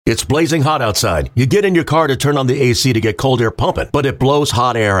It's blazing hot outside. You get in your car to turn on the AC to get cold air pumping, but it blows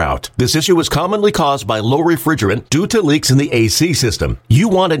hot air out. This issue is commonly caused by low refrigerant due to leaks in the AC system. You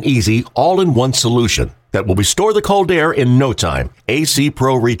want an easy, all-in-one solution that will restore the cold air in no time. AC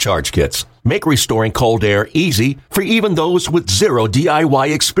Pro Recharge Kits make restoring cold air easy for even those with zero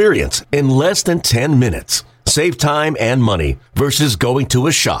DIY experience in less than 10 minutes. Save time and money versus going to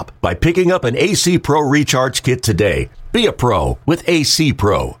a shop by picking up an AC Pro Recharge Kit today. Be a pro with AC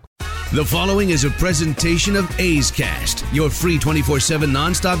Pro. The following is a presentation of A's Cast, your free 24/7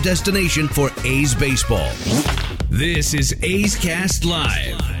 nonstop destination for A's baseball. This is A's Cast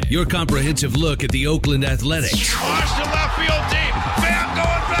Live, your comprehensive look at the Oakland Athletics. Watch the left field deep. Bam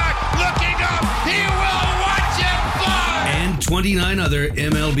going back, looking up. He will watch it fly. And 29 other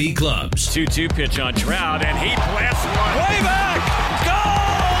MLB clubs. 2-2 pitch on Trout, and he blasts one Way back.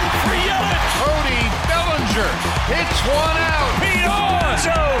 Goal for Yelich. Cody Bellinger hits one out. Pete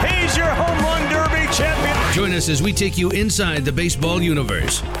Alonso. He's your home run derby champion. Join us as we take you inside the baseball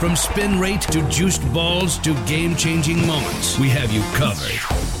universe. From spin rate to juiced balls to game-changing moments, we have you covered.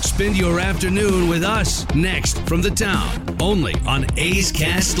 Spend your afternoon with us next from the town, only on A's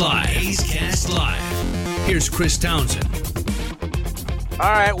Cast Live. A's Cast Live. Here's Chris Townsend. All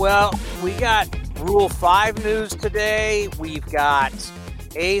right, well, we got Rule 5 news today. We've got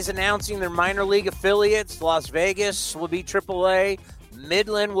A's announcing their minor league affiliates. Las Vegas will be AAA.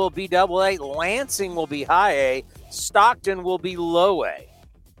 Midland will be AA. Lansing will be High A. Stockton will be Low A.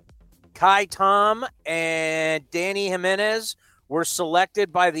 Kai Tom and Danny Jimenez were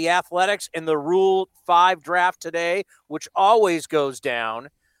selected by the Athletics in the Rule 5 draft today, which always goes down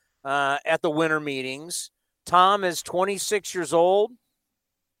at the winter meetings. Tom is 26 years old.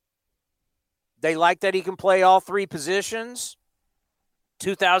 They like that he can play all three positions.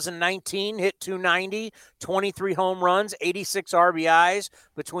 2019 hit 290, 23 home runs, 86 RBIs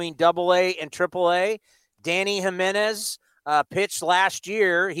between AA and AAA. Danny Jimenez pitched last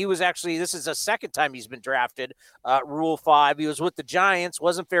year. He was actually, this is the second time he's been drafted, Rule 5. He was with the Giants,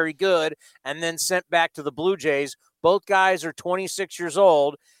 wasn't very good, and then sent back to the Blue Jays. Both guys are 26 years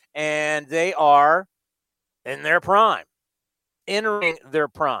old, and they are in their prime, entering their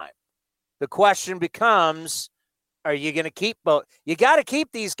prime. The question becomes, are you going to keep both? You got to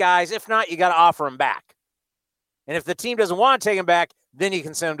keep these guys. If not, you got to offer them back. And if the team doesn't want to take them back, then you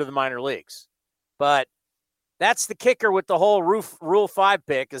can send them to the minor leagues. But that's the kicker with the whole Rule 5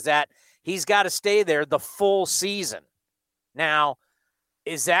 pick, is that he's got to stay there the full season. Now,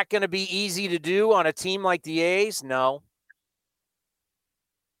 is that going to be easy to do on a team like the A's? No.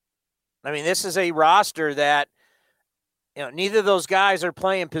 I mean, this is a roster that, you know, neither of those guys are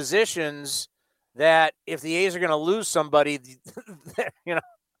playing positions that if the A's are going to lose somebody, you know,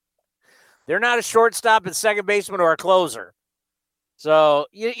 they're not a shortstop and second baseman or a closer. So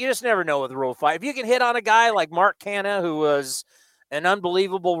you just never know with Rule 5. If you can hit on a guy like Mark Canha, who was an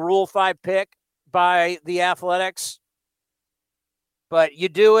unbelievable Rule 5 pick by the Athletics, but you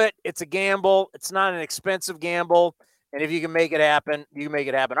do it, it's a gamble. It's not an expensive gamble. And if you can make it happen, you can make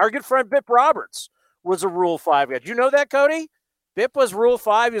it happen. Our good friend Bip Roberts was a Rule 5 guy. Did you know that, Cody? Bip was Rule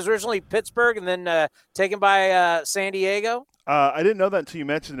 5. He was originally Pittsburgh and then taken by San Diego. I didn't know that until you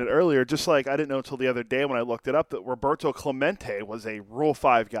mentioned it earlier, just like I didn't know until the other day when I looked it up that Roberto Clemente was a Rule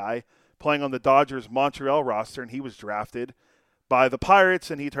 5 guy playing on the Dodgers Montreal roster, and he was drafted by the Pirates,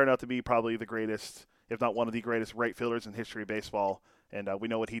 and he turned out to be probably the greatest, if not one of the greatest right fielders in history of baseball. And we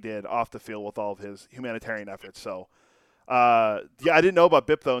know what he did off the field with all of his humanitarian efforts. So, yeah, I didn't know about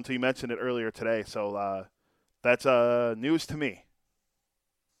Bip, though, until you mentioned it earlier today. So that's news to me.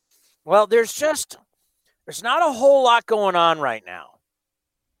 Well, there's not a whole lot going on right now.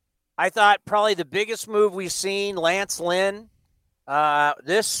 I thought probably the biggest move we've seen, Lance Lynn.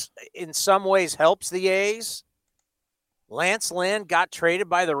 This, in some ways, helps the A's. Lance Lynn got traded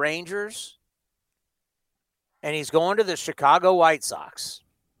by the Rangers, and he's going to the Chicago White Sox.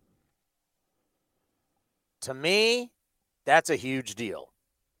 To me, that's a huge deal.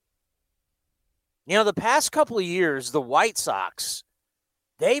 You know, the past couple of years, the White Sox,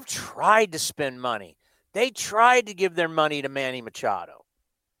 they've tried to spend money. They tried to give their money to Manny Machado.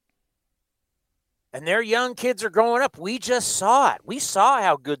 And their young kids are growing up. We just saw it. We saw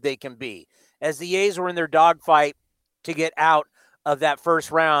how good they can be as the A's were in their dogfight to get out of that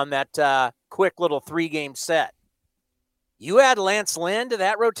first round, that quick little 3-game set. You add Lance Lynn to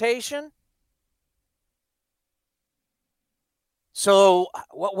that rotation? So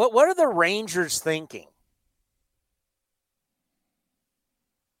what are the Rangers thinking?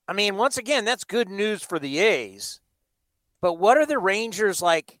 I mean, once again, that's good news for the A's. But what are the Rangers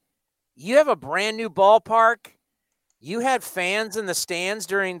like? You have a brand new ballpark. You had fans in the stands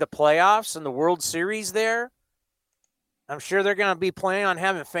during the playoffs and the World Series there. I'm sure they're going to be planning on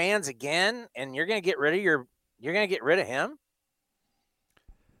having fans again, and you're going to get rid of him.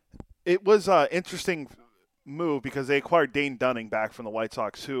 It was an interesting move because they acquired Dane Dunning back from the White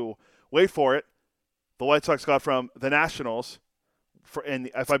Sox, who, wait for it, the White Sox got from the Nationals. And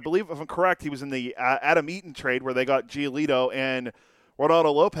if I'm correct, he was in the Adam Eaton trade where they got Giolito and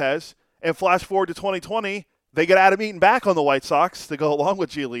Ronaldo Lopez. And flash forward to 2020, they get Adam Eaton back on the White Sox to go along with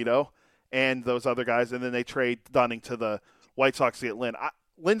Giolito and those other guys, and then they trade Dunning to the White Sox to get Lynn.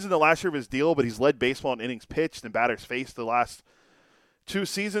 Lynn's in the last year of his deal, but he's led baseball in innings pitched and batters faced the last 2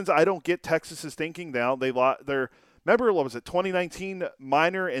 seasons. I don't get Texas's thinking now. They're remember, what was it, 2019?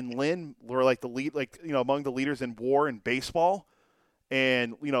 Minor and Lynn were like the lead, among the leaders in WAR in baseball.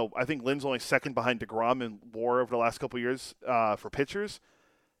 And, I think Lynn's only second behind DeGrom in WAR over the last couple of years for pitchers.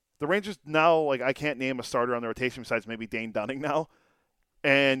 The Rangers now, I can't name a starter on the rotation besides maybe Dane Dunning now.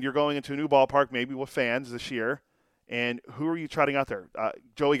 And you're going into a new ballpark, maybe with fans this year. And who are you trotting out there?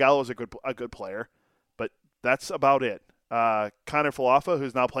 Joey Gallo is a good player, but that's about it. Connor Falafa,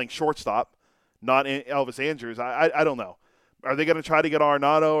 who's now playing shortstop, not Elvis Andrews. I don't know. Are they going to try to get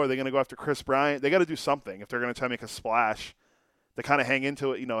Arenado? Or are they going to go after Chris Bryant? They got to do something if they're going to try to make a splash to kind of hang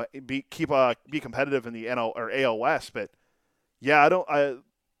into it. Be competitive in the NL or AL West. But yeah,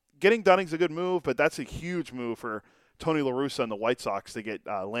 getting Dunning's a good move, but that's a huge move for Tony La Russa and the White Sox to get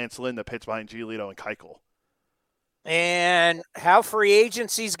Lance Lynn to pitch behind Giolito and Keuchel. And how free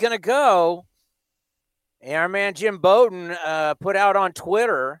agency's going to go. And our man Jim Bowden put out on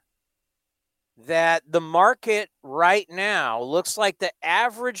Twitter that the market right now looks like the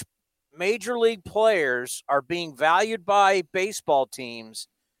average major league players are being valued by baseball teams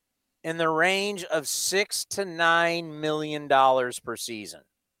in the range of $6 to $9 million per season.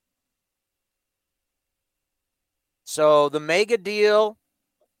 So the mega deal,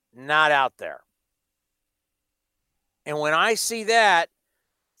 not out there. And when I see that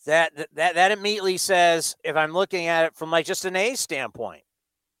immediately says, if I'm looking at it from just an A standpoint.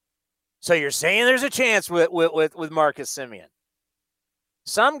 So you're saying there's a chance with Marcus Semien.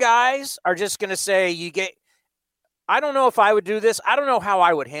 Some guys are just going to say I don't know if I would do this. I don't know how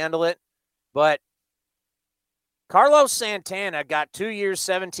I would handle it, but Carlos Santana got 2 years,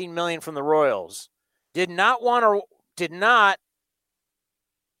 $17 million from the Royals. Did not want to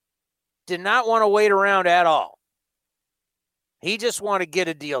wait around at all. He just wanted to get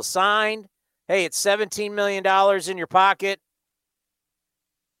a deal signed. Hey, it's $17 million in your pocket.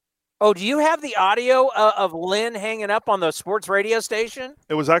 Oh, do you have the audio of Lynn hanging up on the sports radio station?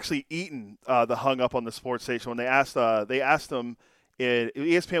 It was actually Eaton that hung up on the sports station when they asked him in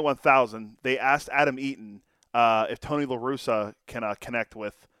ESPN 1000. They asked Adam Eaton if Tony La Russa can connect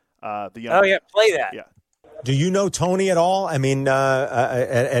with the young. Oh yeah, play that. Yeah. Do you know Tony at all? I mean,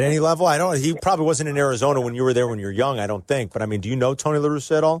 at any level? I don't. He probably wasn't in Arizona when you were there when you were young, I don't think. But I mean, do you know Tony La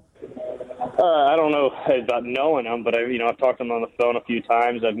Russa at all? I don't know about knowing him, but I've talked to him on the phone a few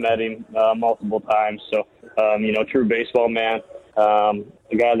times. I've met him multiple times. So, true baseball man, a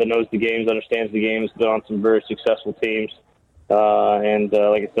guy that knows the games, understands the games, been on some very successful teams. And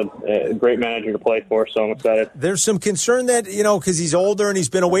like I said, a great manager to play for, so I'm excited. There's some concern that, because he's older and he's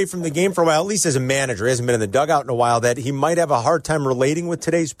been away from the game for a while, at least as a manager, he hasn't been in the dugout in a while, that he might have a hard time relating with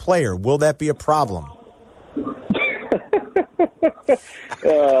today's player. Will that be a problem?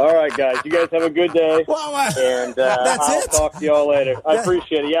 All right, guys. You guys have a good day. Well, and I'll talk to you all later. I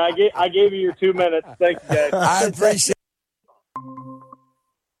appreciate it. Yeah, I gave you your 2 minutes. Thank you, guys. I appreciate it.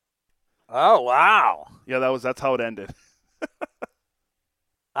 Oh, wow. Yeah, that's how it ended.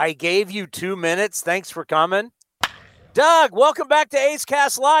 I gave you 2 minutes. Thanks for coming. Doug, welcome back to A's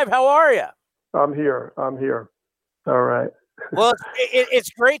Cast Live. How are you? I'm here. All right. Well,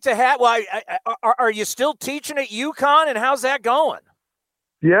 it's great to have. Well, are you still teaching at UConn, and how's that going?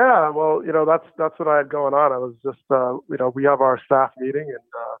 Yeah, well, that's what I had going on. I was just, we have our staff meeting, and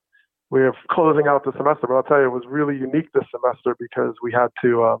we're closing out the semester. But I'll tell you, it was really unique this semester because we had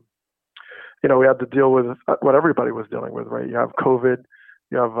to, we had to deal with what everybody was dealing with, right? You have COVID,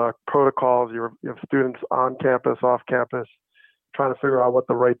 you have protocols, you have students on campus, off campus, trying to figure out what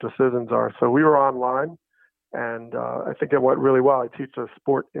the right decisions are. So we were online. And I think it went really well. I teach a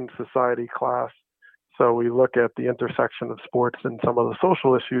sport in society class. So we look at the intersection of sports and some of the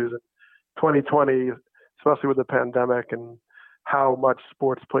social issues in 2020, especially with the pandemic and how much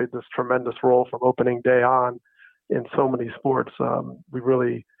sports played this tremendous role from opening day on in so many sports. We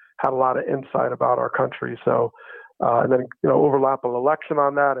really had a lot of insight about our country. So, and then, overlap an election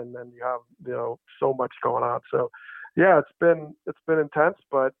on that. And then you have, so much going on. So yeah, it's been intense,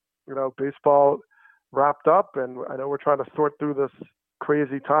 but, baseball, wrapped up, and I know we're trying to sort through this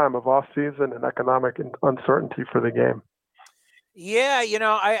crazy time of off season and economic uncertainty for the game. Yeah,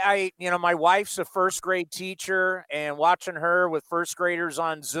 my wife's a first grade teacher, and watching her with first graders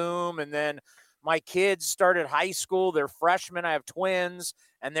on Zoom, and then my kids started high school, they're freshmen. I have twins,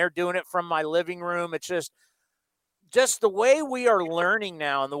 and they're doing it from my living room. It's just the way we are learning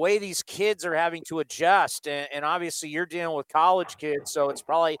now and the way these kids are having to adjust. And obviously you're dealing with college kids, so it's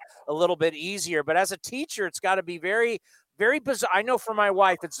probably a little bit easier. But as a teacher, it's got to be very, very bizarre. I know for my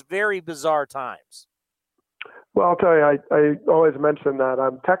wife, it's very bizarre times. Well, I'll tell you, I always mention that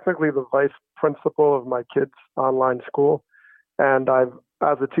I'm technically the vice principal of my kids' online school. And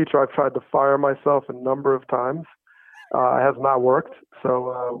as a teacher, I've tried to fire myself a number of times. It has not worked.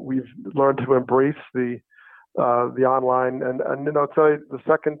 So we've learned to embrace the online. And I'll tell you the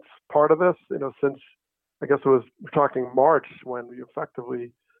second part of this, since I guess we're talking March when we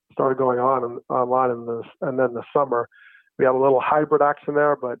effectively started going online and then the summer, we had a little hybrid action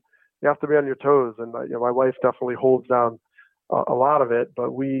there, but you have to be on your toes. And my wife definitely holds down a lot of it,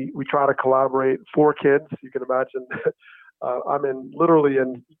 but we try to collaborate. 4 kids, you can imagine. I'm literally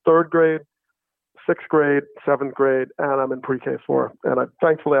in 3rd grade, 6th grade, 7th grade, and I'm in pre-K4. And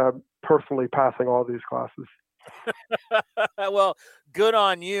thankfully, I'm personally passing all these classes. Well, good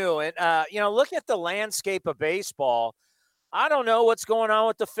on you. And, look at the landscape of baseball. I don't know what's going on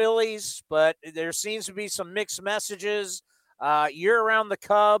with the Phillies, but there seems to be some mixed messages. You're around the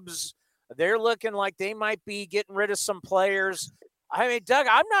Cubs. They're looking like they might be getting rid of some players. I mean, Doug,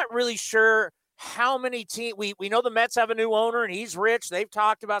 I'm not really sure how many teams. We know the Mets have a new owner, and he's rich. They've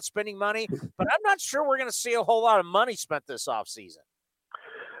talked about spending money, but I'm not sure we're going to see a whole lot of money spent this offseason.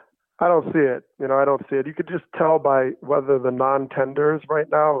 I don't see it. I don't see it. You could just tell by whether the non-tenders right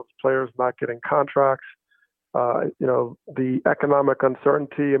now, players not getting contracts, the economic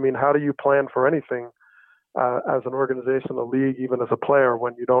uncertainty. I mean, how do you plan for anything as an organization, a league, even as a player,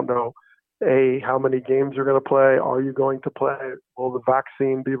 when you don't know, A, how many games you're going to play? Are you going to play? Will the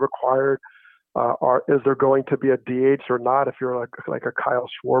vaccine be required? Is there going to be a DH or not if you're like a Kyle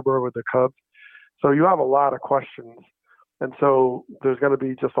Schwarber with the Cubs? So you have a lot of questions. And so there's going to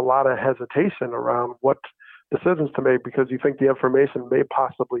be just a lot of hesitation around what decisions to make because you think the information may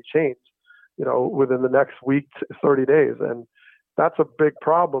possibly change, within the next week, 30 days. And that's a big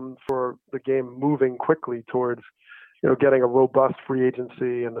problem for the game moving quickly towards, getting a robust free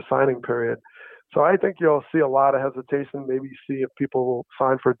agency and the signing period. So I think you'll see a lot of hesitation, maybe see if people will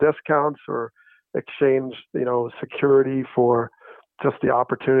sign for discounts or exchange, security for just the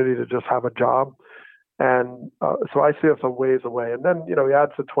opportunity to just have a job. And so I see us a ways away. And then, you add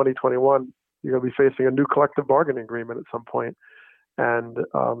to 2021, you're going to be facing a new collective bargaining agreement at some point. And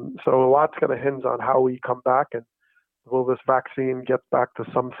so a lot's going to hinge on how we come back. And will this vaccine get back to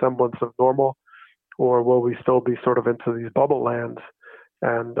some semblance of normal? Or will we still be sort of into these bubble lands?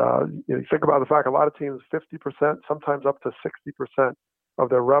 And you think about the fact a lot of teams, 50%, sometimes up to 60% of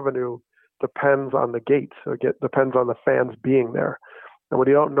their revenue depends on the gates. So it depends on the fans being there. And when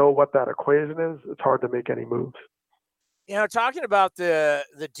you don't know what that equation is, it's hard to make any moves. Talking about the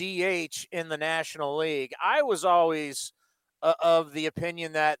DH in the National League, I was always of the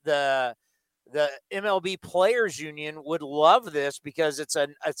opinion that the MLB Players Union would love this because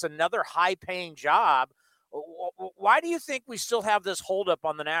it's another high-paying job. Why do you think we still have this holdup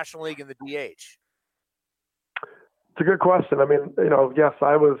on the National League and the DH? It's a good question. I mean, yes,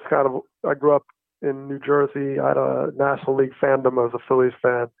 I grew up in New Jersey. I had a National League fandom. I was a Phillies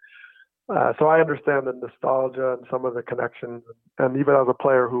fan. So I understand the nostalgia and some of the connections. And even as a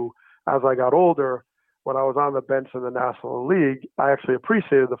player who, as I got older, when I was on the bench in the National League, I actually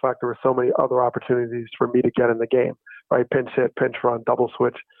appreciated the fact there were so many other opportunities for me to get in the game, right? Pinch hit, pinch run, double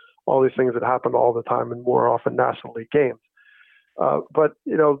switch, all these things that happen all the time and more often National League games. But,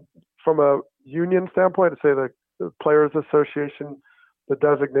 from a union standpoint, to say the Players Association, the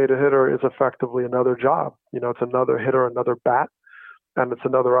designated hitter is effectively another job. It's another hitter, another bat, and it's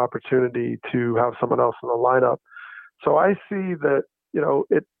another opportunity to have someone else in the lineup. So I see that,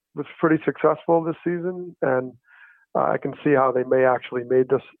 it was pretty successful this season, and I can see how they may actually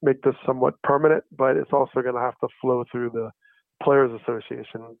make this somewhat permanent, but it's also going to have to flow through the Players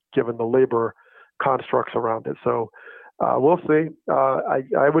Association given the labor constructs around it. So we'll see.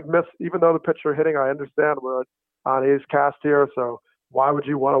 I would miss, even though the pitcher hitting, I understand we're on A's cast here, so why would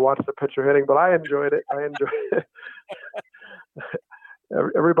you want to watch the pitcher hitting? But I enjoyed it.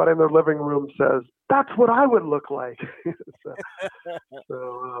 Everybody in their living room says, that's what I would look like.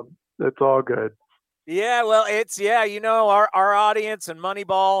 so it's all good. Yeah, well, our audience and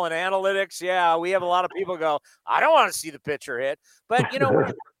Moneyball and analytics, we have a lot of people go, I don't want to see the pitcher hit. But,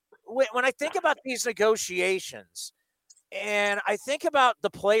 when I think about these negotiations and I think about the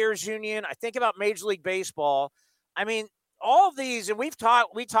Players Union, I think about Major League Baseball. I mean, all of these, and we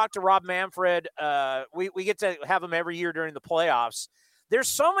talked to Rob Manfred. We get to have him every year during the playoffs. There's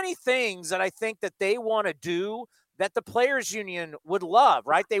so many things that I think that they want to do that the Players Union would love,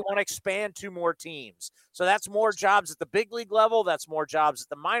 right? They want to expand 2 more teams. So that's more jobs at the big league level. That's more jobs at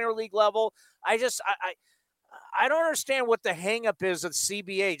the minor league level. I don't understand what the hangup is of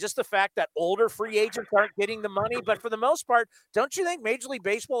CBA, just the fact that older free agents aren't getting the money. But for the most part, don't you think Major League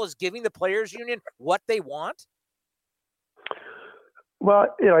Baseball is giving the Players Union what they want? Well,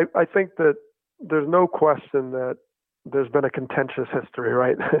 I think that there's no question that there's been a contentious history,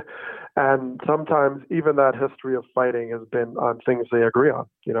 right? And sometimes even that history of fighting has been on things they agree on.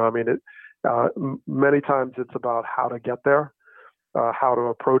 Many times it's about how to get there, how to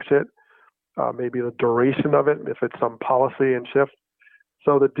approach it, maybe the duration of it, if it's some policy and shift.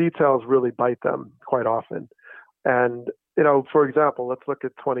 So the details really bite them quite often. And, for example, let's look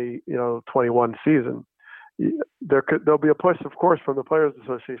at 21 season. There'll be a push, of course, from the Players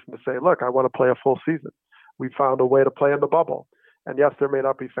Association to say, look, I want to play a full season. We found a way to play in the bubble. And yes, there may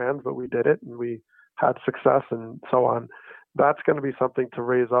not be fans, but we did it and we had success and so on. That's going to be something to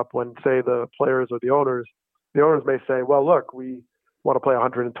raise up when, say, the players or the owners may say, well, look, we want to play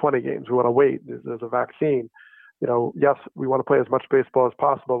 120 games. We want to wait. There's a vaccine. Yes, we want to play as much baseball as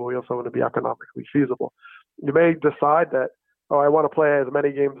possible, but we also want to be economically feasible. You may decide that, I want to play as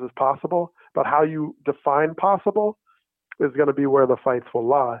many games as possible, but how you define possible is going to be where the fights will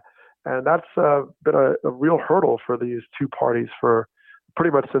lie. And that's been a real hurdle for these 2 parties for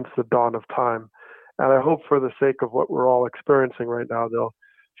pretty much since the dawn of time. And I hope for the sake of what we're all experiencing right now, they'll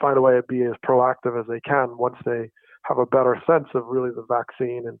find a way to be as proactive as they can once they have a better sense of really the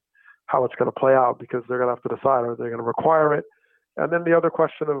vaccine and how it's going to play out, because they're going to have to decide, are they going to require it? And then the other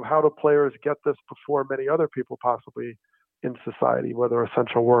question of how do players get this before many other people possibly in society, whether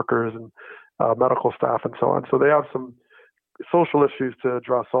essential workers and medical staff and so on. So they have some social issues to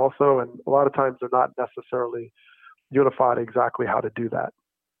address also, and a lot of times they're not necessarily unified exactly how to do that.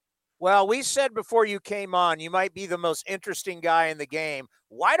 Well, we said before you came on, you might be the most interesting guy in the game.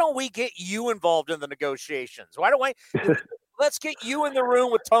 Why don't we get you involved in the negotiations? Let's get you in the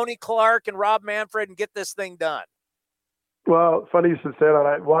room with Tony Clark and Rob Manfred and get this thing done. Well, funny you should say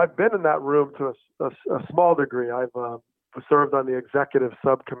that. I've been in that room to a small degree. I've served on the executive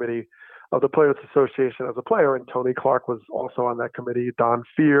subcommittee of the Players Association as a player, and Tony Clark was also on that committee, Don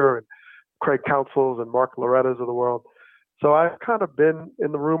Fear and Craig Counsels and Mark Loretta's of the world. So I've kind of been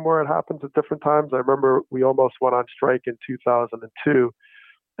in the room where it happens at different times. I remember we almost went on strike in 2002,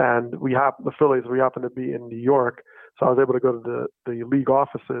 and the Phillies, we happened to be in New York, so I was able to go to the league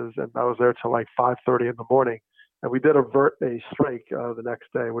offices, and I was there till like 5:30 in the morning, and we did avert a strike the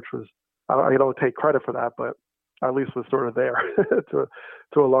next day, which was, I don't take credit for that, but I at least was sort of there to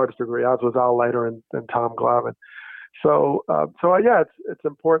a large degree, as was Al Leiter and Tom Glavine. So yeah, it's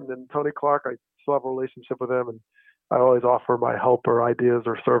important. And Tony Clark, I still have a relationship with him, and I always offer my help or ideas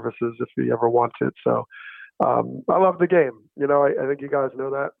or services if he ever wants it. So I love the game. I think you guys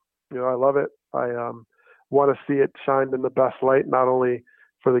know that. I love it. I want to see it shined in the best light, not only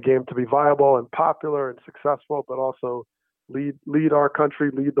for the game to be viable and popular and successful, but also lead our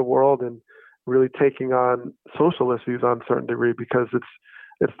country, lead the world, and really taking on social issues on a certain degree, because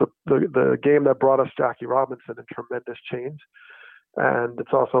it's the game that brought us Jackie Robinson and tremendous change. And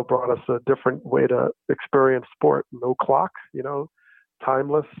it's also brought us a different way to experience sport. No clock,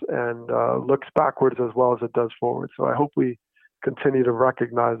 timeless, and looks backwards as well as it does forward. So I hope we continue to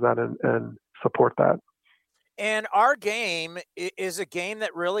recognize that and support that. And our game is a game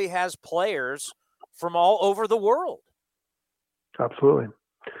that really has players from all over the world. Absolutely.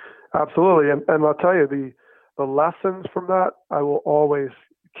 And I'll tell you, the lessons from that I will always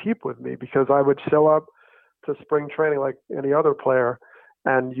keep with me, because I would show up to spring training like any other player,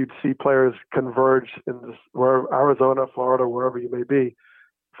 and you'd see players converge in Arizona, Florida, wherever you may be,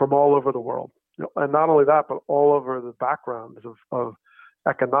 from all over the world. And not only that, but all over the backgrounds of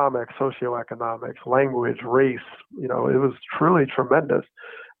economics, socioeconomics, language, race. It was truly tremendous.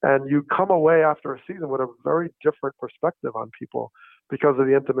 And you come away after a season with a very different perspective on people because of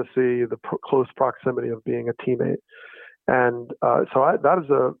the intimacy, the close proximity of being a teammate. And that is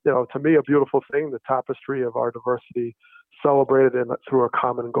to me, a beautiful thing, the tapestry of our diversity celebrated through a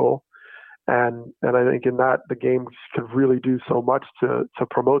common goal. And I think in that, the game can really do so much to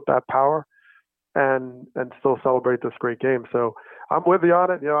promote that power and still celebrate this great game. So I'm with you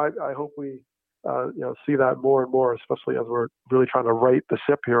on it. I hope we see that more and more, especially as we're really trying to right the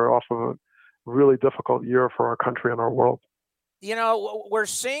ship here off of a really difficult year for our country and our world. we're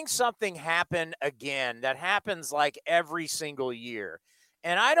seeing something happen again that happens like every single year.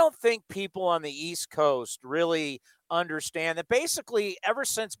 And I don't think people on the East Coast really understand that basically ever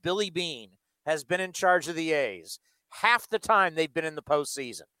since Billy Beane has been in charge of the A's, half the time they've been in the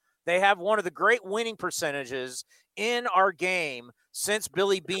postseason. They have one of the great winning percentages in our game since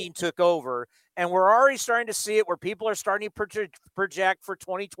Billy Beane took over. And we're already starting to see it where people are starting to project for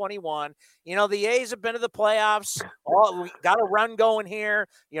 2021. The A's have been to the playoffs. We got a run going here,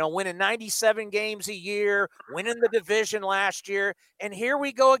 winning 97 games a year, winning the division last year. And here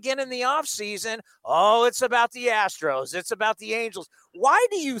we go again in the offseason. Oh, it's about the Astros. It's about the Angels. Why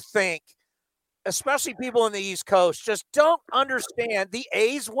do you think, especially people in the East Coast, just don't understand the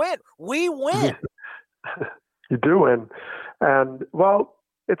A's win? We win. You do win. And, well,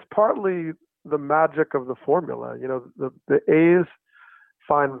 it's partly the magic of the formula. The A's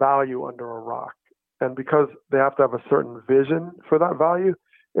find value under a rock. And because they have to have a certain vision for that value,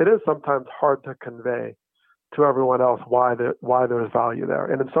 it is sometimes hard to convey to everyone else why there's value there.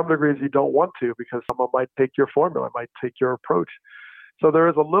 And in some degrees, you don't want to, because someone might take your formula, might take your approach. So there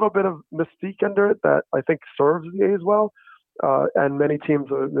is a little bit of mystique under it that I think serves the A's well. And many teams,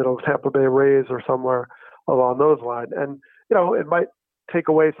 Tampa Bay Rays or somewhere along those lines. And, it might take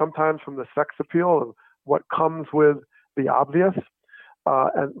away sometimes from the sex appeal of what comes with the obvious.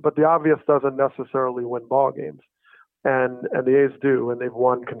 But the obvious doesn't necessarily win ball games. And the A's do, and they've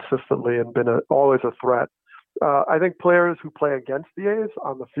won consistently and been always a threat. I think players who play against the A's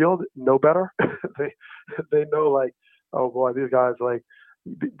on the field know better. They know, like, oh boy, these guys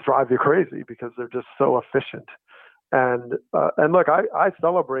drive you crazy because they're just so efficient. And look, I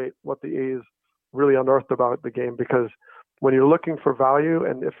celebrate what the A's really unearthed about the game, because when you're looking for value,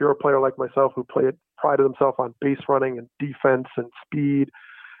 and if you're a player like myself who prided himself on base running and defense and speed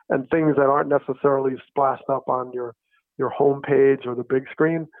and things that aren't necessarily splashed up on your home page or the big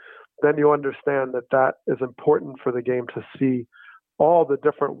screen, then you understand that is important for the game to see all the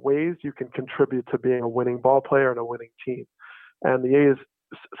different ways you can contribute to being a winning ball player and a winning team. And the A's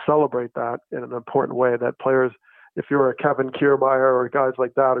celebrate that in an important way, that players, if you're a Kevin Kiermaier or guys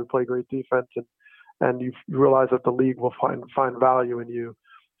like that who play great defense and you realize that the league will find value in you,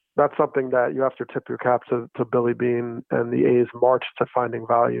 that's something that you have to tip your cap to Billy Beane and the A's march to finding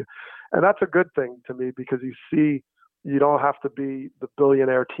value. And that's a good thing to me, because you see you don't have to be the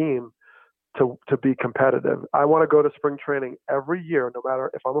billionaire team to be competitive. I want to go to spring training every year, no matter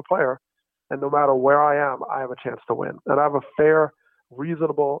if I'm a player, and no matter where I am, I have a chance to win. And I have a fair,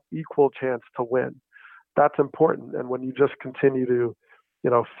 reasonable, equal chance to win. That's important. And when you just continue to,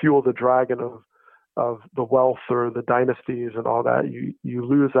 fuel the dragon of the wealth or the dynasties and all that, you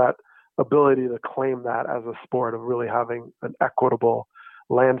lose that ability to claim that as a sport of really having an equitable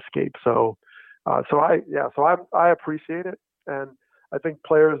landscape. So I appreciate it. And I think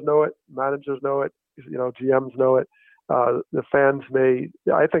players know it, managers know it, GMs know it. The fans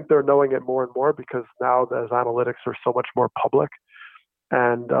I think they're knowing it more and more, because now as analytics are so much more public,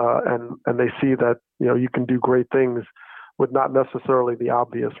 and they see that, you can do great things with not necessarily the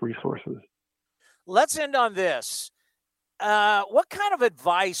obvious resources. Let's end on this. What kind of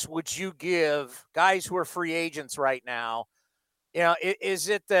advice would you give guys who are free agents right now? Is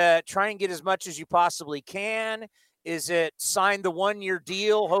it try and get as much as you possibly can? Is it sign the 1-year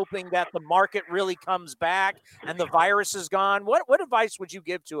deal, hoping that the market really comes back and the virus is gone? What advice would you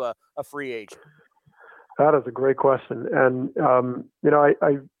give to a free agent? That is a great question. And,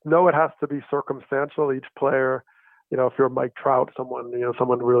 I know it has to be circumstantial. Each player, if you're Mike Trout,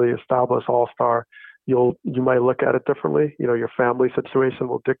 someone really established all-star, you might look at it differently. Your family situation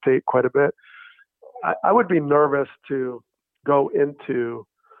will dictate quite a bit. I would be nervous to go into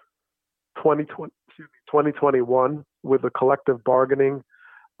 2021 with the collective bargaining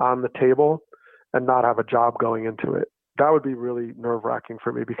on the table and not have a job going into it. That would be really nerve-wracking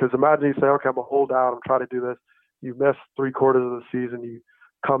for me, because imagine you say, okay, I'm a holdout, I'm trying to do this. You miss 3/4 of the season, you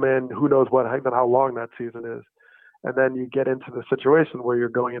come in, who knows how long that season is. And then you get into the situation where you're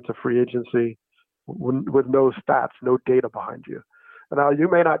going into free agency with no stats, no data behind you. And now you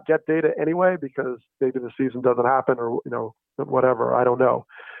may not get data anyway, because maybe the season doesn't happen, or, whatever, I don't know.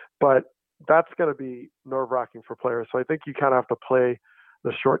 But that's going to be nerve-wracking for players. So I think you kind of have to play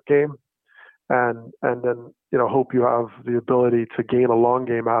the short game and then, hope you have the ability to gain a long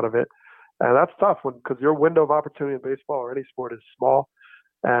game out of it. And that's tough because your window of opportunity in baseball or any sport is small.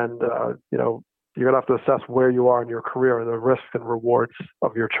 And, you're going to have to assess where you are in your career and the risks and rewards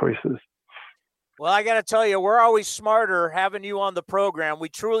of your choices. Well, I got to tell you, we're always smarter having you on the program. We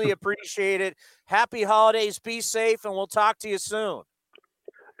truly appreciate it. Happy holidays. Be safe, and we'll talk to you soon.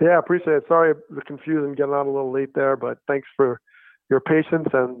 Yeah, appreciate it. Sorry the confusion, getting out a little late there, but thanks for your patience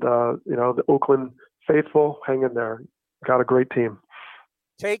and the Oakland faithful, hang in there. Got a great team.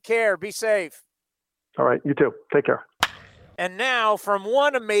 Take care. Be safe. All right, you too. Take care. And now, from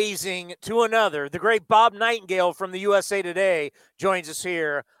one amazing to another, the great Bob Nightingale from the USA Today joins us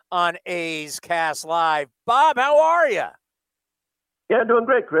here on A's Cast Live. Bob, how are you? Yeah, doing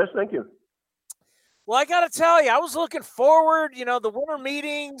great, Chris. Thank you. Well, I got to tell you, I was looking forward, the winter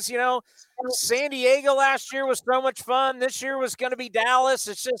meetings, San Diego last year was so much fun. This year was going to be Dallas.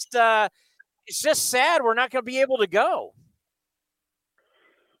 It's just sad we're not going to be able to go.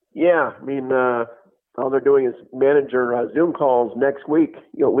 Yeah, I mean, all they're doing is manager Zoom calls next week,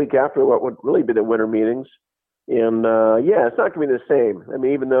 week after what would really be the winter meetings. And, it's not going to be the same. I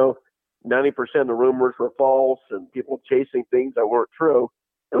mean, even though 90% of the rumors were false and people chasing things that weren't true,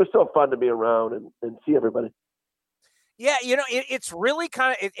 it was still fun to be around and see everybody. Yeah, it's really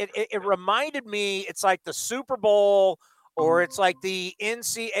kind of it reminded me, it's like the Super Bowl or it's like the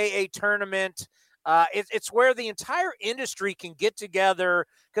NCAA tournament. It's where the entire industry can get together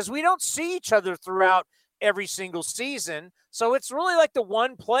because we don't see each other throughout every single season. So it's really like the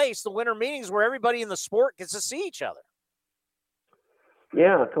one place, the winter meetings, where everybody in the sport gets to see each other.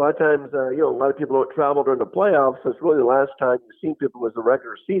 Yeah, a lot of times, a lot of people don't travel during the playoffs. So it's really the last time you've seen people was the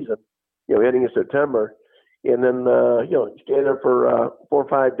regular season, heading in September. And then, you stay there for 4 or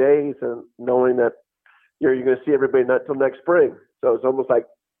 5 days and knowing that you're going to see everybody not till next spring. So it's almost like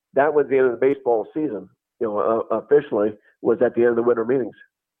that was the end of the baseball season, officially was at the end of the winter meetings.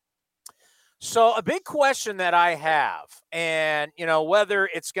 So a big question that I have, and, whether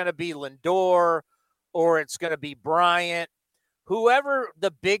it's going to be Lindor or it's going to be Bryant, whoever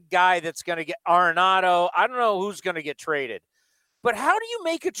the big guy that's going to get Arenado, I don't know who's going to get traded. But how do you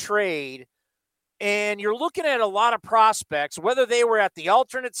make a trade and you're looking at a lot of prospects, whether they were at the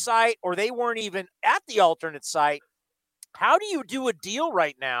alternate site or they weren't even at the alternate site? How do you do a deal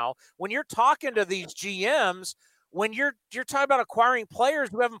right now when you're talking to these GMs, when you're talking about acquiring players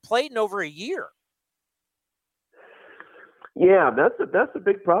who haven't played in over a year? Yeah, that's a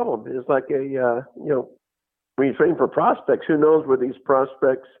big problem. It's like when you're trading for prospects, who knows where these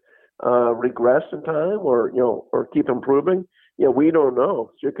prospects regress in time or keep improving? We don't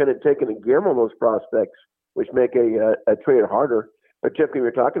know. So you're kind of taking a gamble on those prospects, which make a trade harder. Particularly,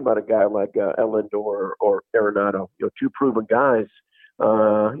 we're talking about a guy like Lindor or Arenado, two proven guys,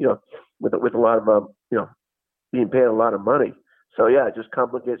 with a lot of being paid a lot of money. So yeah, it just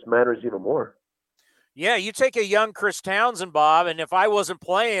complicates matters even more. Yeah, you take a young Chris Townsend, Bob, and if I wasn't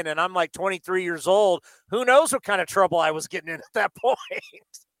playing and I'm like 23 years old, who knows what kind of trouble I was getting in at that point.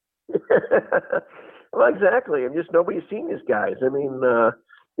 Well, exactly. And just nobody's seen these guys. I mean,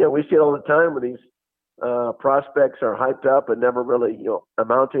 we see it all the time when these prospects are hyped up and never really,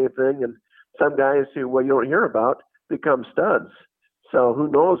 amount to anything. And some guys who you don't hear about become studs. So who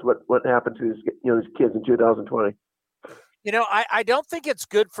knows what happened to these kids in 2020? I don't think it's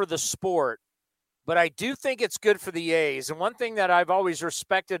good for the sport, but I do think it's good for the A's. And one thing that I've always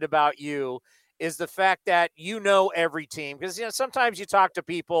respected about you is the fact that every team. Because, sometimes you talk to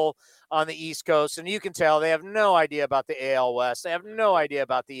people on the East Coast and you can tell they have no idea about the AL West. They have no idea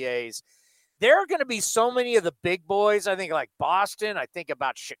about the A's. There are going to be so many of the big boys. I think like Boston. I think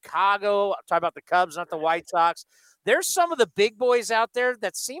about Chicago. I'm talking about the Cubs, not the White Sox. There's some of the big boys out there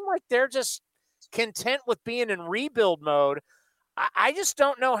that seem like they're just content with being in rebuild mode. I just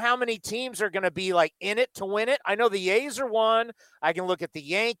don't know how many teams are going to be like in it to win it. I know the A's are one. I can look at the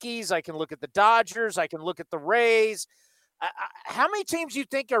Yankees. I can look at the Dodgers. I can look at the Rays. How many teams do you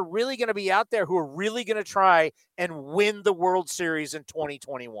think are really going to be out there who are really going to try and win the World Series in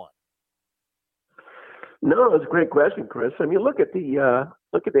 2021? No, it's a great question, Chris. I mean, look at the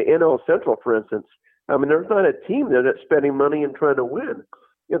NL Central, for instance. I mean, there's not a team there that's spending money and trying to win.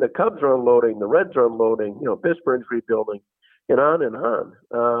 The Cubs are unloading, the Reds are unloading, Pittsburgh's rebuilding, and on and on.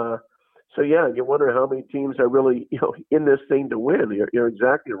 So yeah, you wonder how many teams are really, in this thing to win. You're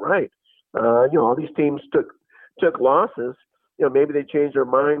exactly right. All these teams took losses. Maybe they changed their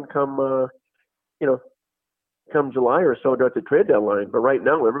mind come July or so at the trade deadline. But right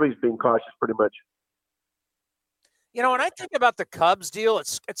now, everybody's being cautious pretty much. When I think about the Cubs deal,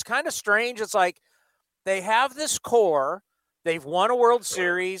 it's kind of strange. It's like they have this core. They've won a World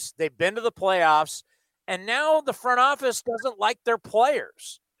Series. They've been to the playoffs. And now the front office doesn't like their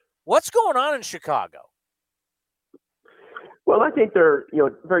players. What's going on in Chicago? Well, I think they're,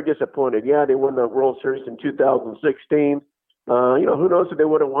 very disappointed. Yeah, they won the World Series in 2016. Who knows if they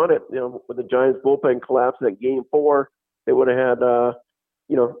would have won it? With the Giants bullpen collapsing at Game 4, they would have had,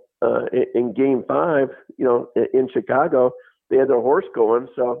 in Game 5, in Chicago, they had their horse going.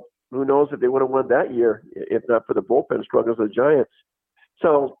 So who knows if they would have won that year if not for the bullpen struggles of the Giants.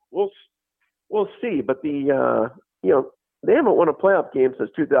 So we'll see. But they haven't won a playoff game since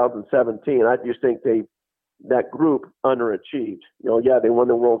 2017. I just think that group underachieved. They won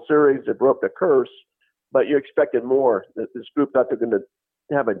the World Series, they broke the curse, but you expected more. This group thought they're going to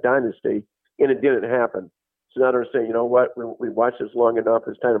have a dynasty, and it didn't happen. So now they're saying, you know what, we watched this long enough,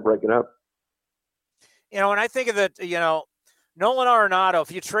 it's time to break it up. When I think of it, Nolan Arenado,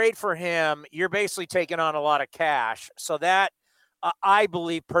 if you trade for him, you're basically taking on a lot of cash. So that, I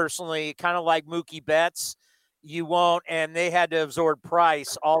believe personally, kind of like Mookie Betts, you won't, and they had to absorb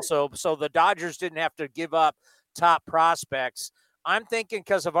Price also. So the Dodgers didn't have to give up top prospects. I'm thinking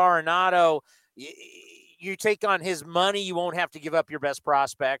because of Arenado, you take on his money, you won't have to give up your best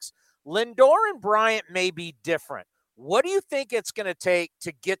prospects. Lindor and Bryant may be different. What do you think it's going to take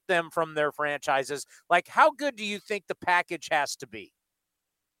to get them from their franchises? Like, how good do you think the package has to be?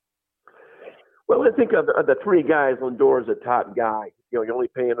 Well, I think of the three guys, Lindor is a top guy. You're only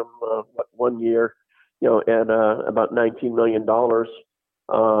paying him 1 year, and about $19 million.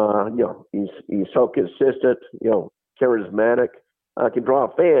 He's so consistent, charismatic, can draw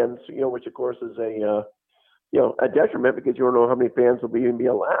fans, which of course is a detriment because you don't know how many fans will even be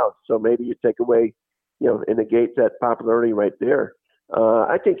allowed. So maybe you take away, and negates that popularity right there.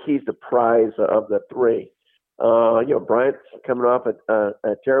 I think he's the prize of the three. Bryant's coming off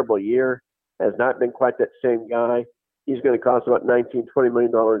a terrible year, has not been quite that same guy. He's going to cost about $19, $20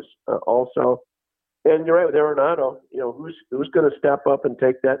 million also. And you're right with Arenado. Who's going to step up and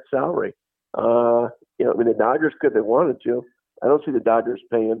take that salary? The Dodgers could, they wanted to. I don't see the Dodgers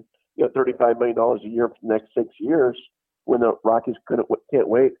paying $35 million a year for the next 6 years when the Rockies can't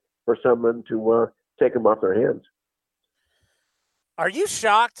wait for someone to take them off their hands. Are you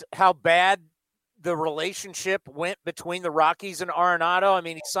shocked how bad the relationship went between the Rockies and Arenado? I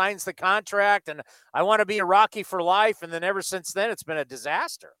mean, he signs the contract, and I want to be a Rocky for life, and then ever since then, it's been a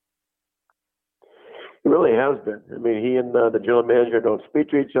disaster. It really has been. I mean, he and the general manager don't speak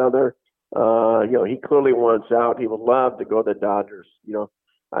to each other. He clearly wants out. He would love to go to the Dodgers.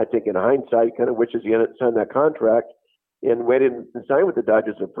 I think in hindsight, he kind of wishes he hadn't signed that contract and waited and signed with the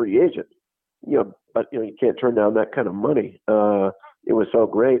Dodgers as a free agent. But you can't turn down that kind of money. It was so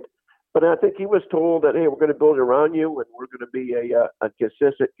great. But I think he was told that, hey, we're going to build around you and we're going to be a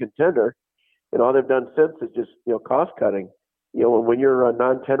consistent contender. And all they've done since is just, cost cutting. When you're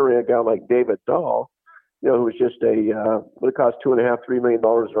non-tendering a guy like David Dahl, who's just what it cost $2.5, $3 million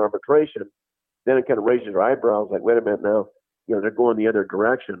in arbitration, then it kind of raises your eyebrows like, wait a minute now, they're going the other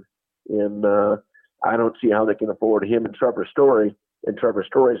direction. And I don't see how they can afford him and Trevor Story. And Trevor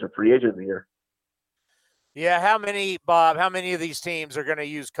Story is a free agent of the year. Yeah, how many of these teams are going to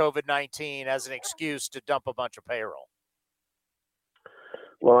use COVID-19 as an excuse to dump a bunch of payroll?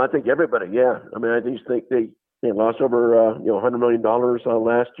 Well, I think everybody, yeah. I mean, I just think they lost over $100 million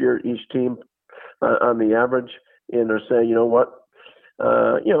last year, each team on the average, and they're saying, you know what,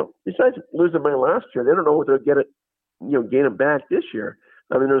 besides losing money last year, they don't know what they'll get it, gain it back this year.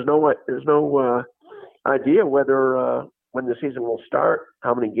 I mean, there's no idea whether when the season will start,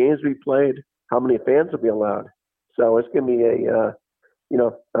 how many games we played, how many fans will be allowed. So it's going to be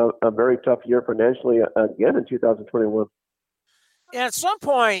a very tough year financially again in 2021. Yeah, at some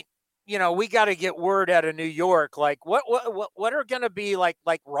point, we got to get word out of New York. Like, what are going to be like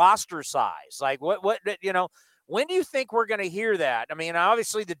roster size? Like, what when do you think we're going to hear that? I mean,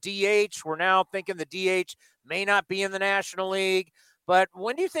 obviously the DH. We're now thinking the DH may not be in the National League, but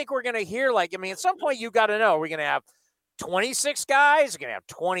when do you think we're going to hear? Like, I mean, at some point you got to know. We're going to have 26 guys. We're going to have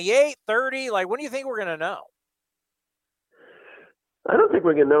 28, 30. Like, when do you think we're going to know? I don't think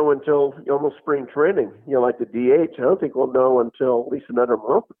we're going to know until almost spring training, like the DH. I don't think we'll know until at least another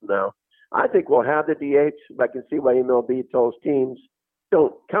month from now. I think we'll have the DH. I can see why MLB tells teams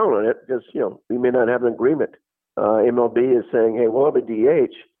don't count on it because, we may not have an agreement. MLB is saying, hey, we'll have a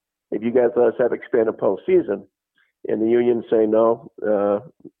DH if you guys let us have expanded postseason. And the union saying, no,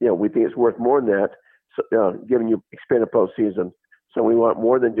 we think it's worth more than that, giving you expanded postseason. So we want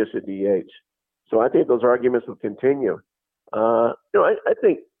more than just a DH. So I think those arguments will continue. I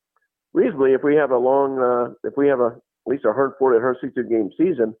think reasonably, if we have at least a 140, 162 game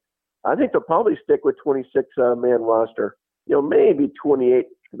season, I think they'll probably stick with 26 man roster. Maybe 28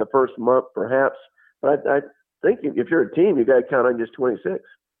 for the first month, perhaps. But I think if you're a team, you got to count on just 26.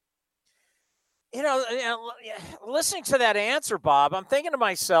 Listening to that answer, Bob, I'm thinking to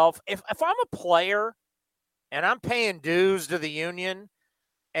myself, if I'm a player and I'm paying dues to the union,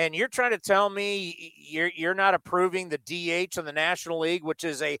 and you're trying to tell me you're not approving the DH in the National League, which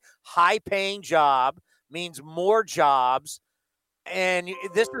is a high-paying job, means more jobs. and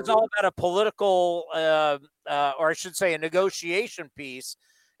this is all about a political, or I should say, a negotiation piece.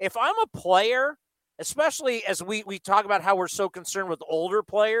 If I'm a player, especially as we talk about how we're so concerned with older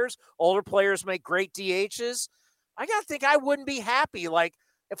players make great DHs. I got to think I wouldn't be happy. Like,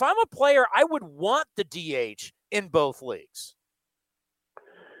 if I'm a player, I would want the DH in both leagues.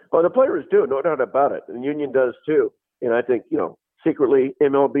 Well, the players do, no doubt about it. And the union does too. And I think, secretly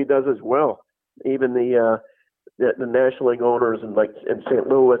MLB does as well. Even the National League owners in St.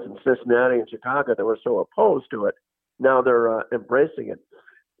 Louis and Cincinnati and Chicago that were so opposed to it, now they're embracing it.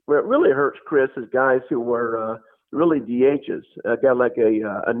 Where it really hurts, Chris, is guys who were really DHs. A guy like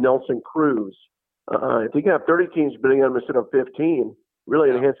a Nelson Cruz. If you can have 30 teams bidding on him instead of 15, really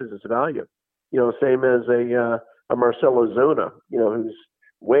enhances his value. Same as a Marcell Ozuna, who's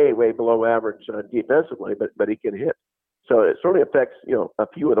way, way below average defensively, but he can hit. So it certainly affects, a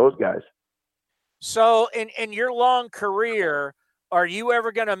few of those guys. So in your long career, are you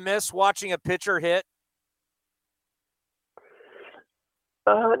ever going to miss watching a pitcher hit?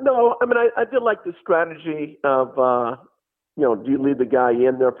 No, I mean, I did like the strategy of, do you leave the guy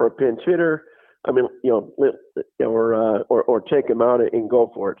in there for a pinch hitter? I mean, or take him out and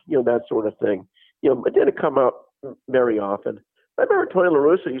go for it, that sort of thing. It didn't come out very often. I remember Tony La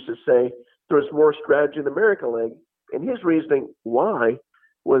Russa used to say there was more strategy in the American League, and his reasoning why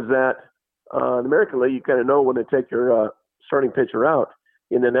was that in the American League you kind of know when to take your starting pitcher out.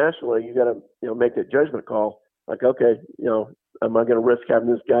 In the National League, you got to make that judgment call. Like, okay, am I going to risk having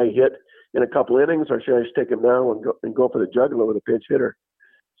this guy hit in a couple innings, or should I just take him now and go for the jugular with a pinch hitter?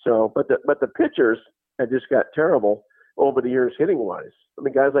 So, but the pitchers had just got terrible over the years hitting wise. I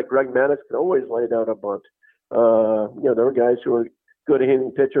mean, guys like Greg Maddux could always lay down a bunt. There were guys who were good at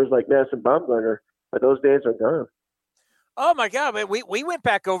hitting pitchers like Madison Bumgarner, but those days are gone. Oh my God! We went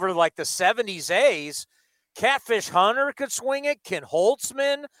back over to like the '70s A's. Catfish Hunter could swing it. Ken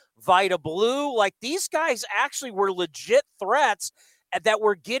Holtzman, Vida Blue, like these guys actually were legit threats that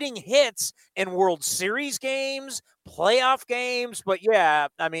were getting hits in World Series games, playoff games. But yeah,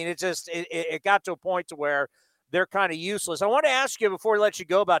 I mean, it got to a point to where they're kind of useless. I want to ask you before I let you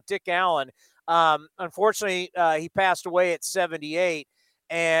go about Dick Allen. Unfortunately, he passed away at 78,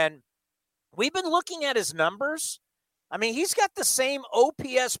 and we've been looking at his numbers. I mean, he's got the same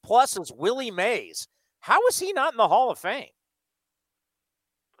OPS plus as Willie Mays. How is he not in the Hall of Fame?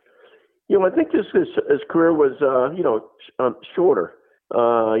 I think his career was, shorter.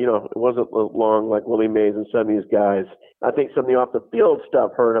 It wasn't long like Willie Mays and some of these guys. I think some of the off the field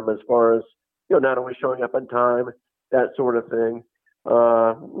stuff hurt him as far as, not always showing up on time, that sort of thing.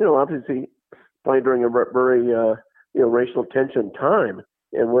 Obviously playing during a very, racial tension time,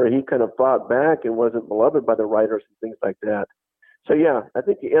 and where he kind of fought back and wasn't beloved by the writers and things like that. So, yeah, I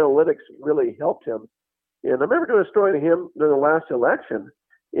think the analytics really helped him. And I remember doing a story to him during the last election.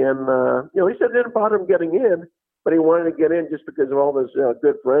 And, he said it didn't bother him getting in, but he wanted to get in just because of all his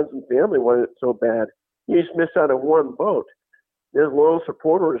good friends and family wanted it so bad. He just missed out on one vote. His loyal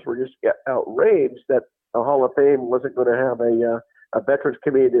supporters were just outraged that the Hall of Fame wasn't going to have a Veterans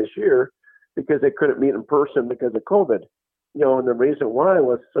Committee this year because they couldn't meet in person because of COVID. And the reason why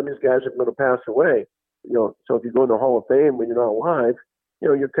was some of these guys are going to pass away. So if you go in the Hall of Fame when you're not alive,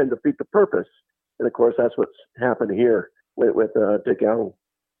 you can defeat the purpose. And of course, that's what's happened here with Dick Allen.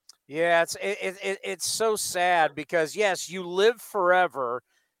 Yeah, it's so sad because yes, you live forever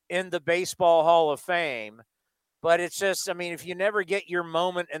in the Baseball Hall of Fame, but it's just, I mean, if you never get your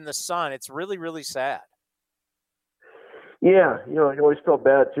moment in the sun, it's really, really sad. Yeah, you always feel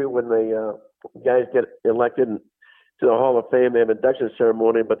bad too when the guys get elected to the Hall of Fame. They have an induction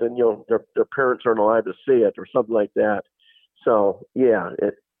ceremony, but then their parents aren't alive to see it or something like that. So yeah,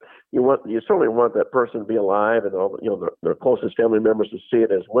 you certainly want that person to be alive and all their closest family members to see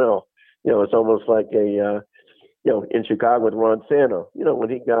it as well. It's almost like in Chicago with Ron Santo. When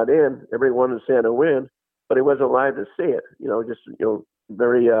he got in, everyone in Santo win, but he wasn't alive to see it.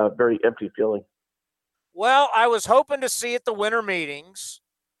 Very very empty feeling. Well, I was hoping to see at the winter meetings.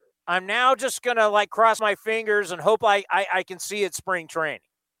 I'm now just going to cross my fingers and hope I can see it spring training.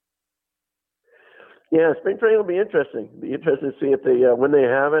 Yeah, spring training will be interesting. Be interesting to see if they when they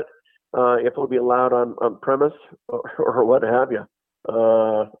have it, if it'll be allowed on premise or what have you.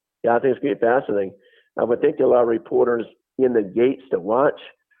 I think it's going to be fascinating. I would think they'll allow reporters in the gates to watch,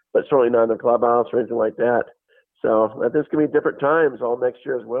 but certainly not in the clubhouse or anything like that. So I think it's going to be different times all next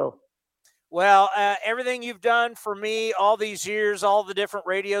year as well. Well, everything you've done for me all these years, all the different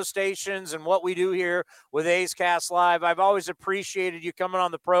radio stations and what we do here with A's Cast Live, I've always appreciated you coming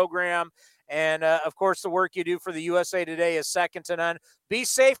on the program. And, of course, the work you do for the USA Today is second to none. Be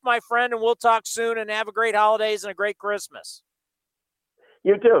safe, my friend, and we'll talk soon, and have a great holidays and a great Christmas.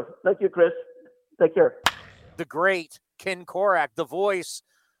 You too. Thank you, Chris. Take care. The great Ken Korach, the voice.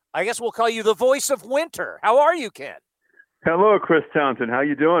 I guess we'll call you the voice of winter. How are you, Ken? Hello, Chris Townsend. How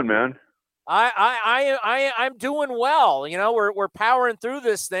you doing, man? I'm doing well. You know, we're powering through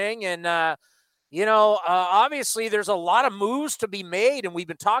this thing, and obviously there's a lot of moves to be made, and we've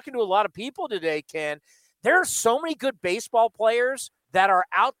been talking to a lot of people today, Ken. There are so many good baseball players that are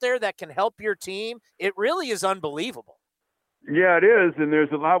out there that can help your team. It really is unbelievable. Yeah, it is, and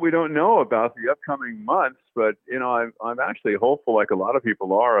there's a lot we don't know about the upcoming months. But I'm actually hopeful, like a lot of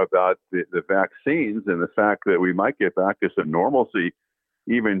people are, about the vaccines and the fact that we might get back to some normalcy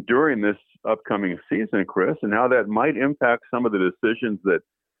even during this upcoming season, Chris, and how that might impact some of the decisions that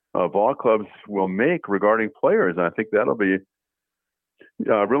ball clubs will make regarding players. And I think that'll be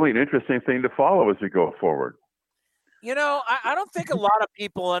really an interesting thing to follow as we go forward. You know, I don't think a lot of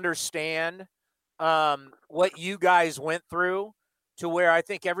people understand what you guys went through, to where I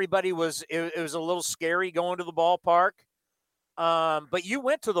think everybody was a little scary going to the ballpark. But you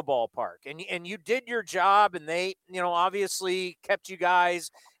went to the ballpark and you did your job, and they, obviously kept you guys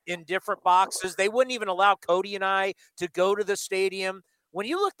in different boxes. They wouldn't even allow Cody and I to go to the stadium. When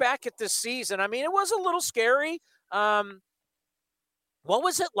you look back at this season, I mean, it was a little scary. What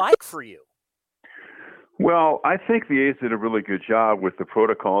was it like for you? Well, I think the A's did a really good job with the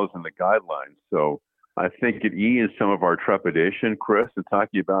protocols and the guidelines. So I think it eased some of our trepidation, Chris, in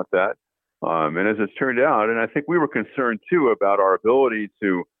talking about that. And as it's turned out, and I think we were concerned too about our ability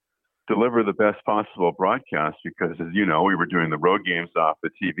to deliver the best possible broadcast, because, as you know, we were doing the road games off the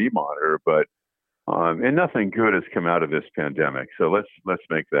TV monitor, but and nothing good has come out of this pandemic. So let's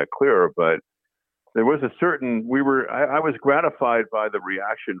make that clear. But there was I was gratified by the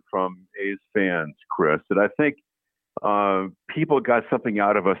reaction from A's fans, Chris, and I think people got something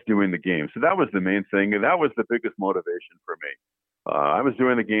out of us doing the game. So that was the main thing, and that was the biggest motivation for me. I was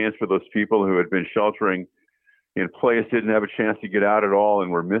doing the games for those people who had been sheltering in place, didn't have a chance to get out at all,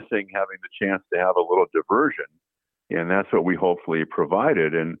 and were missing having the chance to have a little diversion. And that's what we hopefully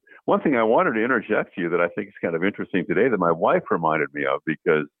provided. And one thing I wanted to interject to you that I think is kind of interesting today that my wife reminded me of,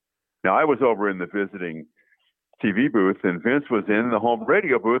 because now I was over in the visiting TV booth, and Vince was in the home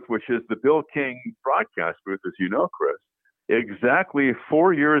radio booth, which is the Bill King broadcast booth, as you know, Chris. Exactly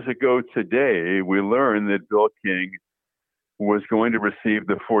 4 years ago today, we learned that Bill King was going to receive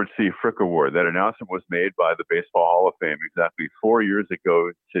the Ford C. Frick Award. That announcement was made by the Baseball Hall of Fame exactly 4 years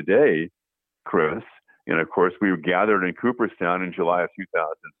ago today, Chris. And of course, we were gathered in Cooperstown in July of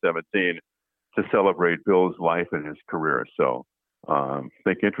 2017 to celebrate Bill's life and his career. So I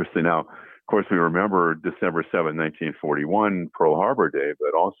think interesting. Now, of course, we remember December 7, 1941, Pearl Harbor Day,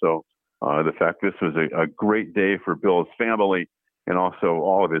 but also the fact this was a great day for Bill's family and also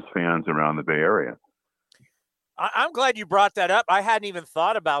all of his fans around the Bay Area. I'm glad you brought that up. I hadn't even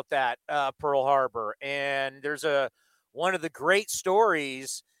thought about that, Pearl Harbor. And there's one of the great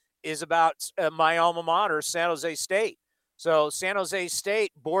stories is about my alma mater, San Jose State. So San Jose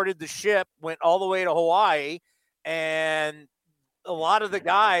State boarded the ship, went all the way to Hawaii, and a lot of the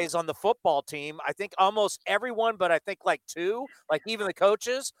guys on the football team, I think almost everyone, but I think like two, like even the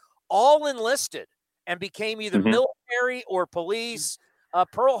coaches, all enlisted and became either military or police.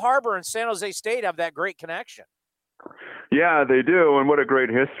 Pearl Harbor and San Jose State have that great connection. Yeah, they do. And what a great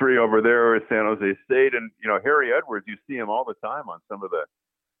history over there at San Jose State. And, Harry Edwards, you see him all the time on some of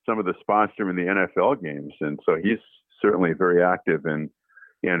the spots during the NFL games. And so he's certainly very active and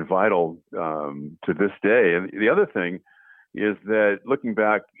vital to this day. And the other thing is that looking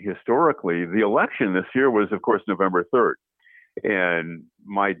back historically, the election this year was, of course, November 3rd. And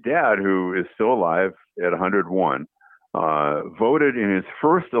my dad, who is still alive at 101, voted in his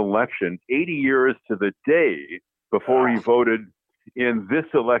first election 80 years to the day before he voted in this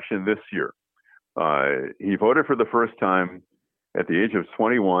election this year. He voted for the first time at the age of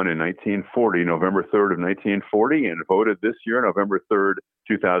 21 in 1940, November 3rd of 1940, and voted this year, November 3rd,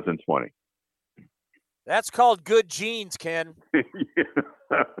 2020. That's called good genes, Ken.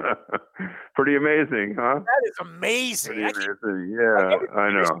 Pretty amazing, huh? That is amazing. Pretty amazing. Yeah,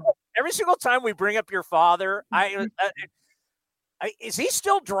 I know. Every single time we bring up your father, is he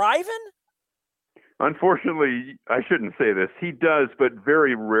still driving? Unfortunately, I shouldn't say this. He does, but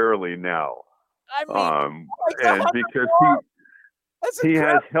very rarely now. I mean, and because he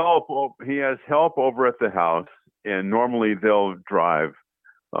has help. He has help over at the house, and normally they'll drive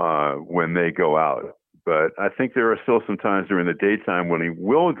when they go out. But I think there are still some times during the daytime when he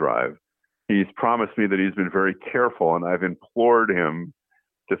will drive. He's promised me that he's been very careful, and I've implored him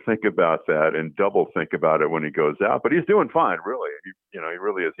to think about that and double think about it when he goes out. But he's doing fine, really. He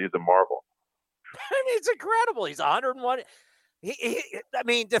really is. He's a marvel. I mean, it's incredible. He's 101. I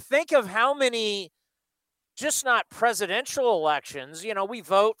mean, to think of how many, just not presidential elections, we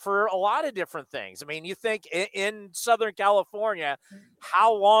vote for a lot of different things. I mean, you think in Southern California,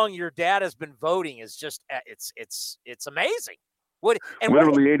 how long your dad has been voting is just, it's amazing.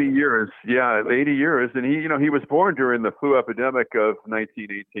 Literally 80 years. Yeah, 80 years. And he was born during the flu epidemic of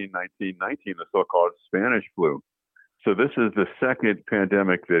 1918, 1919, the so-called Spanish flu. So this is the second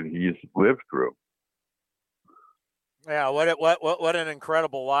pandemic that he's lived through. Yeah, what an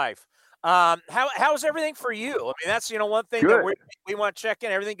incredible life. How's everything for you? I mean, that's one thing good. that we want to check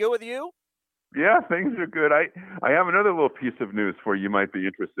in. Everything good with you? Yeah, things are good. I have another little piece of news for you might be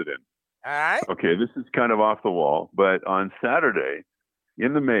interested in. All right. Okay, this is kind of off the wall, but on Saturday,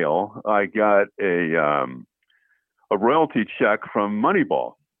 in the mail, I got a royalty check from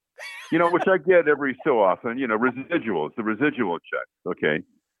Moneyball. Which I get every so often. Residuals, the residual check. Okay,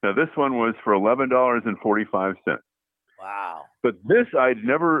 now this one was for $11.45. Wow. But this, I've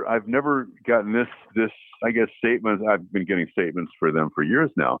never gotten this. I guess statements. I've been getting statements for them for years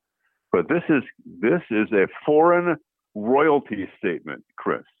now. But this is a foreign royalty statement,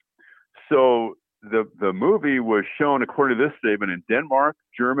 Chris. So the movie was shown, according to this statement, in Denmark,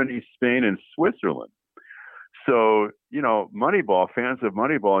 Germany, Spain, and Switzerland. So, Moneyball, fans of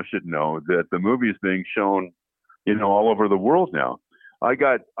Moneyball should know that the movie is being shown, all over the world now. I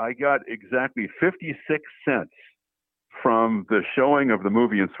got exactly 56 cents from the showing of the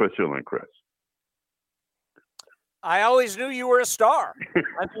movie in Switzerland, Chris. I always knew you were a star.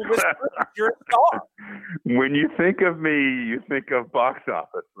 I mean, you're a star. When you think of me, you think of box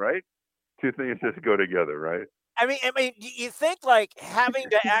office, right? Two things just go together, right? I mean, you think like having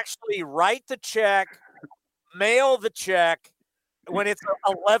to actually write the check, mail the check when it's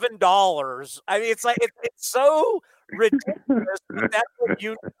 $11. I mean, it's like it's so ridiculous. That's what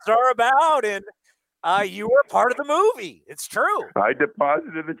unions are about, and you were part of the movie. It's true. I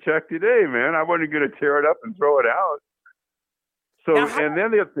deposited the check today, man. I wasn't going to tear it up and throw it out. So, and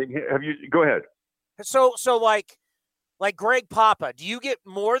then the other thing, go ahead. So like Greg Papa, do you get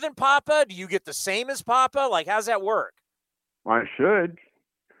more than Papa? Do you get the same as Papa? Like, how's that work? I should.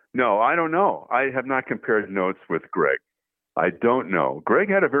 No, I don't know. I have not compared notes with Greg. I don't know. Greg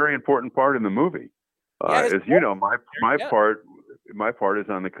had a very important part in the movie. As you know, my part is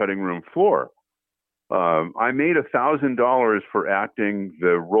on the cutting room floor. I made $1,000 for acting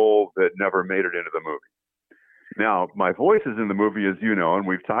the role that never made it into the movie. Now, my voice is in the movie, as you know, and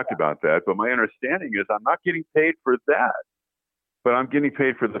we've talked about that. But my understanding is I'm not getting paid for that. But I'm getting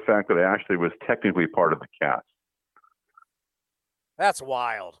paid for the fact that I actually was technically part of the cast. That's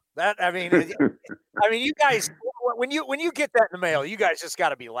wild. I mean, you guys, when you get that in the mail, you guys just got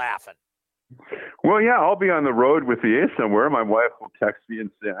to be laughing. Well, yeah, I'll be on the road with the Ace somewhere. My wife will text me and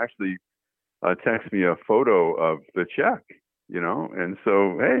text me a photo of the check, and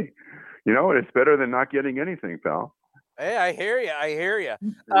so, hey, it's better than not getting anything, pal. Hey, I hear you.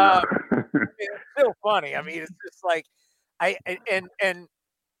 It's still funny. I mean, it's just like, and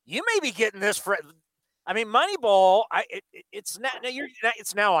you may be getting this for, I mean, Moneyball, it's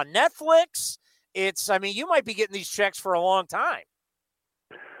now on Netflix. You might be getting these checks for a long time.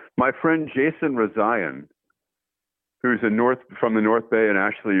 My friend Jason Rezaian, who's from the North Bay and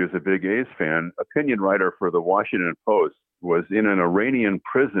actually is a big A's fan, opinion writer for the Washington Post, was in an Iranian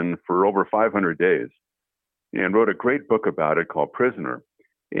prison for over 500 days and wrote a great book about it called Prisoner.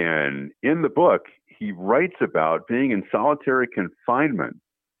 And in the book, he writes about being in solitary confinement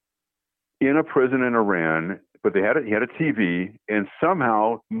in a prison in Iran, but he had a TV, and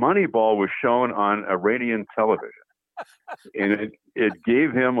somehow Moneyball was shown on Iranian television. And it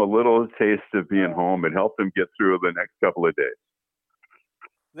gave him a little taste of being home. It helped him get through the next couple of days.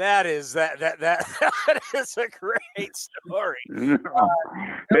 That is that is a great story.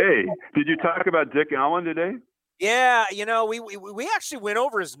 Hey, did you talk about Dick Allen today? Yeah, we actually went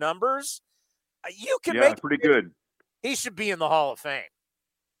over his numbers. You can make pretty good. He should be in the Hall of Fame.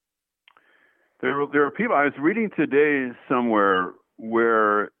 There are people. I was reading today somewhere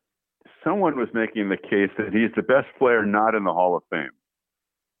where someone was making the case that he's the best player not in the Hall of Fame.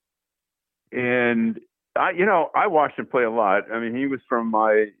 And I watched him play a lot. I mean, he was from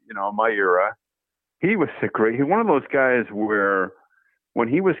my era. He was one of those guys where when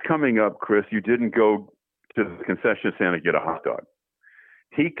he was coming up, Chris, you didn't go to the concession stand to get a hot dog.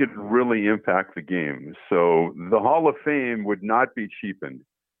 He could really impact the game. So the Hall of Fame would not be cheapened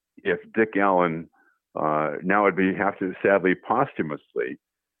if Dick Allen now would have to, sadly, posthumously.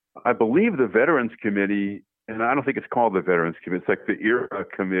 I believe the Veterans Committee, and I don't think it's called the Veterans Committee, it's like the ERA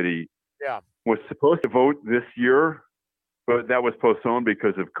Committee, was supposed to vote this year, but that was postponed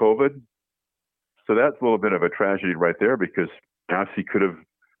because of COVID. So that's a little bit of a tragedy right there because perhaps he could have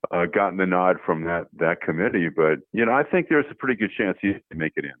gotten the nod from that committee. But, I think there's a pretty good chance he can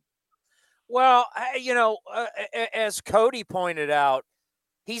make it in. Well, as Cody pointed out,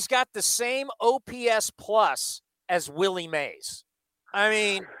 he's got the same OPS plus as Willie Mays. I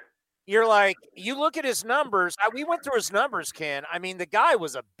mean, you're like, you look at his numbers. We went through his numbers, Ken. I mean, the guy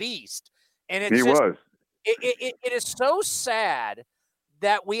was a beast. And it's was. It is so sad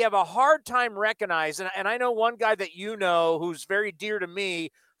that we have a hard time recognizing. And I know one guy that who's very dear to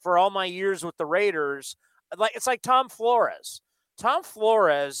me for all my years with the Raiders. It's like Tom Flores. Tom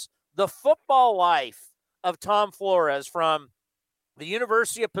Flores, the football life of Tom Flores, from the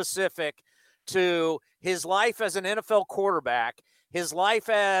University of Pacific to his life as an NFL quarterback, his life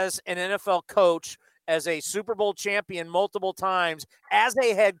as an NFL coach, as a Super Bowl champion multiple times, as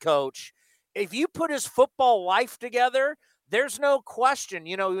a head coach. If you put his football life together, there's no question.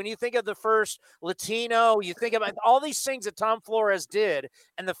 When you think of the first Latino, you think about all these things that Tom Flores did,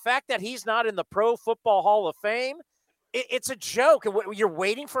 and the fact that he's not in the Pro Football Hall of Fame, it's a joke. You're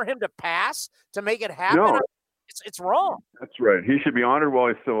waiting for him to pass to make it happen? No. It's wrong. That's right. He should be honored while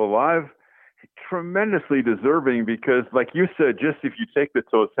he's still alive. Tremendously deserving because, like you said, just if you take the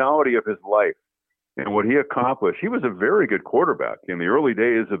totality of his life and what he accomplished, he was a very good quarterback in the early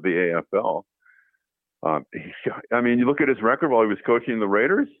days of the AFL. You look at his record while he was coaching the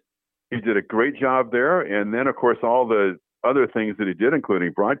Raiders. He did a great job there. And then, of course, all the other things that he did,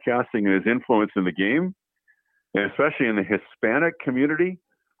 including broadcasting and his influence in the game, and especially in the Hispanic community,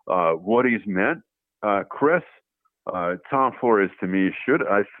 what he's meant. Chris, Tom Flores, to me, should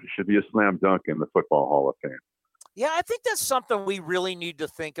be a slam dunk in the Football Hall of Fame. Yeah, I think that's something we really need to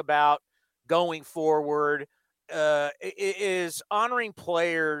think about going forward, is honoring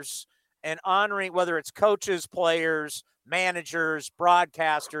players and honoring, whether it's coaches, players, managers,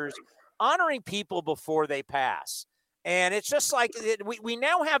 broadcasters, honoring people before they pass. And it's just like we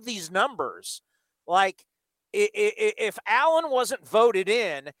now have these numbers. Like, if Allen wasn't voted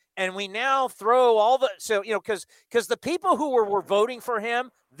in, and we now throw all the because the people who were voting for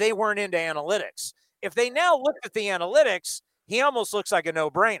him, they weren't into analytics. If they now look at the analytics, he almost looks like a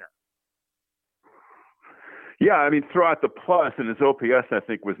no-brainer. Yeah, throw out the plus, and his OPS I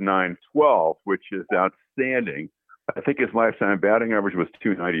think was .912, which is outstanding. I think his lifetime batting average was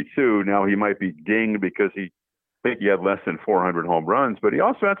 .292. Now he might be dinged because he had less than 400 home runs, but he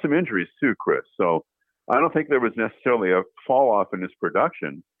also had some injuries too, Chris. So I don't think there was necessarily a fall off in his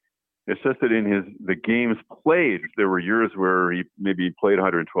production. It's just that in the games played, there were years where he maybe played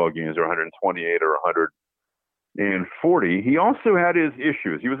 112 games or 128 or 140. He also had his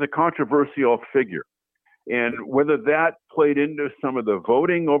issues. He was a controversial figure. And whether that played into some of the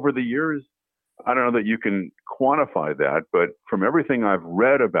voting over the years, I don't know that you can quantify that. But from everything I've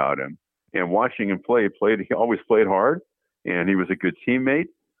read about him and watching him play, he always played hard, and he was a good teammate.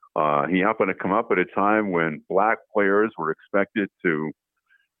 He happened to come up at a time when black players were expected to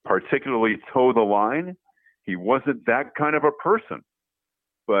particularly toe the line. He wasn't that kind of a person,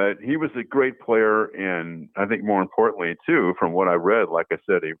 but he was a great player. And I think more importantly, too, from what I read, like I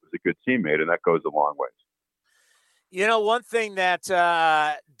said, he was a good teammate, and that goes a long ways. One thing that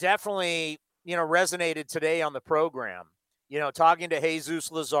definitely, resonated today on the program, talking to Jesus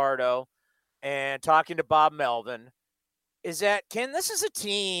Luzardo and talking to Bob Melvin, is that, Ken, this is a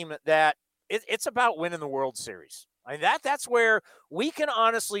team that it's about winning the World Series. I mean, that's where we can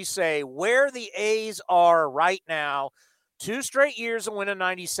honestly say where the A's are right now. 2 straight years of winning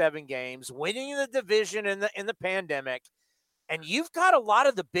 97 games, winning the division in the pandemic. And you've got a lot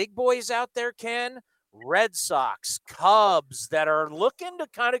of the big boys out there, Ken, Red Sox, Cubs, that are looking to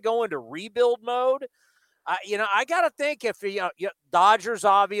kind of go into rebuild mode. I got to think if Dodgers,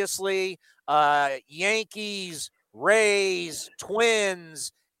 obviously, Yankees, Rays,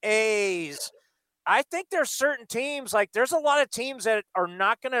 Twins, A's. I think there's certain teams, like there's a lot of teams that are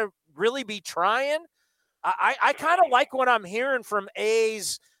not going to really be trying. I kind of like what I'm hearing from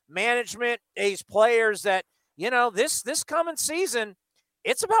A's management, A's players, that, this coming season,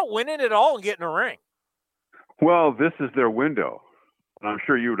 it's about winning it all and getting a ring. Well, this is their window, and I'm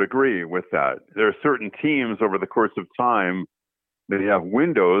sure you would agree with that. There are certain teams over the course of time that have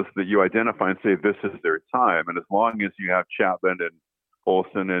windows that you identify and say this is their time. And as long as you have Chapman and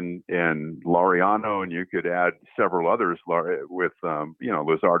Olsen and Laureano, and you could add several others with,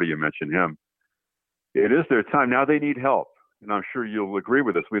 Luzardo, you mentioned him, it is their time. Now they need help, and I'm sure you'll agree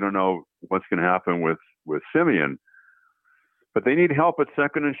with us. We don't know what's going to happen with Simeon, but they need help at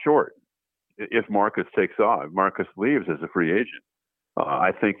second and short. If Marcus takes off, Marcus leaves as a free agent,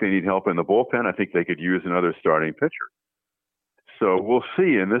 I think they need help in the bullpen. I think they could use another starting pitcher. So we'll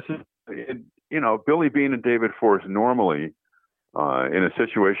see. And this is, Billy Beane and David Forst normally in a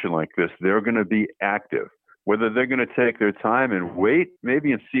situation like this, they're going to be active. Whether they're going to take their time and wait,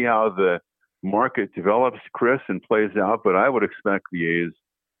 maybe, and see how the market develops, Chris, and plays out. But I would expect the A's,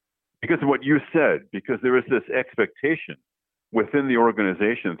 because of what you said, because there is this expectation within the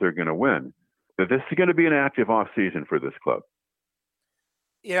organization that they're going to win, that this is going to be an active offseason for this club.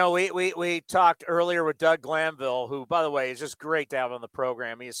 You know, we talked earlier with Doug Glanville, who, by the way, is just great to have on the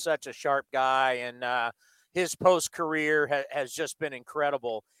program. He is such a sharp guy, and his post-career has just been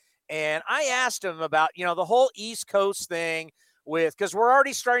incredible. And I asked him about, you know, the whole East Coast thing because we're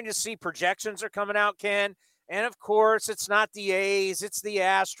already starting to see projections are coming out, Ken. And, of course, it's not the A's, it's the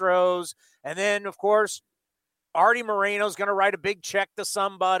Astros. And then, of course, Artie Moreno's going to write a big check to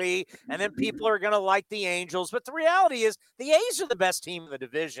somebody, and then people are going to like the Angels. But the reality is the A's are the best team in the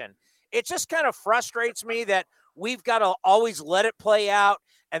division. It just kind of frustrates me that we've got to always let it play out,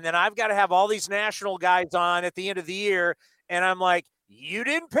 and then I've got to have all these national guys on at the end of the year, and I'm like, you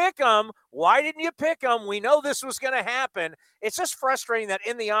didn't pick them. Why didn't you pick them? We know this was going to happen. It's just frustrating that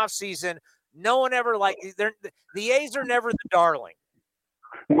in the offseason, no one ever the A's are never the darling.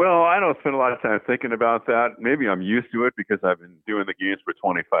 Well, I don't spend a lot of time thinking about that. Maybe I'm used to it because I've been doing the games for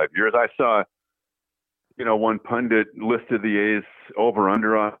 25 years. I saw, one pundit listed the A's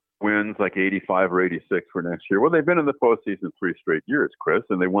over-under on wins like 85 or 86 for next year. Well, they've been in the postseason 3 straight years, Chris,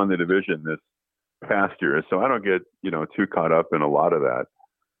 and they won the division this past year. So I don't get, too caught up in a lot of that.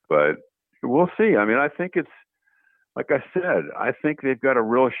 But we'll see. I mean, I think it's, like I said, I think they've got a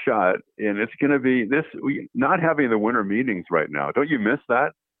real shot, and it's going to be not having the winter meetings right now. Don't you miss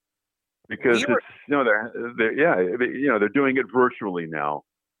that? Because they're doing it virtually now,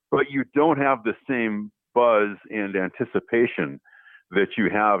 but you don't have the same buzz and anticipation that you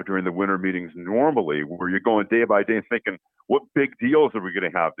have during the winter meetings normally, where you're going day by day thinking, what big deals are we going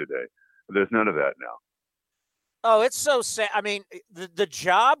to have today? There's none of that now. Oh, it's so sad. I mean, the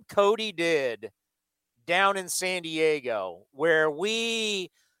job Cody did down in San Diego, where we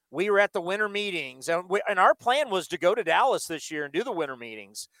were at the winter meetings, and our plan was to go to Dallas this year and do the winter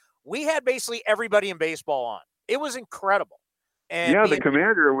meetings. We had basically everybody in baseball on. It was incredible. And the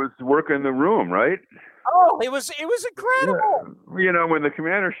commander was working the room, right? Oh, it was incredible. Yeah. When the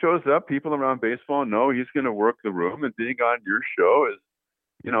commander shows up, people around baseball know he's going to work the room, and being on your show is,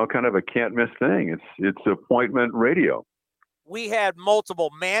 kind of a can't miss thing. It's appointment radio. We had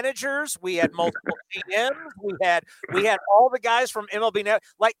multiple managers. We had multiple GMs. We had all the guys from MLB Network.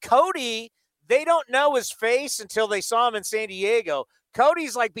 Like Cody, they don't know his face until they saw him in San Diego.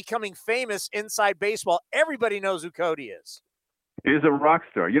 Cody's like becoming famous inside baseball. Everybody knows who Cody is. He's a rock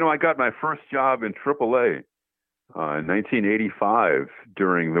star. I got my first job in AAA in 1985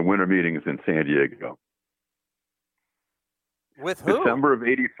 during the winter meetings in San Diego. With who? December of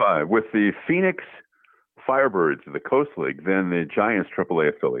 85 with the Phoenix Firebirds of the Coast League, then the Giants AAA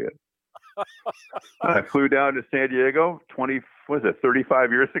affiliate. I flew down to San Diego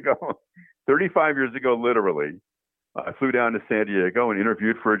 35 years ago? 35 years ago, literally. I flew down to San Diego and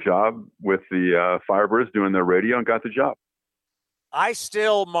interviewed for a job with the Firebirds doing their radio and got the job. I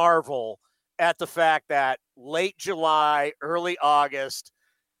still marvel at the fact that late July, early August,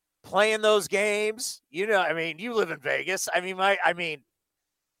 playing those games, you live in Vegas.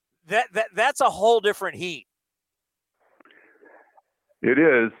 That's a whole different heat. It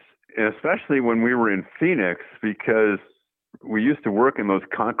is, especially when we were in Phoenix, because we used to work in those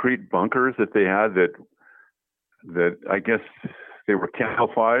concrete bunkers that they had that I guess they were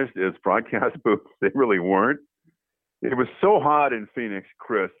camouflaged as broadcast booths. They really weren't. It was so hot in Phoenix,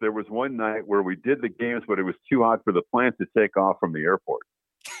 Chris. There was one night where we did the games, but it was too hot for the planes to take off from the airport.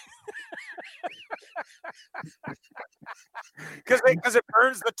 Because it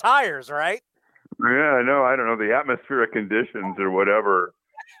burns the tires, right? Yeah, no, I don't know. The atmospheric conditions or whatever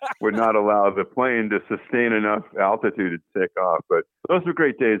would not allow the plane to sustain enough altitude to take off. But those were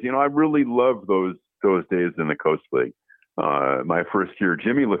great days. I really loved those days in the Coast League. My first year,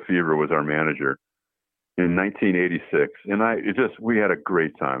 Jimmy Lefevre was our manager in 1986, and we had a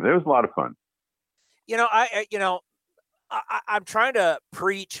great time. It was a lot of fun. I'm trying to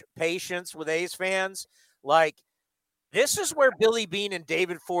preach patience with A's fans. Like, this is where Billy Beane and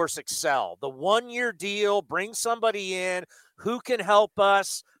David Force excel. The 1-year deal, bring somebody in who can help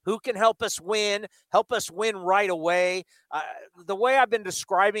us win right away. The way I've been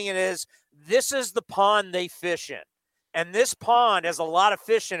describing it is, this is the pond they fish in. And this pond has a lot of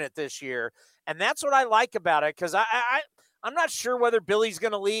fish in it this year. And that's what I like about it, because I'm not sure whether Billy's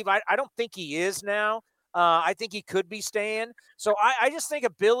going to leave. I don't think he is now. I think he could be staying. So I just think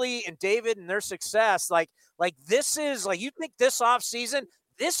of Billy and David and their success. Like this is like, you think this offseason,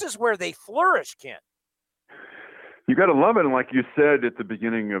 this is where they flourish, Ken. You got to love it. And like you said at the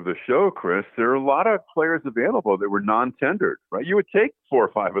beginning of the show, Chris, there are a lot of players available that were non-tendered, right? You would take 4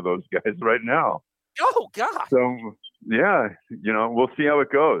 or 5 of those guys right now. Oh, God. So, yeah, we'll see how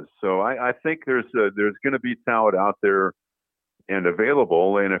it goes. So I think there's going to be talent out there and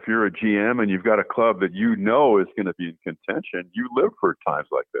available. And if you're a GM and you've got a club that is going to be in contention, you live for times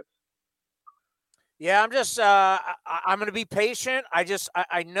like this. Yeah, I'm just I'm going to be patient.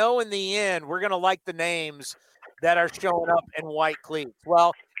 I know in the end we're going to like the names that are showing up in white cleats.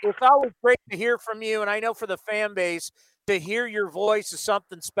 Well, it's always great to hear from you, and I know for the fan base, to hear your voice is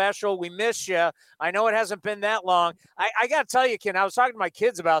something special. We miss you. I know it hasn't been that long. I got to tell you, Ken, I was talking to my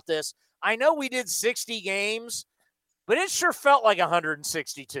kids about this. I know we did 60 games, but it sure felt like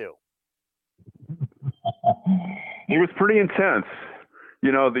 162. It was pretty intense.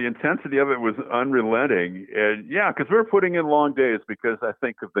 The intensity of it was unrelenting. And, yeah, because we were putting in long days because I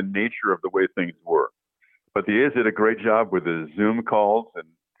think of the nature of the way things were. But the A's did a great job with the Zoom calls,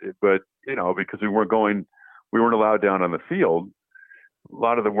 but because we weren't allowed down on the field, a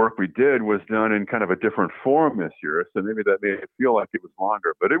lot of the work we did was done in kind of a different form this year. So maybe that made it feel like it was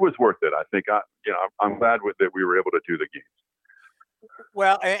longer, but it was worth it. I think I'm glad that we were able to do the games.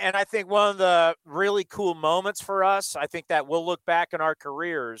 Well, and I think one of the really cool moments for us, I think that we'll look back in our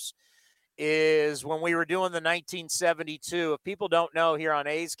careers, is when we were doing the 1972. If people don't know, here on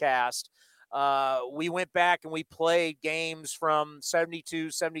A's Cast, we went back and we played games from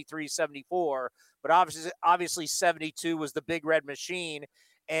 72, 73, 74, but obviously 72 was the Big Red Machine,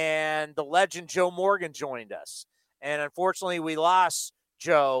 and the legend Joe Morgan joined us. And unfortunately, we lost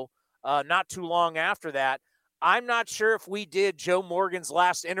Joe not too long after that. I'm not sure if we did Joe Morgan's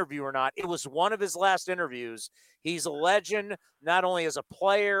last interview or not. It was one of his last interviews. He's a legend, not only as a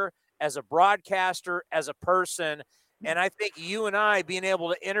player, as a broadcaster, as a person. And I think you and I being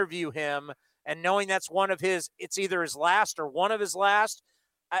able to interview him and knowing that's it's either his last or one of his last,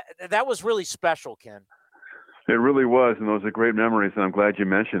 that was really special, Ken. It really was, and those are great memories, and I'm glad you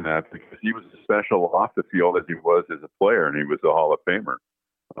mentioned that because he was as special off the field as he was as a player, and he was a Hall of Famer,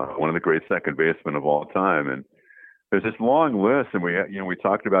 one of the great second basemen of all time. And there's this long list, and we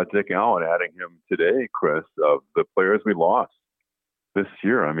talked about Dick Allen, adding him today, Chris, of the players we lost this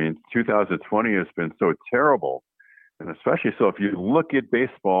year. I mean, 2020 has been so terrible. And especially so if you look at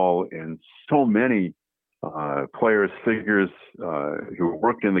baseball and so many players, figures who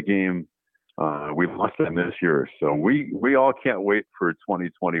worked in the game, we lost them this year. So we all can't wait for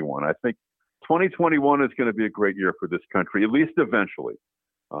 2021. I think 2021 is going to be a great year for this country, at least eventually.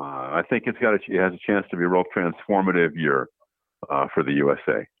 I think it has a chance to be a real transformative year for the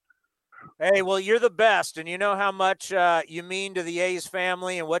USA. Hey, well, you're the best, and you know how much you mean to the A's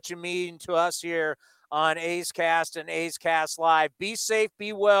family and what you mean to us here on A's Cast and A's Cast Live. Be safe,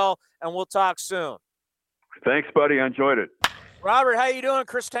 be well, and we'll talk soon. Thanks, buddy. I enjoyed it. Robert, how you doing?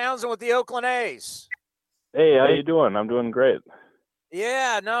 Chris Townsend with the Oakland A's. Hey, how you doing? I'm doing great.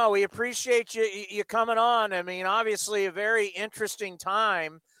 Yeah, no, we appreciate you coming on. I mean, obviously a very interesting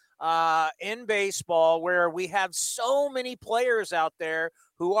time in baseball where we have so many players out there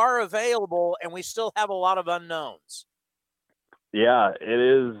who are available, and we still have a lot of unknowns. Yeah, it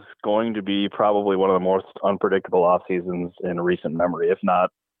is going to be probably one of the most unpredictable off seasons in recent memory, if not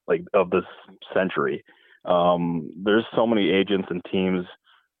like of this century. There's so many agents and teams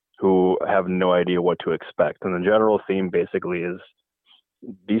who have no idea what to expect. And the general theme basically is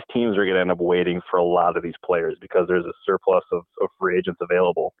these teams are going to end up waiting for a lot of these players because there's a surplus of free agents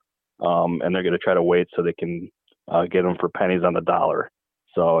available. And they're going to try to wait so they can get them for pennies on the dollar.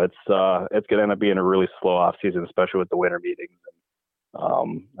 So it's going to end up being a really slow off season, especially with the winter meetings.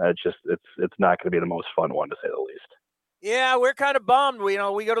 It's not going to be the most fun one, to say the least. Yeah, we're kind of bummed. We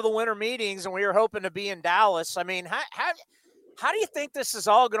go to the winter meetings and we were hoping to be in Dallas. I mean, how do you think this is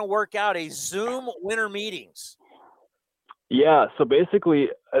all going to work out? A Zoom winter meetings? Yeah. So basically,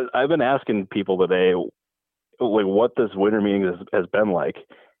 I've been asking people today, like, what this winter meeting has been like,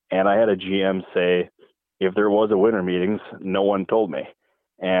 and I had a GM say, if there was a winter meetings, no one told me.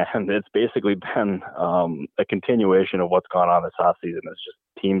 And it's basically been a continuation of what's gone on this offseason. It's just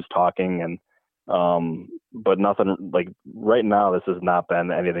teams talking, and but nothing like right now. This has not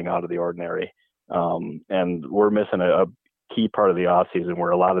been anything out of the ordinary, and we're missing a key part of the offseason where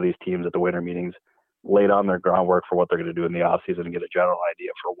a lot of these teams at the winter meetings laid on their groundwork for what they're going to do in the offseason and get a general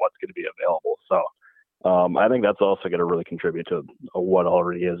idea for what's going to be available. So I think that's also going to really contribute to what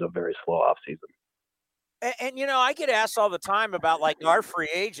already is a very slow offseason. And I get asked all the time about like our free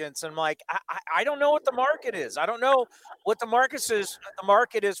agents, and like I don't know what the market is. I don't know what the market is. The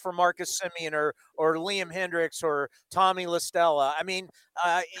market is for Marcus Semien or Liam Hendriks or Tommy La Stella. I mean,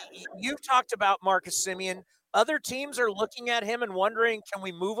 you've talked about Marcus Semien. other teams are looking at him and wondering, can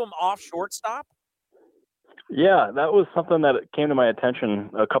we move him off shortstop? Yeah, that was something that came to my attention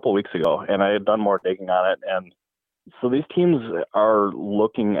a couple of weeks ago, and I had done more digging on it. And so these teams are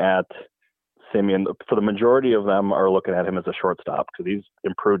looking at Semien. For the majority of them are looking at him as a shortstop because he's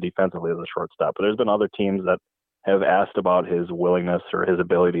improved defensively as a shortstop. But there's been other teams that have asked about his willingness or his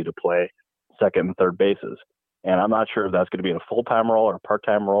ability to play second and third bases. And I'm not sure if that's going to be in a full-time role or a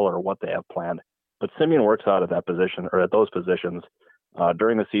part-time role or what they have planned. But Semien works out at that position or at those positions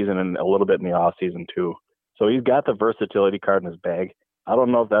during the season and a little bit in the off season too. So he's got the versatility card in his bag. I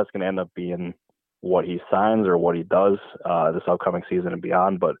don't know if that's going to end up being what he signs or what he does this upcoming season and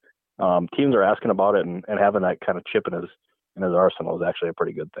beyond, but teams are asking about it, and having that kind of chip in his arsenal is actually a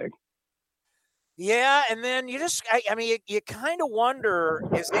pretty good thing. Yeah, and then you kind of wonder,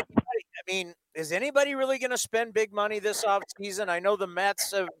 is anybody really going to spend big money this offseason? I know the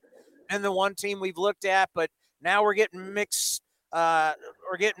Mets have been the one team we've looked at, but now we're getting mixed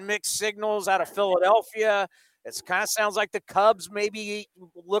signals out of Philadelphia. It kind of sounds like the Cubs may be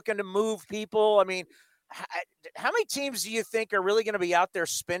looking to move people. I mean, how many teams do you think are really going to be out there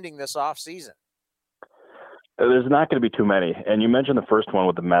spending this offseason? There's not going to be too many. And you mentioned the first one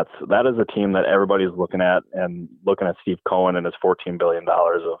with the Mets. That is a team that everybody's looking at Steve Cohen and his $14 billion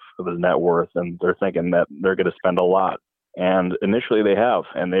of his net worth. And they're thinking that they're going to spend a lot. And initially they have,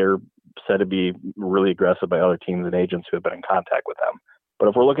 and they're said to be really aggressive by other teams and agents who have been in contact with them. But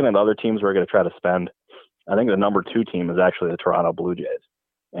if we're looking at other teams who are going to try to spend, I think the number 2 team is actually the Toronto Blue Jays.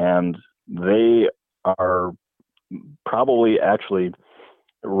 And they are probably actually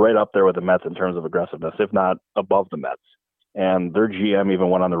right up there with the Mets in terms of aggressiveness, if not above the Mets. And their GM even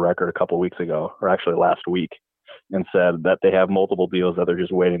went on the record a couple of weeks ago, or actually last week, and said that they have multiple deals that they're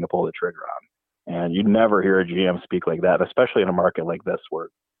just waiting to pull the trigger on. And you'd never hear a GM speak like that, especially in a market like this where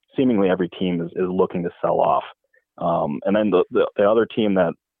seemingly every team is looking to sell off. And then the other team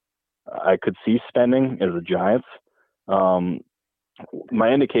that I could see spending is the Giants. My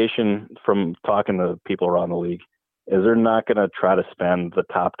indication from talking to people around the league is they're not going to try to spend the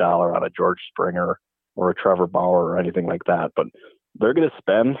top dollar on a George Springer or a Trevor Bauer or anything like that. But they're going to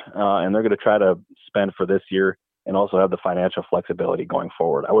spend, and they're going to try to spend for this year and also have the financial flexibility going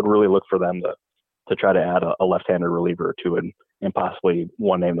forward. I would really look for them to try to add a left-handed reliever or two, and possibly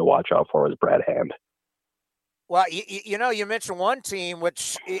one name to watch out for is Brad Hand. Well, you mentioned one team,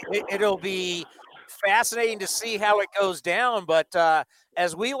 which it'll be fascinating to see how it goes down. But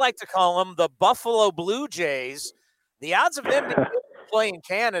as we like to call them, the Buffalo Blue Jays, the odds of them playing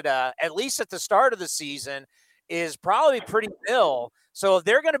Canada, at least at the start of the season, is probably pretty nil. So if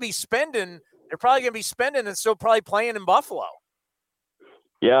they're going to be spending, they're probably going to be spending and still probably playing in Buffalo.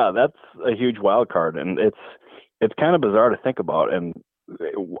 Yeah, that's a huge wild card, and it's kind of bizarre to think about. And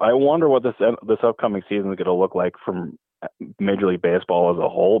I wonder what this upcoming season is going to look like from Major League Baseball as a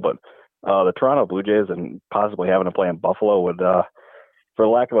whole. But the Toronto Blue Jays and possibly having to play in Buffalo would, for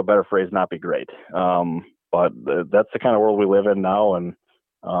lack of a better phrase, not be great. But that's the kind of world we live in now, and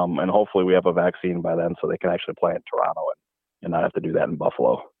hopefully we have a vaccine by then so they can actually play in Toronto and not have to do that in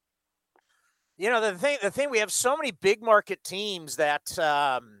Buffalo. You know, the thing we have so many big market teams that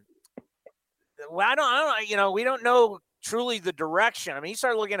we don't know truly the direction. I mean, you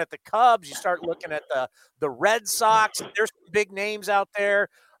start looking at the Cubs, you start looking at the Red Sox. There's some big names out there.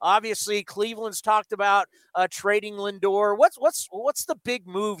 Obviously, Cleveland's talked about trading Lindor. What's the big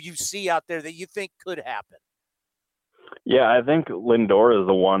move you see out there that you think could happen? Yeah, I think Lindor is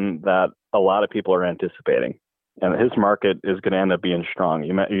the one that a lot of people are anticipating, and his market is going to end up being strong.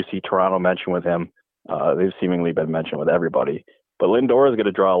 You see Toronto mentioned with him. They've seemingly been mentioned with everybody. But Lindor is going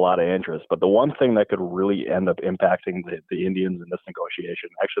to draw a lot of interest. But the one thing that could really end up impacting the Indians in this negotiation,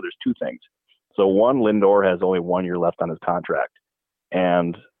 actually, there's two things. So one, Lindor has only 1 year left on his contract.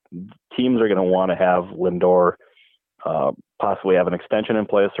 And teams are going to want to have Lindor possibly have an extension in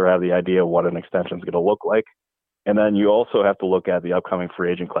place or have the idea of what an extension is going to look like. And then you also have to look at the upcoming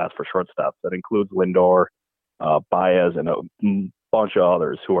free agent class for shortstops. That includes Lindor, Baez, and a bunch of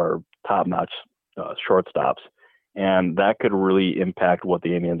others who are top-notch shortstops. And that could really impact what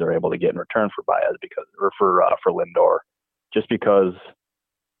the Indians are able to get in return for Baez for Lindor, just because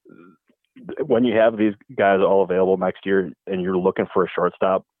when you have these guys all available next year and you're looking for a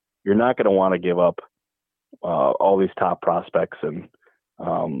shortstop, you're not going to want to give up all these top prospects and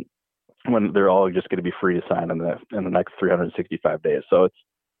when they're all just going to be free to sign in the next 365 days. So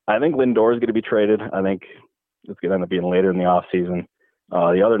I think Lindor is going to be traded. I think it's going to end up being later in the offseason.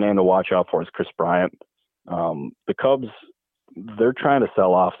 The other name to watch out for is Chris Bryant. The Cubs, they're trying to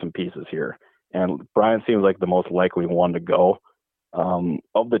sell off some pieces here, and Bryant seems like the most likely one to go.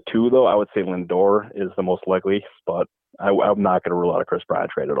 Of the two, though, I would say Lindor is the most likely, but I'm not going to rule out a Chris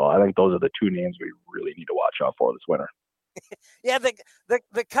Bryant trade at all. I think those are the two names we really need to watch out for this winter. Yeah,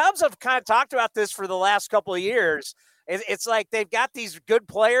 the Cubs have kind of talked about this for the last couple of years. It's like they've got these good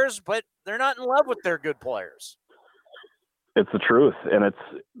players, but they're not in love with their good players. It's the truth, and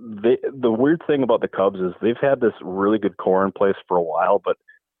the weird thing about the Cubs is they've had this really good core in place for a while, but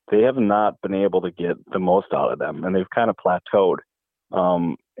they have not been able to get the most out of them, and they've kind of plateaued.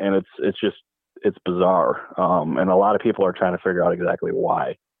 And it's bizarre. And a lot of people are trying to figure out exactly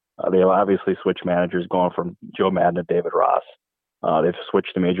why. They've obviously switched managers, going from Joe Madden to David Ross. They've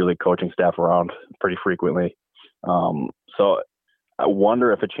switched the major league coaching staff around pretty frequently. So I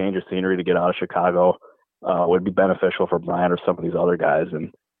wonder if a change of scenery to get out of Chicago would be beneficial for Bryant or some of these other guys.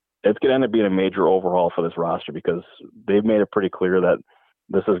 And it's going to end up being a major overhaul for this roster because they've made it pretty clear that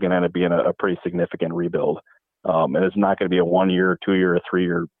this is going to end up being a pretty significant rebuild. And it's not going to be a 1 year, 2 year, or 3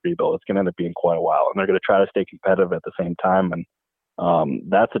 year rebuild. It's going to end up being quite a while. And they're going to try to stay competitive at the same time. And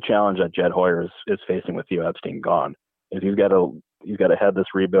that's a challenge that Jed Hoyer is facing with Theo Epstein gone. Is he's got to head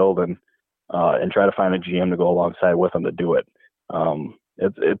this rebuild and try to find a GM to go alongside with him to do it.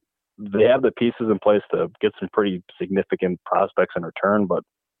 They have the pieces in place to get some pretty significant prospects in return, but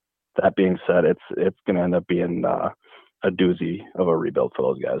that being said, it's going to end up being a doozy of a rebuild for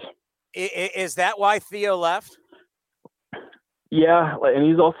those guys. Is that why Theo left? Yeah, and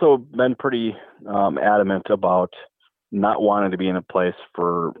he's also been pretty adamant about not wanting to be in a place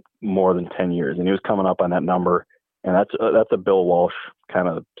for more than 10 years, and he was coming up on that number. And that's a Bill Walsh kind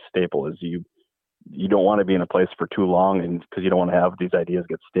of staple, is you don't want to be in a place for too long, and because you don't want to have these ideas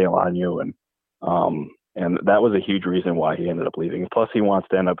get stale on you. And that was a huge reason why he ended up leaving. Plus, he wants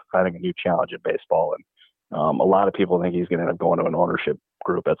to end up finding a new challenge in baseball. And a lot of people think he's going to end up going to an ownership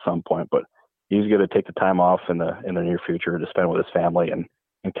group at some point, but he's going to take the time off in the near future to spend with his family and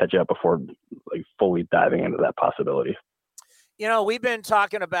catch up before fully diving into that possibility. You know, we've been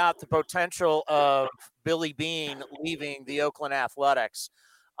talking about the potential of Billy Beane leaving the Oakland Athletics.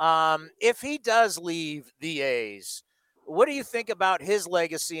 If he does leave the A's, what do you think about his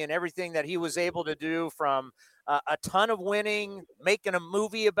legacy and everything that he was able to do, from a ton of winning, making a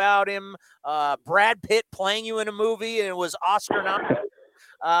movie about him, Brad Pitt playing you in a movie, and it was Oscar nominated?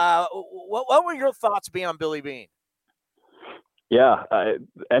 What were your thoughts on Billy Beane? Yeah,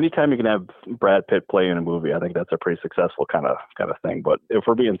 anytime you can have Brad Pitt play in a movie, I think that's a pretty successful kind of thing. But if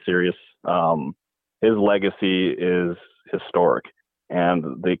we're being serious, his legacy is historic, and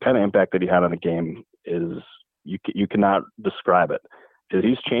the kind of impact that he had on the game is you cannot describe it. Because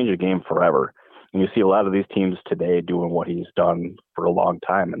he's changed the game forever, and you see a lot of these teams today doing what he's done for a long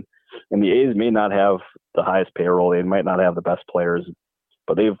time. And the A's may not have the highest payroll, they might not have the best players,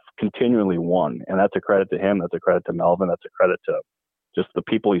 but they've continually won. And that's a credit to him. That's a credit to Melvin. That's a credit to just the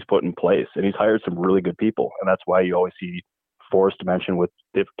people he's put in place. And he's hired some really good people. And that's why you always see Forrest mentioned with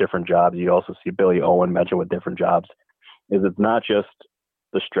different jobs. You also see Billy Owen mentioned with different jobs. It's not just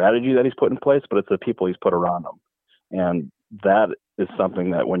the strategy that he's put in place, but it's the people he's put around him. And that is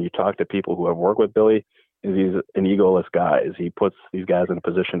something that when you talk to people who have worked with Billy, is he's an egoless guy. Is he puts these guys in a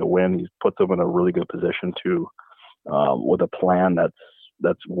position to win. He puts them in a really good position to, with a plan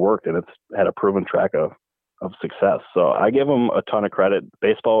that's worked, and it's had a proven track of success. So I give him a ton of credit.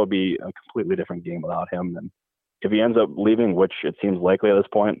 Baseball would be a completely different game without him. And if he ends up leaving, which it seems likely at this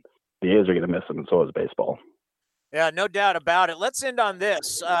point, the A's are going to miss him, and so is baseball. Yeah, no doubt about it. Let's end on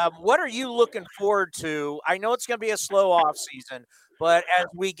this. What are you looking forward to? I know it's going to be a slow off season, but as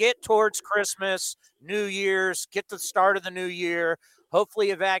we get towards Christmas, New Year's, get the start of the new year,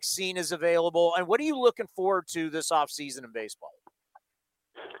 hopefully a vaccine is available. And what are you looking forward to this off season in baseball?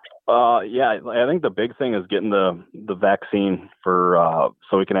 Yeah, I think the big thing is getting the vaccine for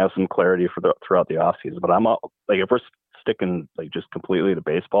so we can have some clarity throughout the off season. But if we're sticking just completely to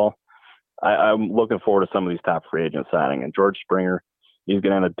baseball, I'm looking forward to some of these top free agent signing. And George Springer, he's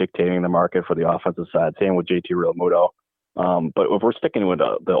going to end up dictating the market for the offensive side. Same with JT Realmuto. But if we're sticking with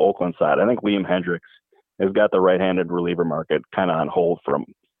the Oakland side, I think Liam Hendriks has got the right-handed reliever market kind of on hold for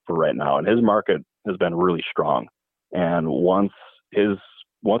right now, and his market has been really strong. And once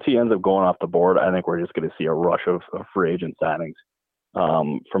he ends up going off the board, I think we're just going to see a rush of free agent signings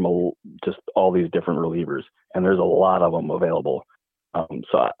from just all these different relievers, and there's a lot of them available.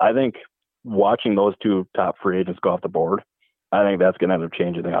 So I think watching those two top free agents go off the board, I think that's going to end up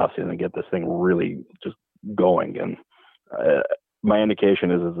changing the offseason and get this thing really just going. And my indication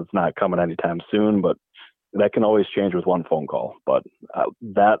is it's not coming anytime soon, but that can always change with one phone call. But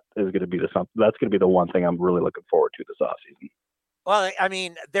that's going to be the one thing I'm really looking forward to this offseason. Well, I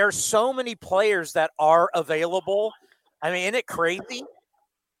mean, there's so many players that are available. I mean, isn't it crazy?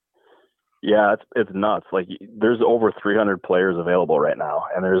 Yeah, it's nuts. Like, there's over 300 players available right now,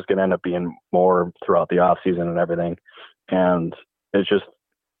 and there's going to end up being more throughout the off season and everything. And it's just,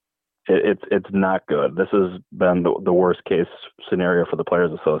 it's not good. This has been the worst case scenario for the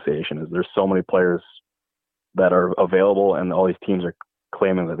Players Association. Is there's so many players that are available, and all these teams are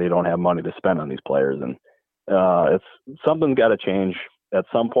claiming that they don't have money to spend on these players, and something's got to change at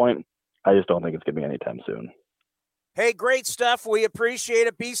some point. I just don't think it's going to be anytime soon. Hey, great stuff. We appreciate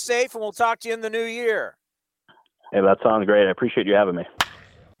it. Be safe, and we'll talk to you in the new year. Hey, that sounds great. I appreciate you having me.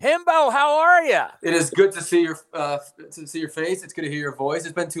 Himbo, how are you? It is good to see your face. It's good to hear your voice.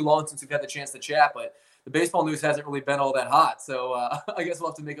 It's been too long since we've had the chance to chat, but the baseball news hasn't really been all that hot. So I guess we'll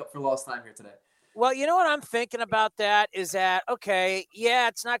have to make up for lost time here today. Well, you know what I'm thinking about that is that, okay, yeah,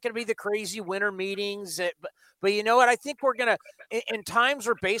 it's not going to be the crazy winter meetings, but you know what? I think we're going to, in times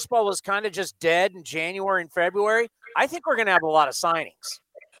where baseball was kind of just dead in January and February, I think we're going to have a lot of signings.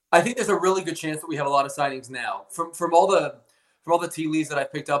 I think there's a really good chance that we have a lot of signings now. From all the tea leaves that I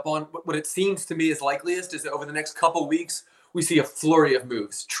picked up on, what it seems to me is likeliest is that over the next couple weeks, we see a flurry of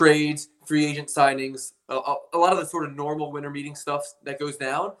moves, trades, free agent signings, a lot of the sort of normal winter meeting stuff that goes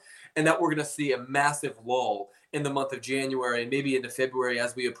down, and that we're going to see a massive lull in the month of January and maybe into February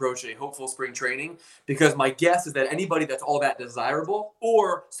as we approach a hopeful spring training, because my guess is that anybody that's all that desirable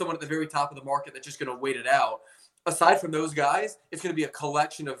or someone at the very top of the market that's just going to wait it out, aside from those guys, it's going to be a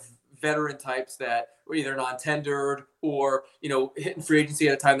collection of veteran types that were either non-tendered or, hitting free agency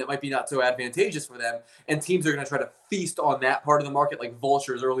at a time that might be not so advantageous for them. And teams are going to try to feast on that part of the market like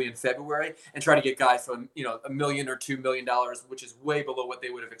vultures early in February and try to get guys from, $1 million or $2 million, which is way below what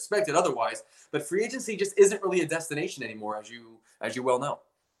they would have expected otherwise. But free agency just isn't really a destination anymore, as you well know.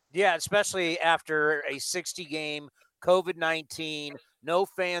 Yeah, especially after a 60-game COVID-19, no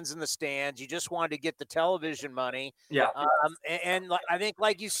fans in the stands. You just wanted to get the television money. Yeah. And I think,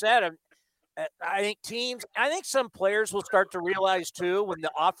 like you said, I think some players will start to realize too, when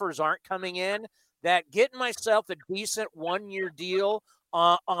the offers aren't coming in, that getting myself a decent 1-year deal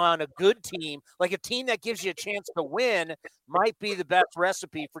on a good team, like a team that gives you a chance to win, might be the best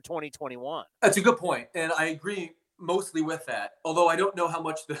recipe for 2021. That's a good point. And I agree mostly with that, although I don't know how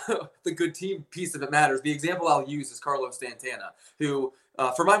much the good team piece of it matters. The example I'll use is Carlos Santana, who,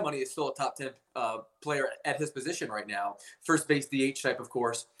 for my money, is still a top 10 player at his position right now. First base DH type, of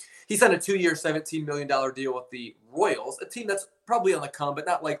course. He signed a 2-year, $17 million deal with the Royals, a team that's probably on the come, but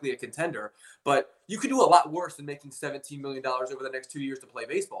not likely a contender. But you could do a lot worse than making $17 million over the next 2 years to play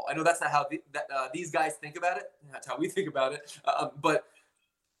baseball. I know that's not how these guys think about it. That's how we think about it. But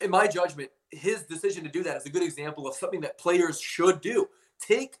in my judgment, his decision to do that is a good example of something that players should do.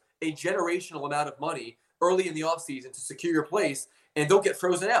 Take a generational amount of money early in the offseason to secure your place and don't get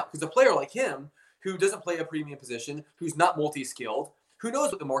frozen out. Because a player like him, who doesn't play a premium position, who's not multi-skilled, who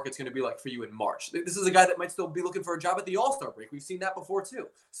knows what the market's going to be like for you in March? This is a guy that might still be looking for a job at the All-Star break. We've seen that before too.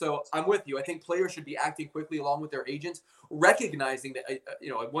 So I'm with you. I think players should be acting quickly along with their agents, recognizing that a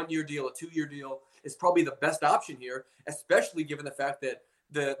 1-year deal, a 2-year deal is probably the best option here, especially given the fact that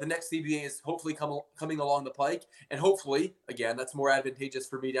the next CBA is hopefully coming along the pike. And hopefully, again, that's more advantageous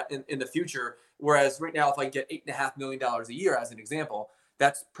for me in the future. Whereas right now, if I get $8.5 million a year, as an example,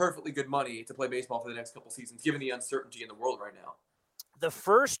 that's perfectly good money to play baseball for the next couple seasons, given the uncertainty in the world right now. The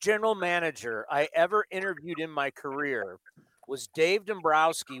first general manager I ever interviewed in my career was Dave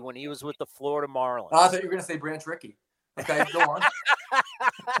Dombrowski when he was with the Florida Marlins. I thought you were going to say Branch Rickey. Okay, go on.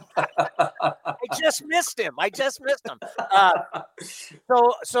 I just missed him.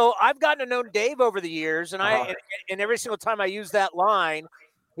 So I've gotten to know Dave over the years, and and every single time I use that line,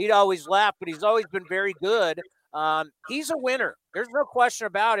 he'd always laugh, but he's always been very good. He's a winner. There's no question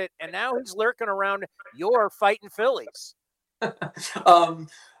about it. And now he's lurking around your fighting Phillies.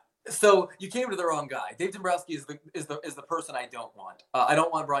 So you came to the wrong guy. Dave Dombrowski is the person I don't want. I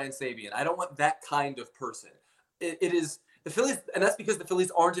don't want Brian Sabean. I don't want that kind of person. It is the Phillies, and that's because the Phillies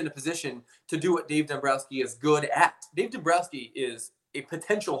aren't in a position to do what Dave Dombrowski is good at. Dave Dombrowski is a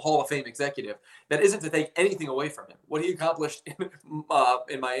potential Hall of Fame executive. That isn't to take anything away from him. What he accomplished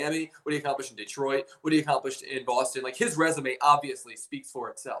in Miami, what he accomplished in Detroit, what he accomplished in Boston, like his resume obviously speaks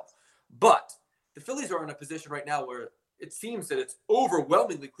for itself. But the Phillies are in a position right now where it seems that it's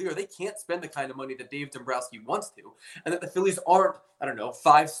overwhelmingly clear they can't spend the kind of money that Dave Dombrowski wants to, and that the Phillies aren't,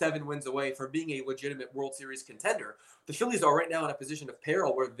 5-7 wins away from being a legitimate World Series contender. The Phillies are right now in a position of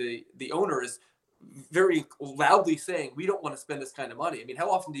peril where the owner is very loudly saying, we don't want to spend this kind of money. I mean, how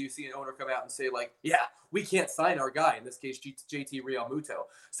often do you see an owner come out and say, like, yeah, we can't sign our guy, in this case, JT Realmuto.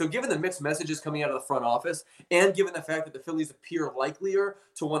 So given the mixed messages coming out of the front office, and given the fact that the Phillies appear likelier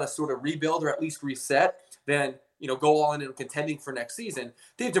to want to sort of rebuild or at least reset than go all in and contending for next season,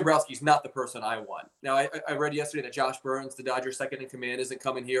 Dave Dombrowski's not the person I want. Now, I read yesterday that Josh Burns, the Dodgers' second in command, isn't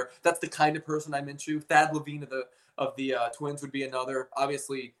coming here. That's the kind of person I'm into. Thad Levine of the Twins would be another.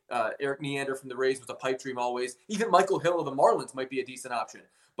 Obviously, Eric Neander from the Rays was a pipe dream always. Even Michael Hill of the Marlins might be a decent option.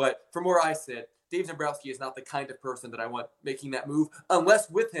 But from where I sit, Dave Dombrowski is not the kind of person that I want making that move, unless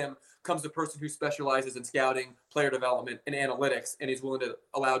with him comes a person who specializes in scouting, player development, and analytics, and he's willing to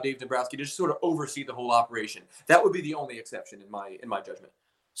allow Dave Dombrowski to just sort of oversee the whole operation. That would be the only exception in my judgment.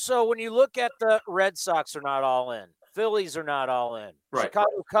 So when you look at the Red Sox are not all in, Phillies are not all in, right.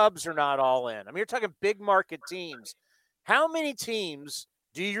 Chicago Cubs are not all in. I mean, you're talking big market teams. How many teams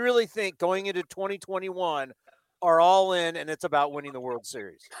do you really think going into 2021 are all in and it's about winning the World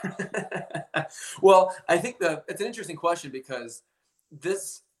Series? Well, I think it's an interesting question because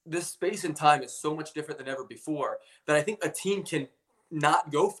this space and time is so much different than ever before that I think a team can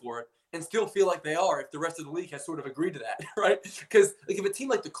not go for it and still feel like they are if the rest of the league has sort of agreed to that, right? Because if a team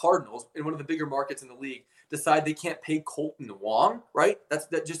like the Cardinals in one of the bigger markets in the league decide they can't pay Colton Wong, right? That's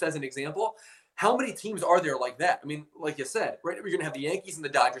just as an example. How many teams are there like that? I mean, like you said, right? You're going to have the Yankees and the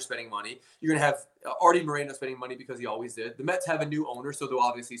Dodgers spending money. You're going to have Artie Moreno spending money because he always did. The Mets have a new owner, so they'll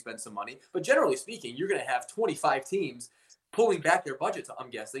obviously spend some money. But generally speaking, you're going to have 25 teams pulling back their budgets, I'm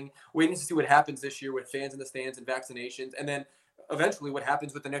guessing, waiting to see what happens this year with fans in the stands and vaccinations, and then eventually what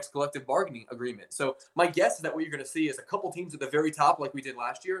happens with the next collective bargaining agreement. So my guess is that what you're going to see is a couple teams at the very top like we did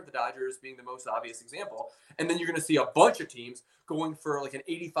last year, the Dodgers being the most obvious example. And then you're going to see a bunch of teams going for like an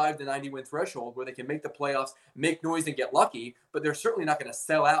 85 to 90 win threshold where they can make the playoffs, make noise and get lucky, but they're certainly not going to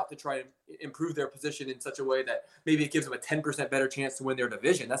sell out to try and improve their position in such a way that maybe it gives them a 10% better chance to win their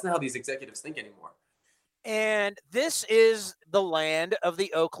division. That's not how these executives think anymore. And this is the land of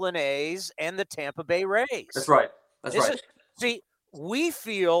the Oakland A's and the Tampa Bay Rays. That's right. That's right. See, we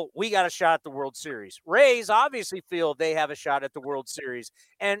feel we got a shot at the World Series. Rays obviously feel they have a shot at the World Series.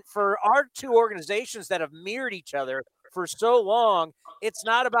 And for our two organizations that have mirrored each other for so long, it's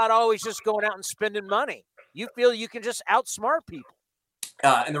not about always just going out and spending money. You feel you can just outsmart people.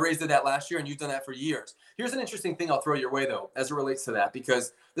 And the Rays did that last year, and you've done that for years. Here's an interesting thing I'll throw your way, though, as it relates to that,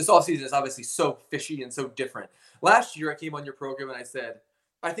 because this offseason is obviously so fishy and so different. Last year, I came on your program and I said,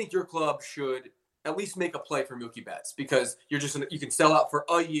 I think your club should at least make a play for Mookie Betts because you can sell out for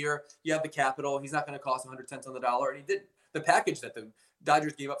a year. You have the capital. He's not going to cost 100 cents on the dollar, and he didn't. The package that the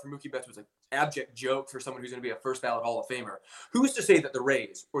Dodgers gave up for Mookie Betts was an abject joke for someone who's going to be a first ballot Hall of Famer. Who's to say that the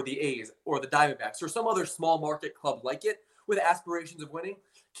Rays or the A's or the Diamondbacks or some other small market club like it with aspirations of winning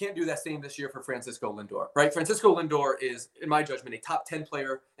can't do that same this year for Francisco Lindor, right? Francisco Lindor is, in my judgment, a top 10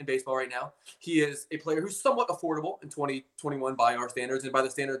 player in baseball right now. He is a player who's somewhat affordable in 2021 by our standards and by the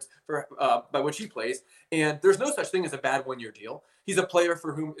standards for by which he plays. And there's no such thing as a bad one-year deal. He's a player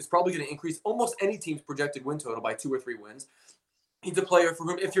for whom is probably going to increase almost any team's projected win total by 2 or 3 wins. He's a player for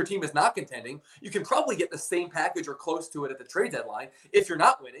whom, if your team is not contending, you can probably get the same package or close to it at the trade deadline if you're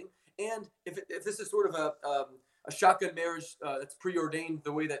not winning. And if this is sort of a shotgun marriage that's preordained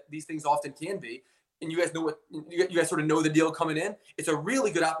the way that these things often can be, and you guys know you guys sort of know the deal coming in, it's a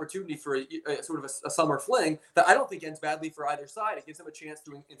really good opportunity for a sort of a summer fling that I don't think ends badly for either side. It gives him a chance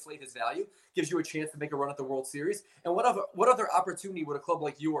to inflate his value, gives you a chance to make a run at the World Series. And what other opportunity would a club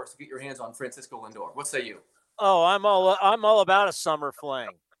like yours to get your hands on Francisco Lindor? What say you? Oh, I'm all about a summer fling.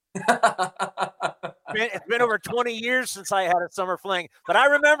 It's been over 20 years since I had a summer fling, but I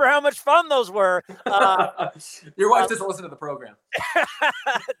remember how much fun those were. Your wife doesn't listen to the program.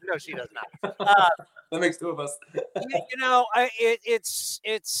 No, she does not. That makes 2 of us.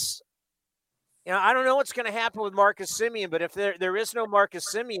 It's I don't know what's going to happen with Marcus Semien, but if there is no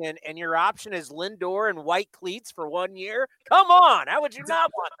Marcus Semien and your option is Lindor and white cleats for 1 year, come on, how would you not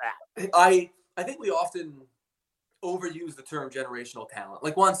want that? I think we often overuse the term generational talent.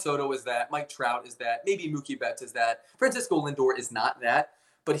 Like Juan Soto is that, Mike Trout is that, maybe Mookie Betts is that. Francisco Lindor is not that,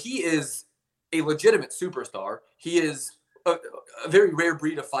 but he is a legitimate superstar. He is a very rare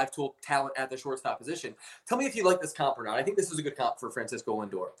breed of 5-tool talent at the shortstop position. Tell me if you like this comp or not. I think this is a good comp for Francisco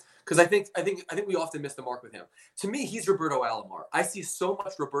Lindor because I think we often miss the mark with him. To me, he's Roberto Alomar. I see so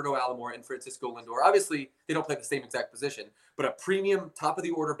much Roberto Alomar in Francisco Lindor. Obviously, they don't play the same exact position, but a premium top of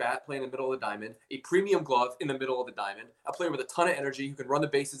the order bat playing in the middle of the diamond, a premium glove in the middle of the diamond, a player with a ton of energy who can run the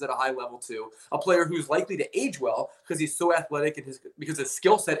bases at a high level too, a player who's likely to age well because he's so athletic and because his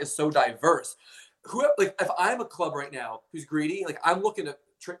skill set is so diverse. If I'm a club right now who's greedy, like I'm looking to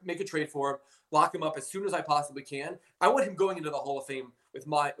make a trade for him, lock him up as soon as I possibly can. I want him going into the Hall of Fame with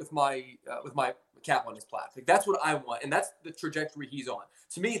my cap on his plaque. Like that's what I want, and that's the trajectory he's on.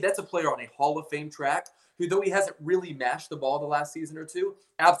 To me, that's a player on a Hall of Fame track who, though he hasn't really mashed the ball the last season or two,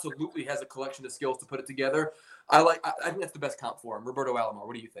 absolutely has a collection of skills to put it together. I think that's the best comp for him. Roberto Alomar.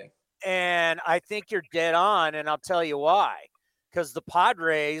 What do you think? And I think you're dead on, and I'll tell you why. Because the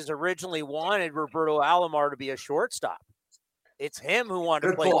Padres originally wanted Roberto Alomar to be a shortstop. It's him who wanted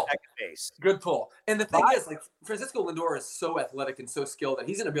to play second base. Good pull. And the thing is, like, Francisco Lindor is so athletic and so skilled that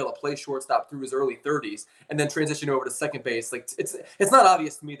he's going to be able to play shortstop through his early 30s and then transition over to second base. Like, it's not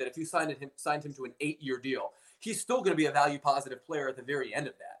obvious to me that if you signed him to an 8-year deal, he's still going to be a value positive player at the very end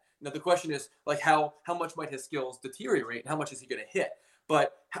of that. Now the question is, like, how much might his skills deteriorate and how much is he going to hit?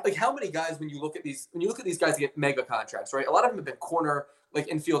 But like, how many guys, when you look at these guys that get mega contracts, right? A lot of them have been corner, like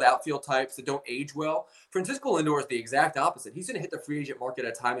infield, outfield types that don't age well. Francisco Lindor is the exact opposite. He's going to hit the free agent market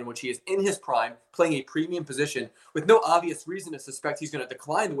at a time in which he is in his prime, playing a premium position with no obvious reason to suspect he's going to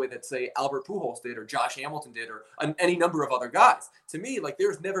decline the way that, say, Albert Pujols did or Josh Hamilton did or any number of other guys. To me, like,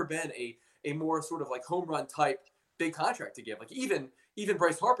 there's never been a more sort of like home run type big contract to give. Like, even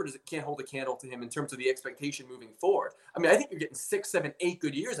Bryce Harper can't hold a candle to him in terms of the expectation moving forward. I mean, I think you're getting 6, 7, 8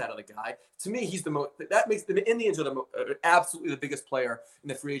 good years out of the guy. To me, he's the most. That makes the Indians are absolutely the biggest player in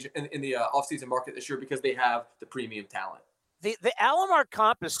the free agent in the offseason market this year because they have the premium talent. The Alomar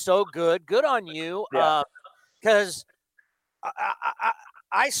comp is so good. Good on you, because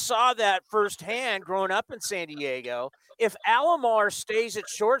I saw that firsthand growing up in San Diego. If Alomar stays at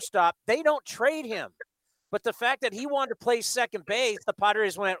shortstop, they don't trade him. But the fact that he wanted to play second base, the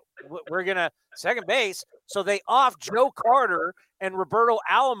Padres went, we're going to second base. So they off Joe Carter and Roberto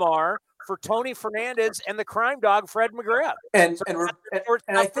Alomar for Tony Fernandez and the crime dog, Fred McGriff. And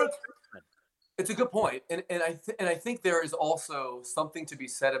I think it's a good point. And I think there is also something to be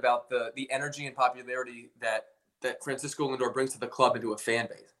said about the energy and popularity that Francisco Lindor brings to the club and to a fan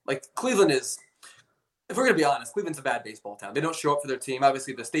base. Like, Cleveland is, if we're going to be honest, Cleveland's a bad baseball town. They don't show up for their team.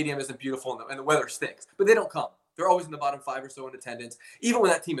 Obviously, the stadium isn't beautiful and the weather stinks, but they don't come. They're always in the bottom 5 or so in attendance. Even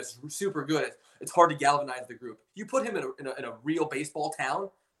when that team is super good, it's hard to galvanize the group. You put him in a real baseball town,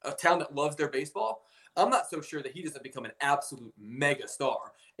 a town that loves their baseball, I'm not so sure that he doesn't become an absolute mega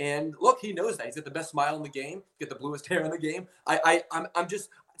star. And look, he knows that. He's got the best smile in the game, get the bluest hair in the game. I'm just,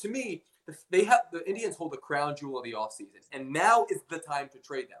 to me, the Indians hold the crown jewel of the offseason, and now is the time to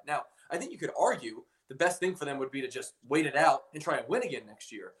trade them. Now, I think you could argue the best thing for them would be to just wait it out and try and win again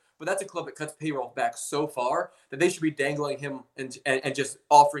next year. But that's a club that cuts payroll back so far that they should be dangling him and just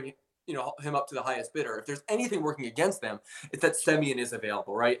offering him up to the highest bidder. If there's anything working against them, it's that Semien is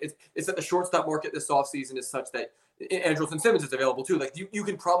available, right? It's that the shortstop market this offseason is such that Andrelton Simmons is available too. Like, you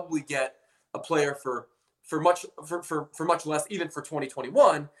can probably get a player for much less, even for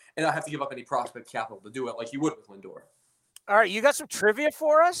 2021, and not have to give up any prospect capital to do it like you would with Lindor. All right, you got some trivia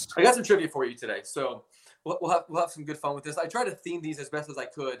for us? I got some trivia for you today, so we'll have some good fun with this. I try to theme these as best as I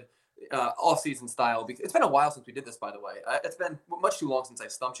could, off-season style. Because it's been a while since we did this, by the way. It's been much too long since I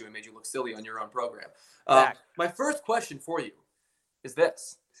stumped you and made you look silly on your own program. My first question for you is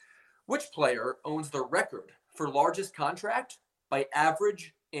this: which player owns the record for largest contract by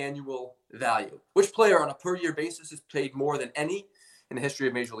average annual value? Which player on a per-year basis is paid more than any in the history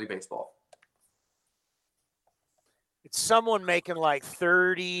of Major League Baseball? It's someone making like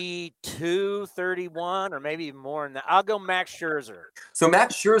 32, 31, or maybe even more than that. I'll go Max Scherzer. So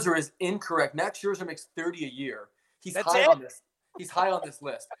Max Scherzer is incorrect. Max Scherzer makes 30 a year. He's high on this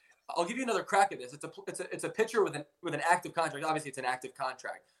list. I'll give you another crack at this. It's a pitcher with an active contract. Obviously, it's an active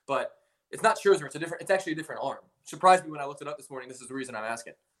contract, but it's not Scherzer. It's actually a different arm. It surprised me when I looked it up this morning. This is the reason I'm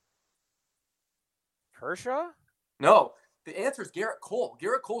asking. Kershaw? No, the answer is Garrett Cole.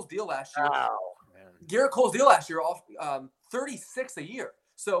 Garrett Cole's deal last year. Wow. Garrett Cole's deal last year off 36 a year.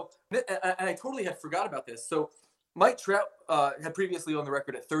 So, and I totally had forgot about this. So Mike Trout had previously on the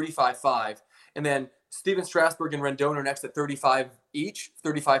record at 35.5, and then Steven Strasburg and Rendon are next at 35 each,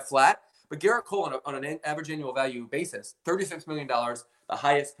 35 flat. But Garrett Cole on an average annual value basis, $36 million, the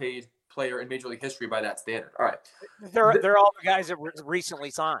highest paid player in Major League history by that standard. All right. They're all the guys that were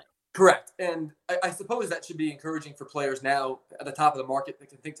recently signed. Correct. And I suppose that should be encouraging for players now at the top of the market that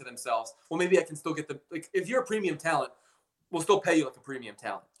can think to themselves, well, maybe I can still get if you're a premium talent, we'll still pay you like a premium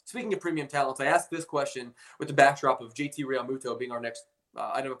talent. Speaking of premium talents, I asked this question with the backdrop of JT Realmuto being our next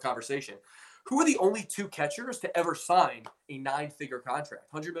item of conversation. Who are the only 2 catchers to ever sign a 9-figure contract,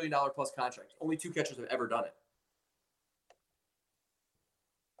 $100 million plus contract? Only 2 catchers have ever done it.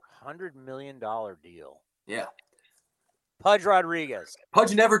 $100 million deal. Yeah. Pudge Rodriguez.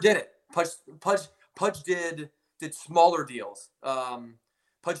 Pudge never did it. Pudge did smaller deals.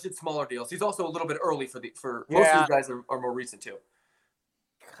 Pudge did smaller deals. He's also a little bit early for most of these guys are more recent too.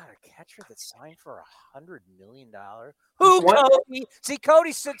 God, a catcher that signed for $100 million. Who, Cody? See,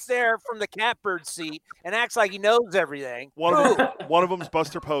 Cody sits there from the catbird seat and acts like he knows everything. One of them's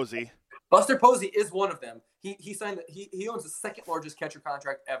Buster Posey. Buster Posey is one of them. He signed he owns the second largest catcher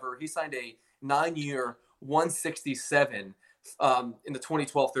contract ever. He signed a 9-year, 167 in the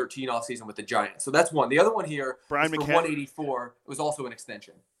 2012-13 offseason with the Giants. So that's one. The other one here Brian is for McCann? 184. It was also an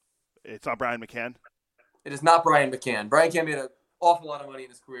extension. It's not Brian McCann. It is not Brian McCann. Brian McCann made an awful lot of money in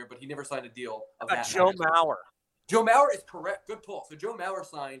his career, but he never signed a deal of that. Joe Mauer. Joe Mauer is correct. Good pull. So Joe Mauer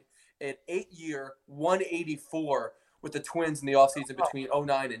signed an 8-year, 184 with the Twins in the offseason between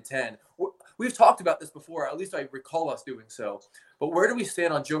 09 and 10. We've talked about this before. At least I recall us doing so. But where do we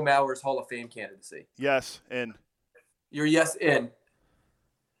stand on Joe Mauer's Hall of Fame candidacy? Yes, in. You're yes in.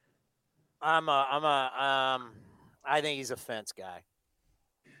 I think he's a fence guy.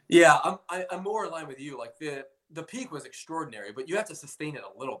 Yeah, I'm more in line with you. Like the peak was extraordinary, but you have to sustain it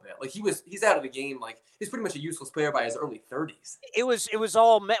a little bit. Like he's out of the game. Like he's pretty much a useless player by his early 30s. It was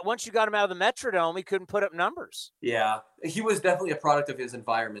all once you got him out of the Metrodome, he couldn't put up numbers. Yeah, he was definitely a product of his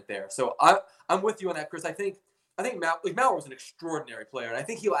environment there. So I'm with you on that, Chris. I think Mauer was an extraordinary player, and I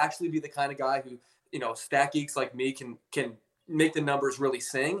think he'll actually be the kind of guy who, stat geeks like me can make the numbers really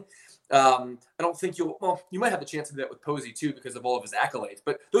sing. I don't think you might have the chance to do that with Posey too because of all of his accolades,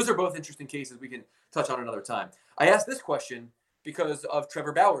 but those are both interesting cases we can touch on another time. I asked this question because of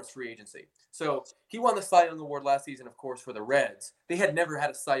Trevor Bauer's free agency. So he won the Cy Young Award last season, of course, for the Reds. They had never had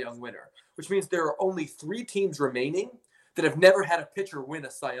a Cy Young winner, which means there are only 3 teams remaining that have never had a pitcher win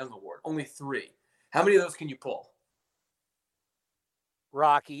a Cy Young Award. Only 3. How many of those can you pull?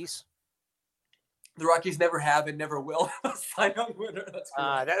 Rockies. The Rockies never have and never will have a Cy Young winner. That's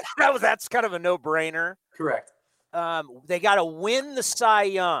correct. That's kind of a no-brainer. Correct. They got to win the Cy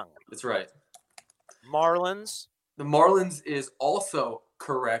Young. That's right. Marlins. The Marlins is also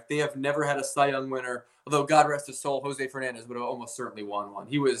correct. They have never had a Cy Young winner, although God rest his soul, Jose Fernandez would have almost certainly won one.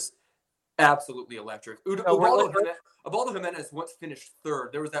 He was absolutely electric. Ubaldo Jimenez once finished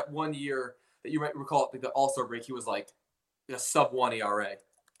 3rd. There was that one year that you might recall at the All-Star break. He was like a sub-1 ERA.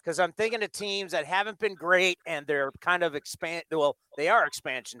 Because I'm thinking of teams that haven't been great and they're kind of they are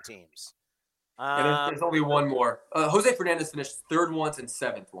expansion teams. And there's only one more. Jose Fernandez finished 3rd once and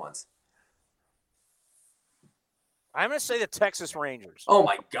 7th once. I'm going to say the Texas Rangers. Oh,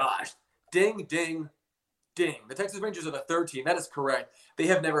 my gosh. Ding, ding, ding. The Texas Rangers are the 3rd team. That is correct. They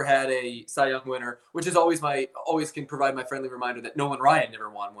have never had a Cy Young winner, which is always can provide my friendly reminder that Nolan Ryan never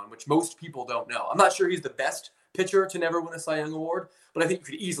won one, which most people don't know. I'm not sure he's the best pitcher to never win a Cy Young Award, but I think you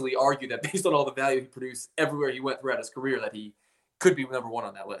could easily argue that based on all the value he produced everywhere he went throughout his career, that he could be number 1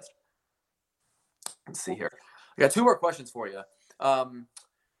 on that list. Let's see here. I got 2 more questions for you.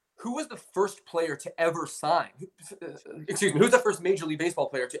 Who was the first player to ever sign? Excuse me. Who's the first Major League Baseball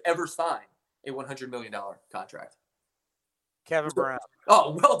player to ever sign a $100 million contract? Kevin Brown.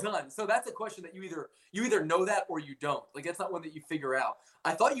 Oh, well done. So that's a question that you either know that or you don't. Like that's not one that you figure out.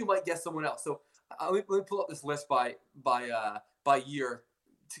 I thought you might guess someone else. So let me pull up this list by year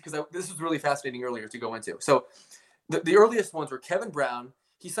because this was really fascinating earlier to go into. So the earliest ones were Kevin Brown.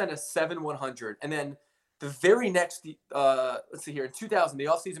 He signed a 7-100, and then the very next, let's see here, in 2000, the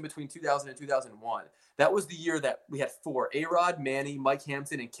offseason between 2000 and 2001, that was the year that we had 4: A-Rod, Manny, Mike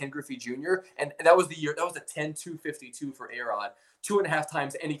Hampton, and Ken Griffey Jr. And that was the year, that was a 10-252 for A-Rod, 2.5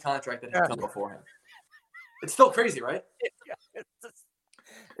 times any contract that had come before him. It's still crazy, right?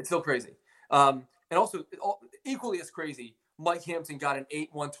 It's still crazy. And also, equally as crazy, Mike Hampton got an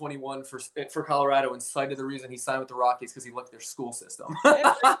 8-121 for Colorado and cited the reason he signed with the Rockies because he liked their school system.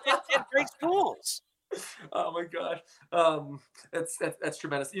 and great schools. Oh my gosh, that's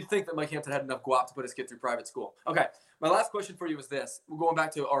tremendous. You'd think that Mike Hampton had enough guap to put his kid through private school. Okay, my last question for you is this. We're going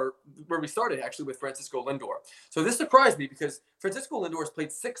back to where we started actually with Francisco Lindor. So this surprised me because Francisco Lindor has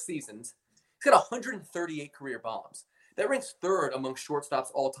played 6 seasons. He's got 138 career bombs. That ranks 3rd among shortstops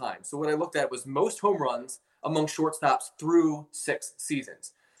all time. So what I looked at was most home runs among shortstops through 6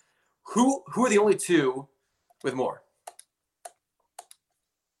 seasons. Who are the only 2 with more?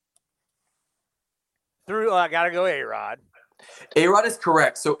 I got to go A-Rod. A-Rod is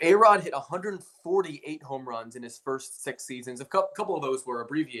correct. So A-Rod hit 148 home runs in his first 6 seasons. A couple of those were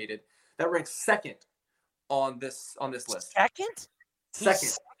abbreviated. That ranks 2nd on this list. Second?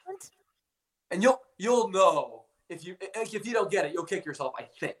 Second. And you'll know if you don't get it, you'll kick yourself, I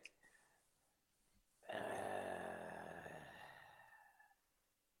think.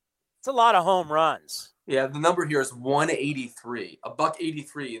 It's a lot of home runs. Yeah, the number here is 183.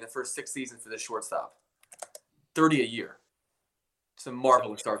 $183 in the first 6 seasons for this shortstop. 30 a year. It's a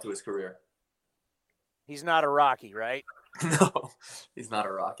marvelous start to his career. He's not a Rocky, right? No, he's not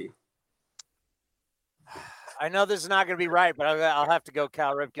a Rocky. I know this is not going to be right, but I'll have to go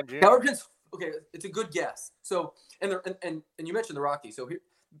Cal Ripken Jr. Cal Ripken's okay. It's a good guess. So, and you mentioned the Rockies. So here,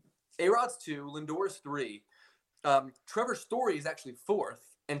 A-Rod's 2, Lindor's 3. Trevor Story is actually 4th,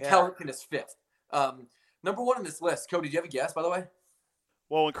 and Yeah. Cal Ripken is 5th. Number 1 on this list. Cody, do you have a guess, by the way?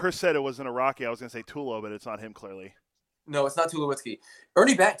 Well, when Chris said it wasn't a Rocky, I was going to say Tulo, but it's not him clearly. No, it's not Tulowitzki.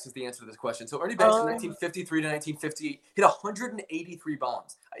 Ernie Banks is the answer to this question. So Ernie Banks from 1953 to 1958 hit 183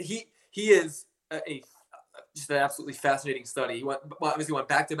 bombs. He is just an absolutely fascinating study. He obviously went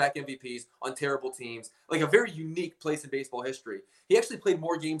back-to-back MVPs on terrible teams, like a very unique place in baseball history. He actually played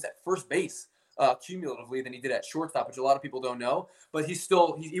more games at first base cumulatively than he did at shortstop, which a lot of people don't know. But he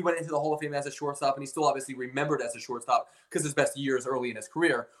went into the Hall of Fame as a shortstop, and he's still obviously remembered as a shortstop because his best years early in his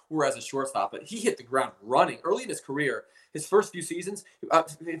career were as a shortstop. But he hit the ground running early in his career. His first few seasons, he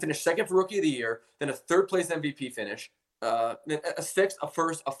finished 2nd for Rookie of the Year, then a 3rd-place MVP finish, then a 6th, a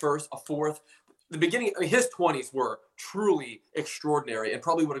 1st, a 1st, a 4th. The beginning, his 20s were truly extraordinary and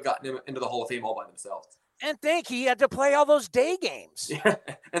probably would have gotten him into the Hall of Fame all by themselves. And he had to play all those day games. Yeah,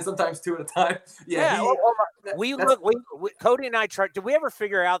 and sometimes 2 at a time. Cody and I tried. Did we ever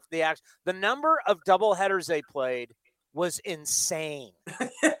figure out the number of doubleheaders they played was insane.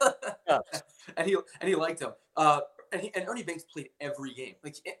 And he liked him. And Ernie Banks played every game.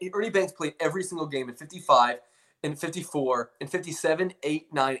 Like Ernie Banks played every single game in 55, in 54, in 57,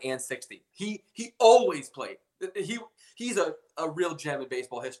 8, 9, and 60. He always played. He's a real gem in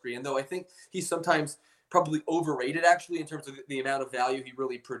baseball history. And though I think he's sometimes probably overrated actually in terms of the amount of value he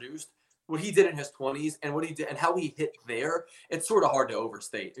really produced, what he did in his 20s and what he did and how he hit there, it's sort of hard to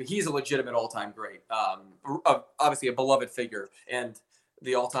overstate. He's a legitimate all-time great. Obviously a beloved figure and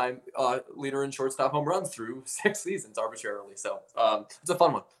the all-time leader in shortstop home runs through 6 seasons arbitrarily. So it's a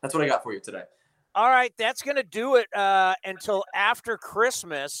fun one. That's what I got for you today. All right, that's going to do it until after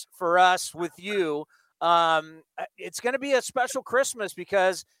Christmas for us with you. It's going to be a special Christmas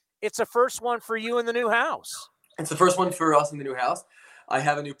because it's the first one for you in the new house. It's the first one for us in the new house. I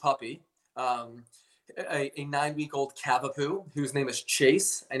have a new puppy, a 9-week-old Cavapoo whose name is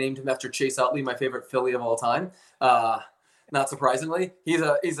Chase. I named him after Chase Utley, my favorite Philly of all time. Not surprisingly, he's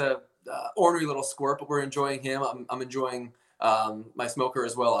a ornery little squirt, but we're enjoying him. I'm enjoying my smoker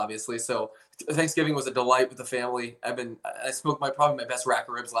as well, obviously. So Thanksgiving was a delight with the family. I smoked probably my best rack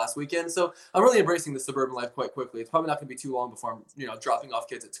of ribs last weekend. So I'm really embracing the suburban life quite quickly. It's probably not going to be too long before I'm dropping off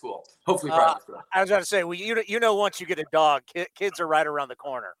kids at school. Hopefully Friday. I was going to say, well, once you get a dog, kids are right around the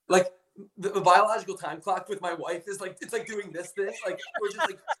corner. Like the biological time clock with my wife is like, it's like doing this thing. Like we're just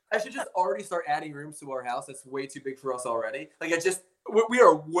like, I should just already start adding rooms to our house. That's way too big for us already. Like we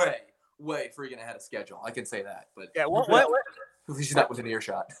are way freaking ahead of schedule. I can say that, but yeah, at least she's not within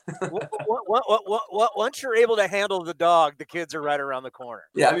earshot. Once you're able to handle the dog, the kids are right around the corner.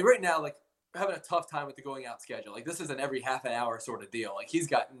 Yeah, I mean, right now, like, we're having a tough time with the going out schedule. Like, this is an every half an hour sort of deal. Like, he's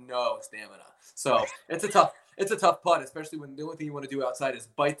got no stamina, so it's a tough putt, especially when the only thing you want to do outside is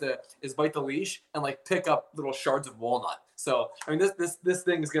bite the leash and like pick up little shards of walnut. So I mean, this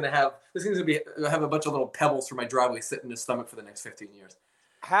thing is gonna have a bunch of little pebbles for my driveway sitting in his stomach for the next 15 years.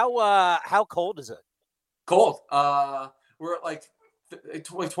 How cold is it? Cold. We're at like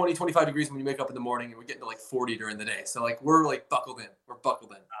 20, 25 degrees when you wake up in the morning, and we're getting to like 40 during the day. So like we're like buckled in. We're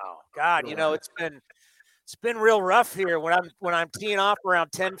buckled in. Oh God, it's been real rough here. When I'm teeing off around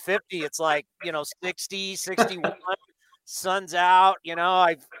 10:50, it's like 60, 61. Sun's out.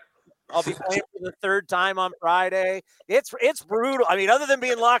 I'll be playing for the 3rd time on Friday. It's brutal. I mean, other than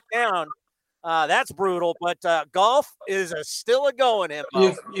being locked down. That's brutal, but golf is still a going.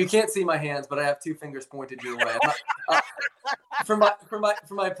 You can't see my hands, but I have 2 fingers pointed your way. For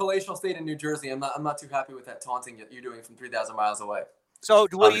my palatial state in New Jersey, I'm not too happy with that taunting you're doing from 3,000 miles away. So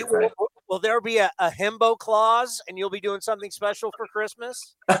will there be a himbo clause, and you'll be doing something special for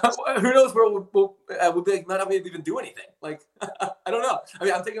Christmas? Who knows where we'll be, not able to even do anything. Like I don't know. I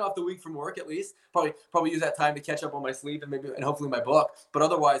mean, I'm taking off the week from work at least. Probably use that time to catch up on my sleep and hopefully my book. But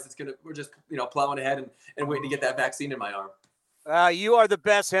otherwise, we're just plowing ahead and waiting to get that vaccine in my arm. You are the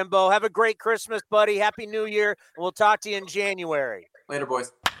best, himbo. Have a great Christmas, buddy. Happy New Year, and we'll talk to you in January. Later,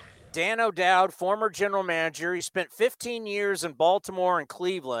 boys. Dan O'Dowd, former general manager. He spent 15 years in Baltimore and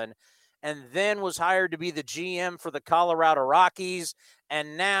Cleveland, and then was hired to be the GM for the Colorado Rockies.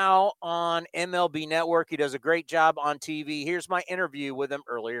 And now on MLB Network, he does a great job on TV. Here's my interview with him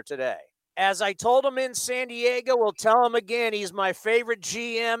earlier today. As I told him in San Diego, we'll tell him again, he's my favorite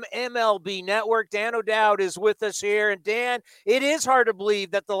GM, MLB Network. Dan O'Dowd is with us here. And Dan, it is hard to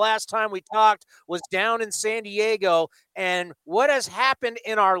believe that the last time we talked was down in San Diego. And what has happened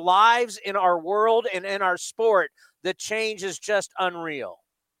in our lives, in our world, and in our sport, the change is just unreal.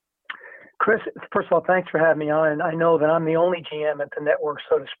 Chris, first of all, thanks for having me on. And I know that I'm the only GM at the network,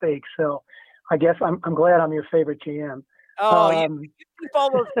 so to speak. So I guess I'm glad I'm your favorite GM. Oh, you keep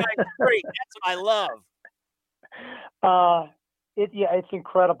all those guys straight. That's what I love. It's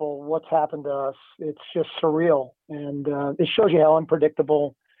incredible what's happened to us. It's just surreal. And it shows you how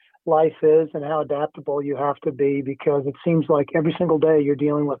unpredictable life is and how adaptable you have to be, because it seems like every single day you're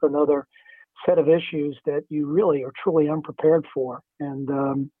dealing with another set of issues that you really are truly unprepared for.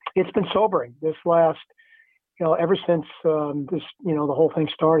 And it's been sobering this last, ever since the whole thing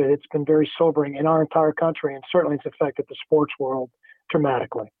started. It's been very sobering in our entire country, and certainly it's affected the sports world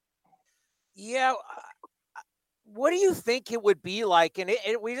dramatically. Yeah. What do you think it would be like? And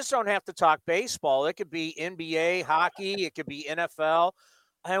we just don't have to talk baseball. It could be NBA, hockey, it could be NFL.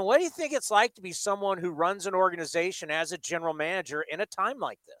 And what do you think it's like to be someone who runs an organization as a general manager in a time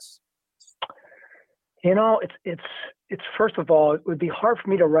like this? It's first of all, it would be hard for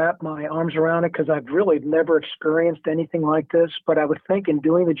me to wrap my arms around it because I've really never experienced anything like this. But I would think in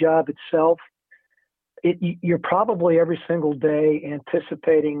doing the job itself, you're probably every single day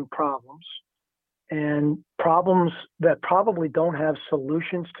anticipating problems, and problems that probably don't have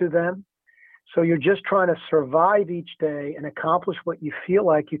solutions to them. So you're just trying to survive each day and accomplish what you feel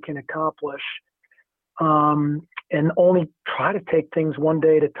like you can accomplish, and only try to take things one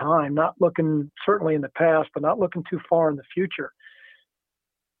day at a time, not looking certainly in the past, but not looking too far in the future.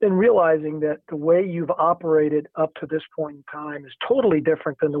 And realizing that the way you've operated up to this point in time is totally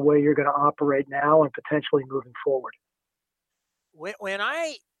different than the way you're going to operate now and potentially moving forward. When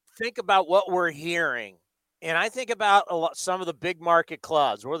I think about what we're hearing, and I think about some of the big market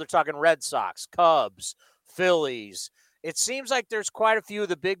clubs, where they're talking Red Sox, Cubs, Phillies, it seems like there's quite a few of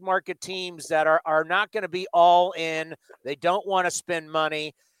the big market teams that are not going to be all in. They don't want to spend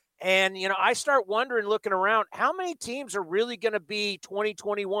money. And, I start wondering, looking around, how many teams are really going to be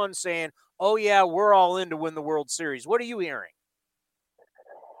 2021 saying, oh, yeah, we're all in to win the World Series? What are you hearing?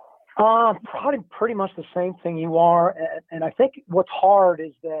 Probably pretty much the same thing you are. And I think what's hard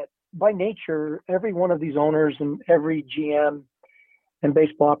is that by nature, every one of these owners and every GM and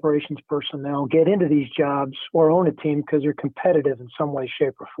baseball operations personnel get into these jobs or own a team because they're competitive in some way,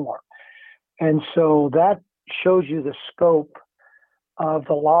 shape, or form. And so that shows you the scope of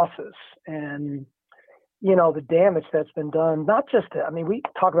the losses and, the damage that's been done. Not just, we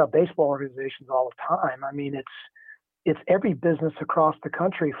talk about baseball organizations all the time. It's every business across the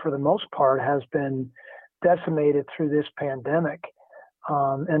country, for the most part, has been decimated through this pandemic,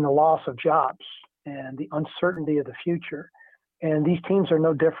 and the loss of jobs and the uncertainty of the future. And these teams are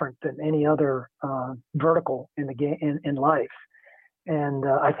no different than any other vertical in the game in life. And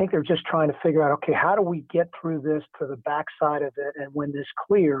I think they're just trying to figure out, okay, how do we get through this to the backside of it? And when this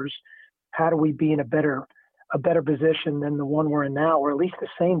clears, how do we be in a better position than the one we're in now, or at least the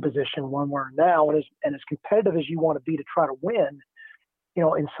same position one we're in now? And as competitive as you want to be to try to win,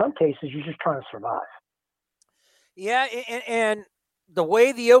 in some cases, you're just trying to survive. Yeah, and the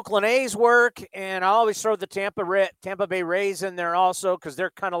way the Oakland A's work, and I always throw the Tampa Bay Rays in there also, because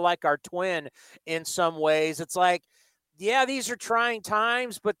they're kind of like our twin in some ways. It's like, yeah, these are trying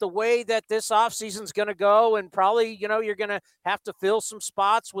times, but the way that this offseason is going to go, and probably, you're going to have to fill some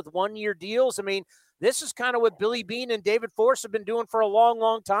spots with one-year deals. This is kind of what Billy Beane and David Forst have been doing for a long,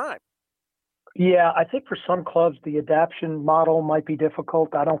 long time. Yeah, I think for some clubs, the adaptation model might be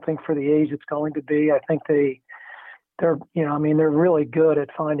difficult. I don't think for the A's it's going to be. I think they're really good at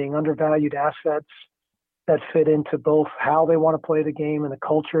finding undervalued assets that fit into both how they want to play the game and the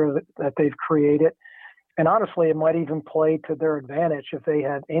culture that they've created. And honestly, it might even play to their advantage if they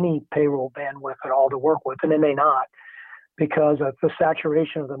have any payroll bandwidth at all to work with, and they may not, because the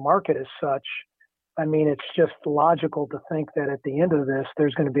saturation of the market is such. It's just logical to think that at the end of this,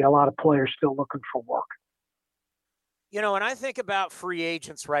 there's going to be a lot of players still looking for work. When I think about free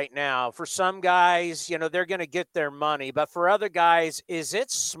agents right now, for some guys, they're going to get their money. But for other guys, is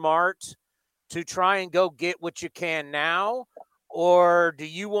it smart to try and go get what you can now? Or do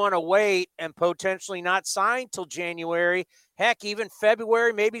you want to wait and potentially not sign till January, heck, even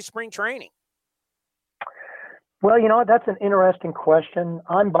February, maybe spring training? Well, that's an interesting question.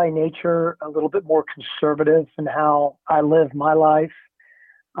 I'm by nature a little bit more conservative in how I live my life.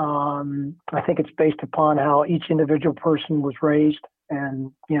 I think it's based upon how each individual person was raised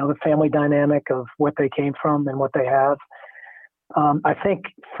and, the family dynamic of what they came from and what they have. I think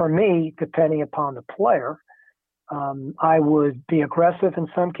for me, depending upon the player, I would be aggressive in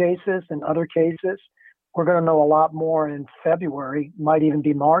some cases. In other cases, we're going to know a lot more in February, might even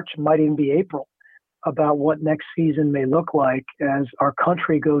be March, might even be April, about what next season may look like as our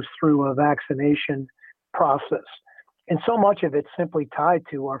country goes through a vaccination process. And so much of it's simply tied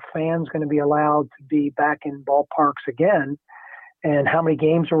to, are fans going to be allowed to be back in ballparks again? And how many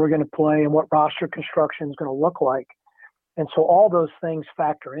games are we going to play, and what roster construction is going to look like? And so all those things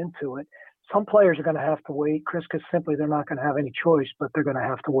factor into it. Some players are going to have to wait, Chris, because simply they're not going to have any choice, but they're going to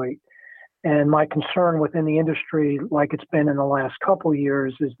have to wait. And my concern within the industry, like it's been in the last couple of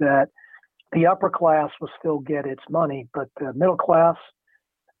years, is that the upper class will still get its money, but the middle class,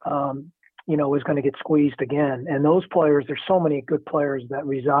 is going to get squeezed again. And those players, there's so many good players that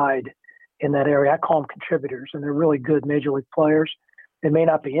reside in that area. I call them contributors, and they're really good major league players. They may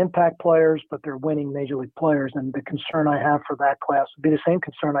not be impact players, but they're winning major league players. And the concern I have for that class would be the same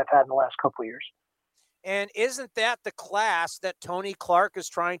concern I've had in the last couple of years. And isn't that the class that Tony Clark is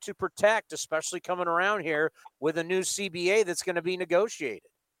trying to protect, especially coming around here with a new CBA that's going to be negotiated?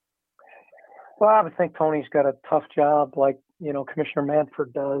 Well, I would think Tony's got a tough job like, Commissioner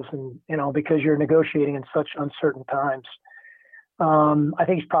Manfred does. And, because you're negotiating in such uncertain times. I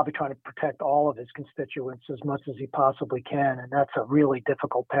think he's probably trying to protect all of his constituents as much as he possibly can. And that's a really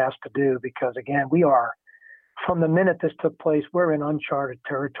difficult task to do because, again, we are, from the minute this took place, we're in uncharted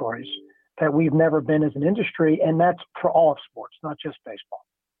territories that we've never been as an industry. And that's for all of sports, not just baseball.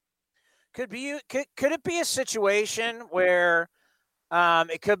 Could it be a situation where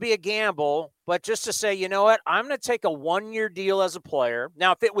it could be a gamble, but just to say, you know what, I'm going to take a 1-year deal as a player.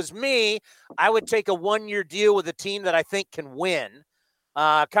 Now, if it was me, I would take a 1-year deal with a team that I think can win,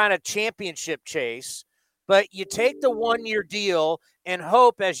 kind of championship chase. But you take the 1-year deal and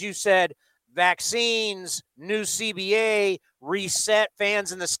hope, as you said, vaccines, new CBA, reset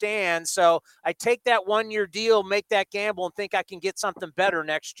fans in the stands. So I take that 1-year deal, make that gamble, and think I can get something better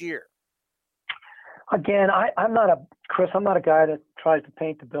next year. Again, I'm not a guy that tries to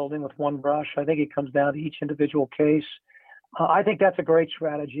paint the building with one brush. I think it comes down to each individual case. I think that's a great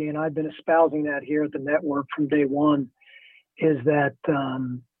strategy, and I've been espousing that here at the network from day one, is that,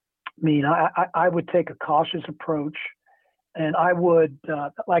 I would take a cautious approach, and I would,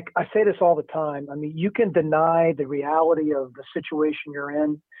 I say this all the time, you can deny the reality of the situation you're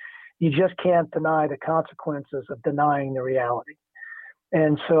in. You just can't deny the consequences of denying the reality.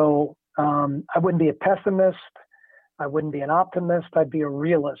 And so, I wouldn't be a pessimist. I wouldn't be an optimist. I'd be a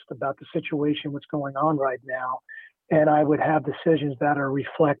realist about the situation, what's going on right now. And I would have decisions that are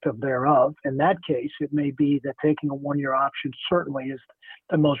reflective thereof. In that case, it may be that taking a 1-year option certainly is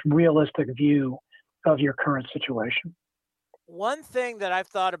the most realistic view of your current situation. One thing that I've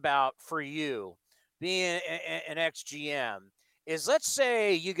thought about for you being an ex-GM is, let's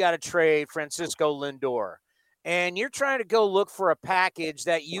say you got to trade Francisco Lindor. And you're trying to go look for a package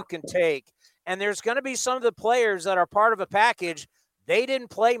that you can take. And there's going to be some of the players that are part of a package. They didn't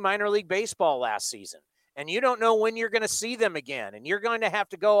play minor league baseball last season. And you don't know when you're going to see them again. And you're going to have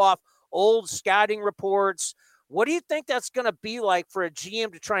to go off old scouting reports. What do you think that's going to be like for a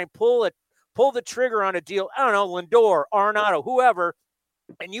GM to try and pull the trigger on a deal? I don't know, Lindor, Arenado, whoever.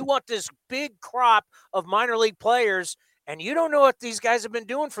 And you want this big crop of minor league players. And you don't know what these guys have been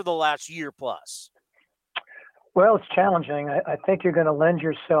doing for the last year plus. Well, it's challenging. I think you're going to lend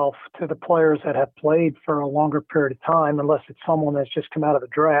yourself to the players that have played for a longer period of time, unless it's someone that's just come out of the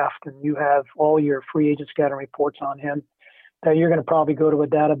draft and you have all your free agent scouting reports on him, that you're going to probably go to a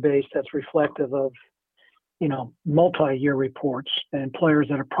database that's reflective of, multi-year reports and players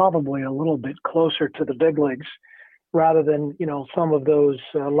that are probably a little bit closer to the big leagues rather than, some of those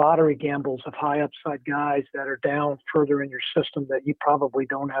lottery gambles of high upside guys that are down further in your system that you probably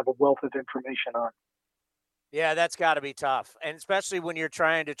don't have a wealth of information on. Yeah, that's got to be tough. And especially when you're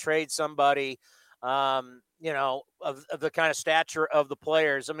trying to trade somebody, of the kind of stature of the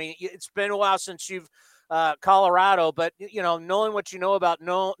players. It's been a while since you've Colorado, but, knowing what you know about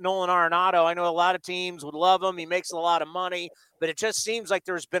Nolan Arenado, I know a lot of teams would love him. He makes a lot of money, but it just seems like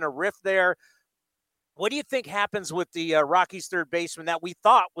there's been a rift there. What do you think happens with the Rockies third baseman that we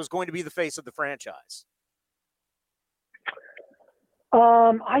thought was going to be the face of the franchise?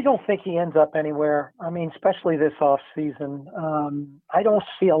 I don't think he ends up anywhere. Especially this offseason. I don't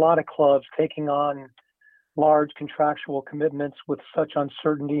see a lot of clubs taking on large contractual commitments with such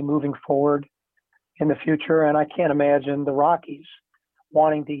uncertainty moving forward in the future. And I can't imagine the Rockies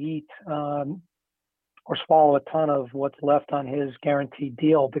wanting to eat or swallow a ton of what's left on his guaranteed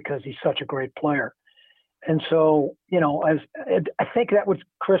deal because he's such a great player. And so, I think that would,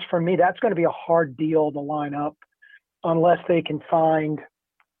 Chris, for me, that's going to be a hard deal to line up unless they can find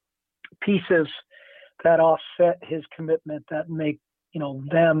pieces that offset his commitment that make,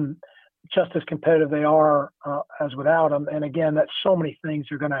 them just as competitive they are as without him. And again, that so many things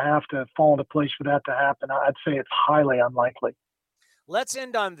are going to have to fall into place for that to happen. I'd say it's highly unlikely. Let's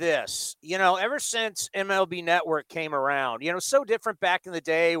end on this. Ever since MLB Network came around, so different back in the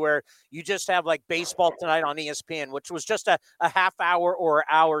day where you just have like Baseball Tonight on ESPN, which was just a half hour or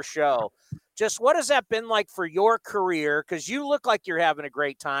hour show. Just what has that been like for your career? Because you look like you're having a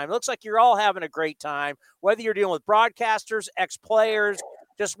great time. It looks like you're all having a great time, whether you're dealing with broadcasters, ex-players.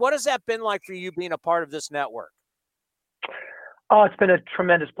 Just what has that been like for you being a part of this network? Oh, it's been a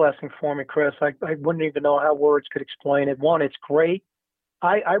tremendous blessing for me, Chris. I wouldn't even know how words could explain it. One, it's great.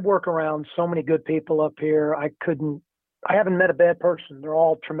 I work around so many good people up here. I haven't met a bad person. They're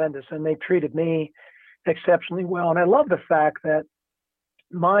all tremendous, and they've treated me exceptionally well. And I love the fact that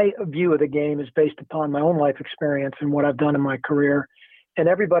my view of the game is based upon my own life experience and what I've done in my career. And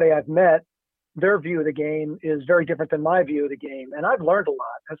everybody I've met, their view of the game is very different than my view of the game. And I've learned a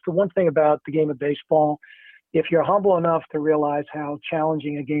lot. That's the one thing about the game of baseball. If you're humble enough to realize how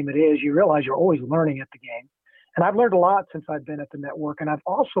challenging a game it is, you realize you're always learning at the game. And I've learned a lot since I've been at the network. And I've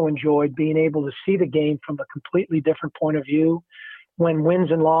also enjoyed being able to see the game from a completely different point of view, when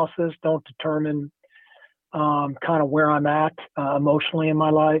wins and losses don't determine kind of where I'm at emotionally in my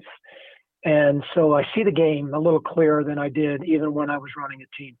life. And so I see the game a little clearer than I did even when I was running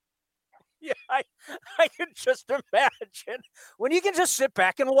a team. Yeah, I can just imagine when you can just sit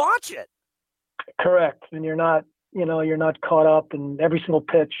back and watch it. Correct. And you're not caught up in every single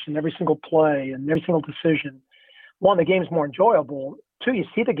pitch and every single play and every single decision. One, the game's more enjoyable. Two, you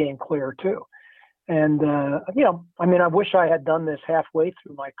see the game clearer too. And, I wish I had done this halfway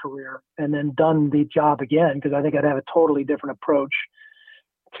through my career and then done the job again, because I think I'd have a totally different approach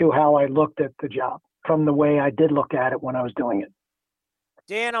to how I looked at the job from the way I did look at it when I was doing it.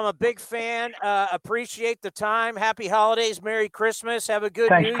 Dan, I'm a big fan. Appreciate the time. Happy holidays. Merry Christmas. Have a good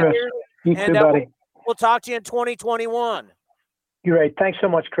Thanks, New Chris. Year. You too, buddy. We'll talk to you in 2021. Great. Thanks so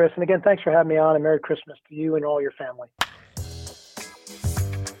much, Chris. And again, thanks for having me on, and Merry Christmas to you and all your family.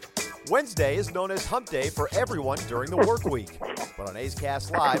 Wednesday is known as hump day for everyone during the work week. But on A's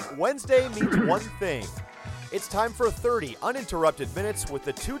Cast Live, Wednesday means one thing. It's time for 30 uninterrupted minutes with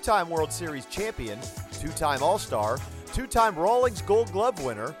the two-time World Series champion, two-time All-Star, two-time Rawlings Gold Glove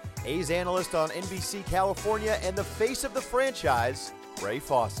winner, A's analyst on NBC California, and the face of the franchise, Ray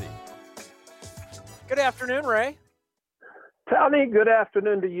Fosse. Good afternoon, Ray. Tony, good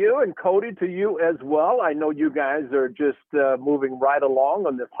afternoon to you, and Cody, to you as well. I know you guys are just moving right along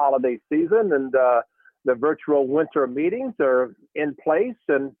on this holiday season, and the virtual winter meetings are in place,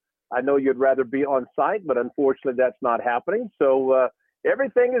 and I know you'd rather be on site, but unfortunately that's not happening. So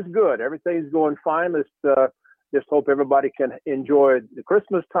everything is good. Everything's going fine. Let's just hope everybody can enjoy the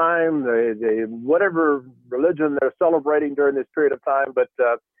Christmas time, the whatever religion they're celebrating during this period of time. But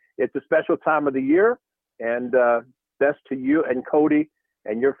it's a special time of the year, and best to you and Cody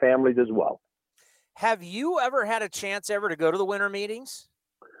and your families as well. Have you ever had a chance to go to the winter meetings?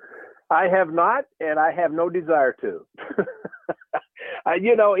 I have not, and I have no desire to.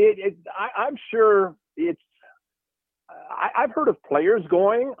 I'm sure it's. I've heard of players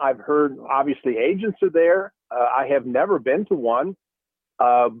going. I've heard obviously agents are there. I have never been to one.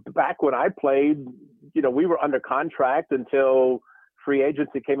 Back when I played, we were under contract until free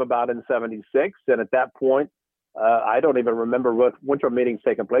agency came about in '76, and at that point, I don't even remember what winter meetings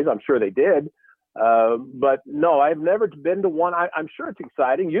taking place. I'm sure they did. But no, I've never been to one. I'm sure it's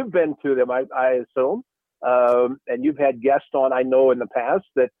exciting. You've been to them, I assume. And you've had guests on, I know in the past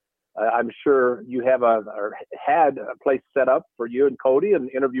that I'm sure you have had a place set up for you and Cody and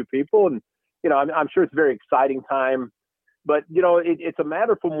interview people. And, I'm sure it's a very exciting time. But, it's a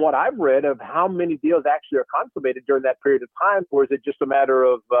matter from what I've read of how many deals actually are consummated during that period of time, or is it just a matter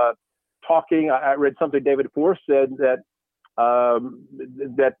of talking? I read something David Forst said that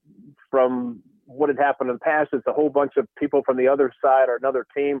that from what had happened in the past, it's a whole bunch of people from the other side or another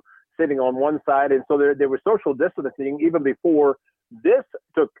team sitting on one side. And so there was social distancing even before this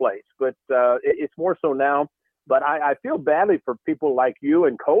took place. But it's more so now. But I feel badly for people like you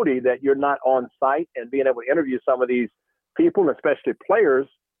and Cody that you're not on site and being able to interview some of these people, and especially players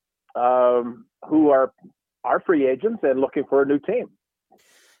who are free agents and looking for a new team.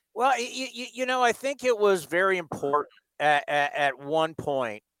 Well, I think it was very important at one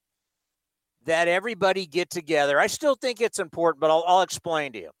point that everybody get together. I still think it's important, but I'll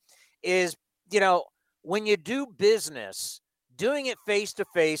explain to you. Is, when you do business, doing it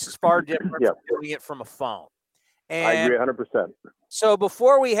face-to-face is far different from doing it from a phone. And I agree 100%. So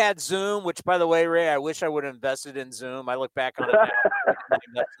before we had Zoom, which, by the way, Ray, I wish I would have invested in Zoom. I look back on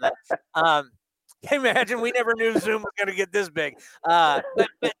it now. Imagine we never knew Zoom was going to get this big.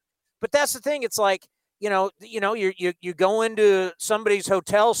 But that's the thing. It's like, you go into somebody's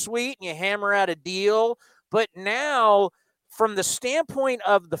hotel suite and you hammer out a deal. But now, from the standpoint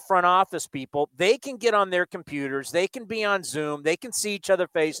of the front office people, they can get on their computers, they can be on Zoom, they can see each other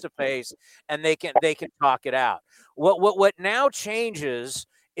face to face, and they can talk it out. What now changes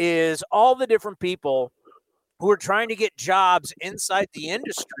is all the different people who are trying to get jobs inside the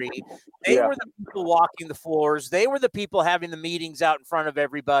industry. They were the people walking the floors. They were the people having the meetings out in front of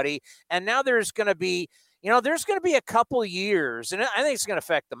everybody. And now there's going to be, there's going to be a couple years, and I think it's going to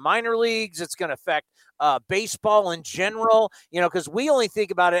affect the minor leagues. It's going to affect baseball in general, because we only think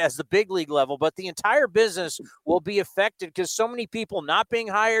about it as the big league level, but the entire business will be affected because so many people not being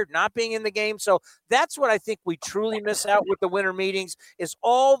hired, not being in the game. So that's what I think we truly miss out with the winter meetings, is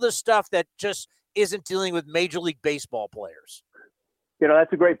all the stuff that just isn't dealing with Major League Baseball players.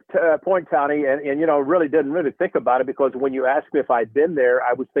 That's a great point, Tony. And really didn't really think about it, because when you asked me if I'd been there,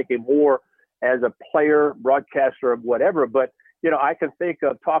 I was thinking more as a player, broadcaster, of whatever. But, I can think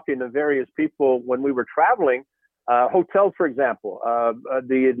of talking to various people when we were traveling, hotels, for example,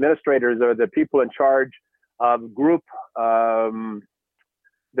 the administrators or the people in charge of the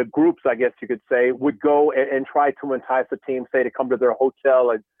groups, I guess you could say, would go and try to entice a team, say, to come to their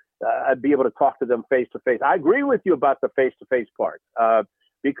hotel and be able to talk to them face to face. I agree with you about the face to face part,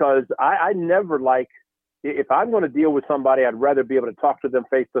 because I never like, if I'm going to deal with somebody, I'd rather be able to talk to them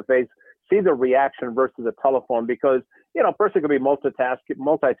face to face, see the reaction versus a telephone, because, a person could be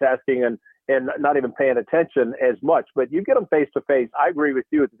multitasking and not even paying attention as much, but you get them face to face. I agree with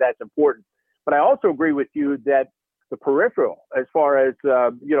you that that's important, but I also agree with you that the peripheral, as far as,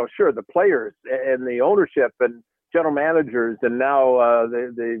 sure, the players and the ownership and general managers, and now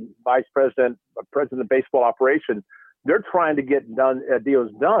the vice president of baseball operations, they're trying to get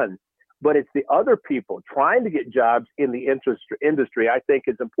deals done. But it's the other people trying to get jobs in the industry, I think,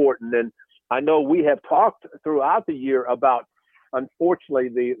 is important. And I know we have talked throughout the year about, unfortunately,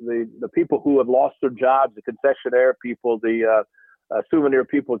 the people who have lost their jobs, the concessionaire people, the souvenir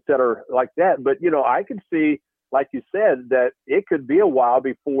people, et cetera, like that. But, I can see, like you said, that it could be a while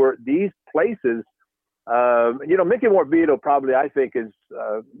before these places, Mickey Morbido probably, I think, has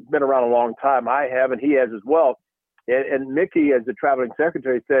been around a long time. I have, and he has as well. And Mickey, as the traveling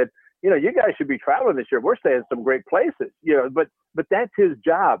secretary, said, you guys should be traveling this year. We're staying in some great places, but that's his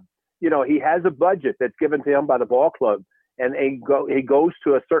job. He has a budget that's given to him by the ball club, and he goes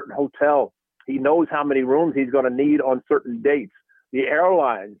to a certain hotel. He knows how many rooms he's going to need on certain dates. The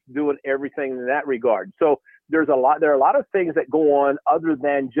airlines doing everything in that regard. So there are a lot of things that go on other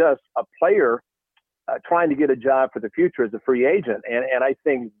than just a player trying to get a job for the future as a free agent. And I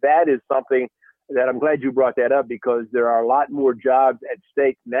think that is something that I'm glad you brought that up, because there are a lot more jobs at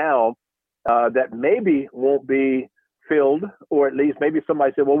stake now that maybe won't be filled, or at least maybe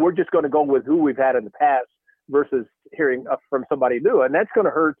somebody said, well, we're just going to go with who we've had in the past versus hearing from somebody new. And that's going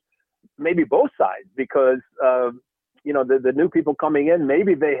to hurt maybe both sides, because, the new people coming in,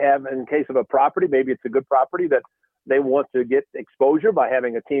 maybe they have, in case of a property, maybe it's a good property that they want to get exposure by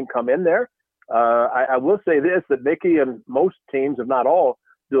having a team come in there. I will say this, that Mickey and most teams, if not all,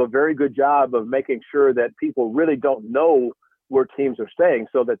 do a very good job of making sure that people really don't know where teams are staying,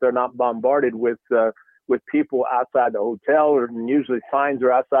 so that they're not bombarded with people outside the hotel, and usually signs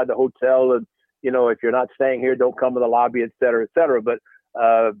are outside the hotel. And, if you're not staying here, don't come to the lobby, et cetera, et cetera. But,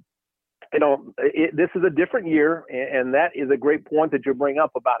 this is a different year. And that is a great point that you bring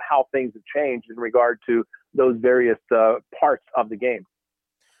up about how things have changed in regard to those various parts of the game.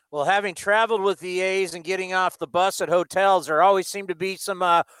 Well, having traveled with the A's and getting off the bus at hotels, there always seem to be some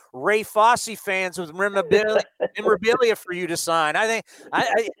Ray Fosse fans with memorabilia for you to sign.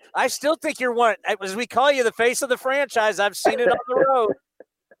 I still think you're one, as we call you, the face of the franchise. I've seen it on the road.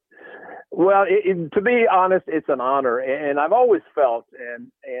 Well, to be honest, it's an honor, and I've always felt,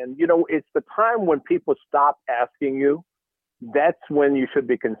 and it's the time when people stop asking you. That's when you should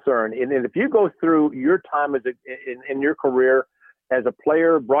be concerned. And if you go through your time in your career as a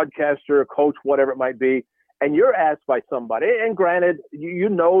player, broadcaster, coach, whatever it might be, and you're asked by somebody, and granted, you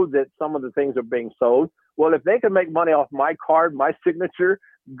know that some of the things are being sold. Well, if they can make money off my card, my signature,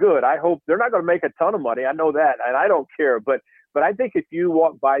 good. I hope they're not going to make a ton of money. I know that, and I don't care. But I think if you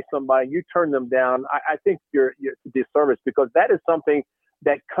walk by somebody, you turn them down, I think you're a disservice, because that is something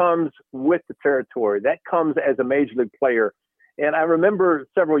that comes with the territory. That comes as a major league player. And I remember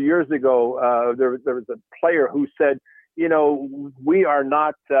several years ago, there was a player who said, we are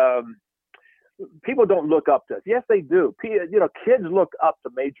not, people don't look up to us. Yes, they do. Kids look up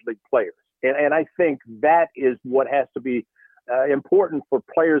to major league players. And I think that is what has to be important for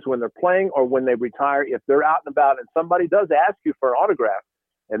players when they're playing or when they retire. If they're out and about and somebody does ask you for an autograph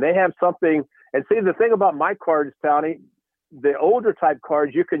and they have something, and see, the thing about my cards, Tony, the older type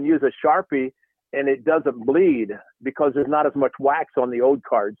cards, you can use a Sharpie and it doesn't bleed because there's not as much wax on the old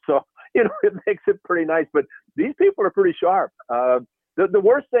cards. So, it makes it pretty nice. But these people are pretty sharp. The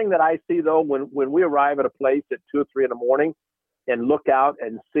worst thing that I see, though, when we arrive at a place at 2 or 3 in the morning and look out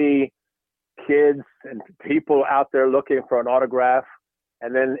and see kids and people out there looking for an autograph,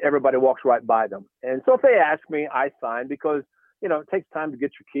 and then everybody walks right by them. And so if they ask me, I sign because, you know, it takes time to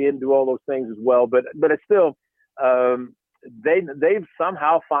get your key and do all those things as well. But it's still, they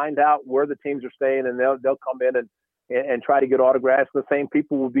somehow find out where the teams are staying, and they'll come in and try to get autographs. The same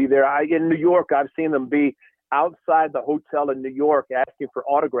people will be there. In New York, I've seen them be outside the hotel in New York asking for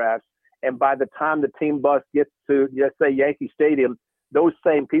autographs. And by the time the team bus gets to, let's say, Yankee Stadium, those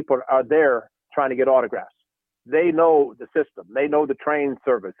same people are there trying to get autographs. They know the system. They know the train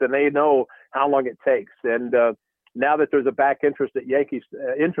service, and they know how long it takes. And now that there's a back entrance at Yankee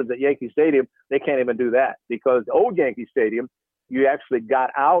Stadium, they can't even do that, because old Yankee Stadium, you actually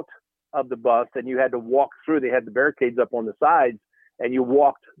got out of the bus and you had to walk through. They had the barricades up on the sides, and you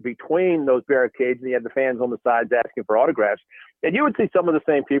walked between those barricades, and you had the fans on the sides asking for autographs. And you would see some of the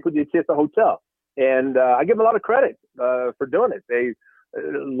same people you'd see at the hotel. And I give them a lot of credit for doing it. A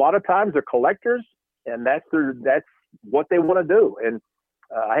lot of times they're collectors, and that's what they want to do. And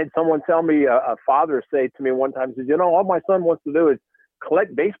I had someone tell me, a father say to me one time, he said, you know, all my son wants to do is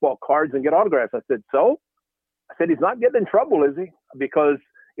collect baseball cards and get autographs. I said, so? I said, he's not getting in trouble, is he? Because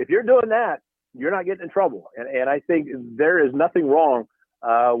if you're doing that, you're not getting in trouble. And I think there is nothing wrong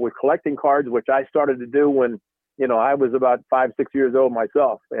with collecting cards, which I started to do when, you know, I was about 5-6 years old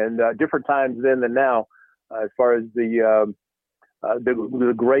myself, and different times then than now, as far as the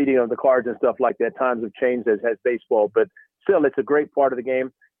grading of the cards and stuff like that. Times have changed as baseball, but still, it's a great part of the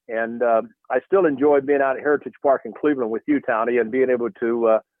game. And I still enjoy being out at Heritage Park in Cleveland with you, Townie, and being able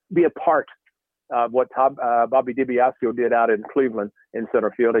to be a part of what Bobby DiBiasio did out in Cleveland in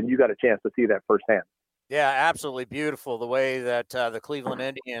center field, and you got a chance to see that firsthand. Yeah, absolutely beautiful the way that the Cleveland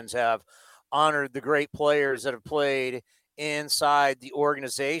Indians have honored the great players that have played inside the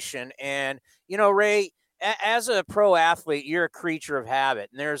organization. And, you know, Ray, as a pro athlete, you're a creature of habit.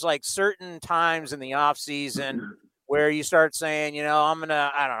 And there's like certain times in the off season where you start saying, you know, I'm going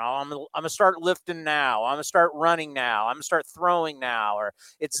to start lifting now. I'm going to start running now. I'm going to start throwing now. Or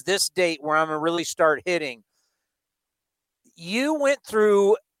it's this date where I'm going to really start hitting. You went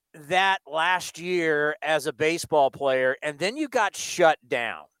through that last year as a baseball player, and then you got shut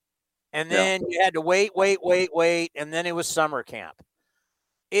down. And then you had to wait, and then it was summer camp.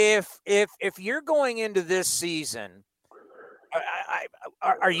 If you're going into this season,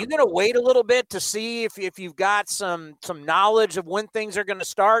 are you going to wait a little bit to see if you've got some knowledge of when things are going to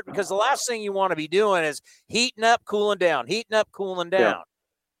start? Because the last thing you want to be doing is heating up, cooling down. Yeah.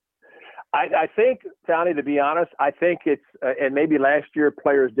 I think, Townie, to be honest, I think it's and maybe last year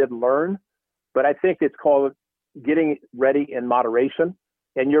players did learn, but I think it's called getting ready in moderation.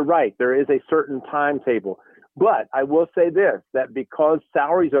 And you're right, there is a certain timetable. But I will say this, that because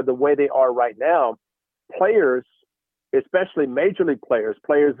salaries are the way they are right now, players, especially major league players,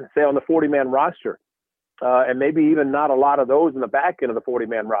 say on the 40-man roster, and maybe even not a lot of those in the back end of the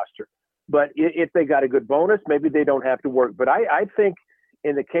 40-man roster. But if they got a good bonus, maybe they don't have to work. But I think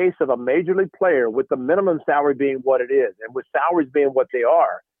in the case of a major league player, with the minimum salary being what it is, and with salaries being what they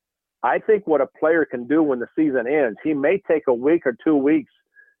are, I think what a player can do when the season ends, he may take a week or 2 weeks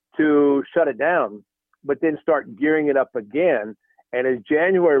to shut it down, but then start gearing it up again. And as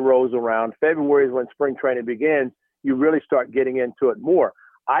January rolls around, February is when spring training begins, you really start getting into it more.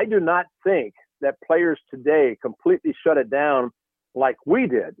 I do not think that players today completely shut it down like we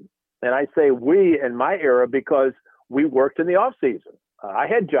did. And I say we in my era because we worked in the off season. I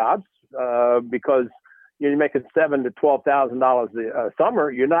had jobs because you're making $7,000 to $12,000 a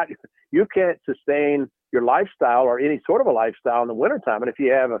summer. You can't sustain your lifestyle or any sort of a lifestyle in the wintertime. And if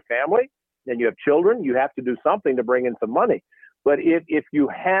you have a family and you have children, you have to do something to bring in some money. But if you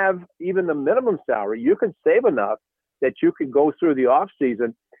have even the minimum salary, you can save enough that you can go through the off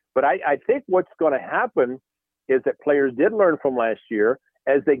season. But I think what's going to happen is that players did learn from last year.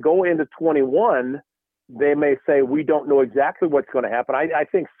 As they go into 21, they may say, we don't know exactly what's going to happen. I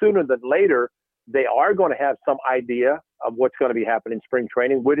think sooner than later, they are going to have some idea of what's going to be happening in spring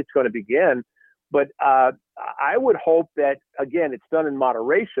training, when it's going to begin. But I would hope that, again, it's done in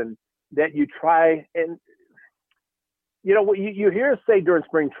moderation, that you try and, you know, you hear us say during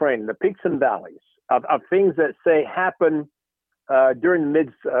spring training, the peaks and valleys of things that say happen during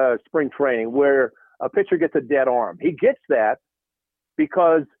mid-spring training, where a pitcher gets a dead arm. He gets that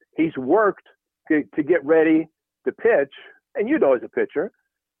because he's worked to get ready to pitch, and you know as a pitcher,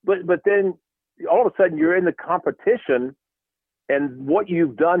 but then all of a sudden you're in the competition, and what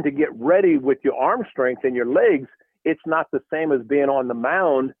you've done to get ready with your arm strength and your legs, it's not the same as being on the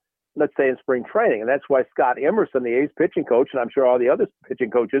mound, let's say in spring training. And that's why Scott Emerson, the A's pitching coach, and I'm sure all the other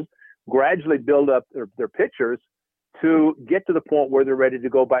pitching coaches, gradually build up their pitchers to get to the point where they're ready to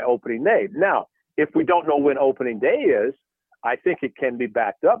go by opening day. Now, if we don't know when opening day is, I think it can be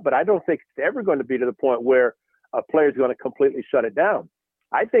backed up, but I don't think it's ever going to be to the point where a player is going to completely shut it down.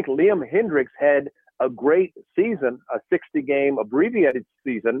 I think Liam Hendriks had a great season, a 60-game abbreviated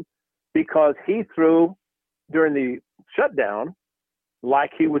season, because he threw during the shutdown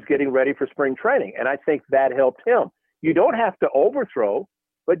like he was getting ready for spring training, and I think that helped him. You don't have to overthrow,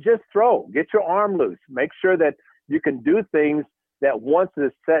 but just throw. Get your arm loose. Make sure that you can do things that once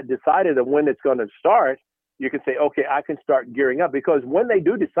it's decided of when it's going to start, you can say, okay, I can start gearing up. Because when they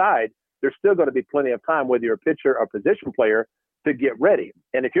do decide, there's still going to be plenty of time, whether you're a pitcher or position player, to get ready.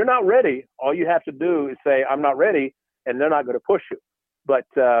 And if you're not ready, all you have to do is say, I'm not ready, and they're not going to push you. But,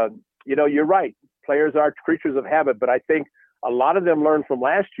 you're right. Players are creatures of habit, but I think a lot of them learned from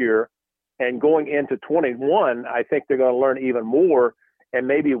last year, and going into 21, I think they're going to learn even more and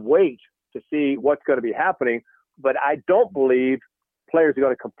maybe wait to see what's going to be happening. But I don't believe players are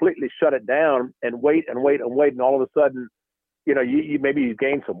going to completely shut it down and wait and wait and wait. And all of a sudden, you maybe you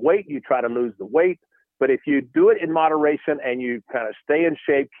gain some weight, you try to lose the weight. But if you do it in moderation and you kind of stay in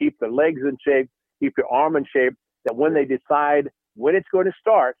shape, keep the legs in shape, keep your arm in shape, that when they decide when it's going to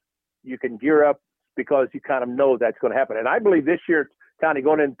start, you can gear up because you kind of know that's going to happen. And I believe this year, kind of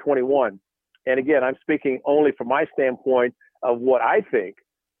going into 21, and again, I'm speaking only from my standpoint of what I think.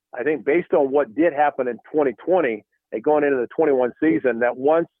 I think based on what did happen in 2020 and going into the 21 season, that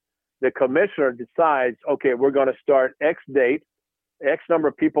once the commissioner decides, okay, we're going to start X date, X number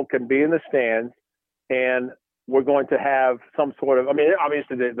of people can be in the stands, and we're going to have some sort of,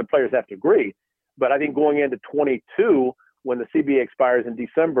 obviously the players have to agree, but I think going into 22, when the CBA expires in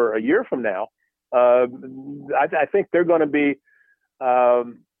December, a year from now, I think they're going to be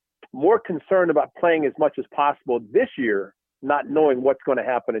more concerned about playing as much as possible this year, not knowing what's going to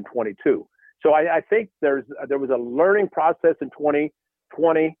happen in 22. So I think there was a learning process in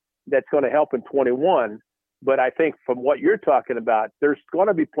 2020 that's going to help in 21. But I think from what you're talking about, there's going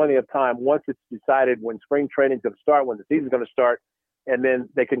to be plenty of time once it's decided when spring training is going to start, when the season's going to start, and then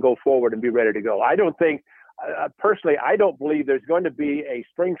they can go forward and be ready to go. I don't think, personally, I don't believe there's going to be a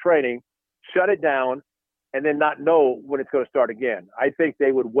spring training, shut it down, and then not know when it's going to start again. I think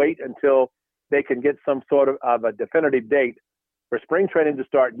they would wait until they can get some sort of a definitive date for spring training to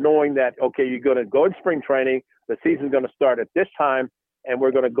start, knowing that, okay, you're going to go in spring training, the season's going to start at this time, and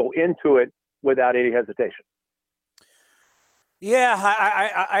we're going to go into it without any hesitation. Yeah,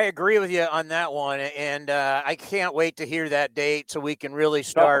 I agree with you on that one, and I can't wait to hear that date so we can really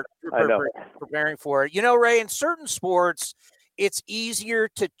start preparing for it. Ray, in certain sports, it's easier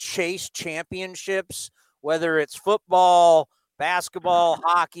to chase championships, whether it's football, basketball,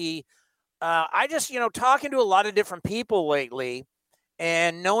 hockey. I just, talking to a lot of different people lately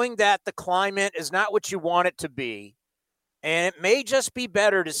and knowing that the climate is not what you want it to be. And it may just be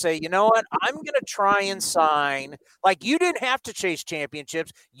better to say, you know what, I'm going to try and sign. Like, you didn't have to chase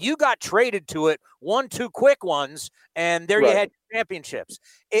championships. You got traded to it, 1-2 quick ones, and there you had championships.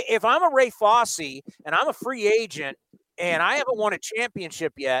 If I'm a Ray Fosse and I'm a free agent and I haven't won a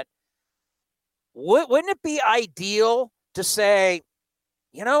championship yet, wouldn't it be ideal to say,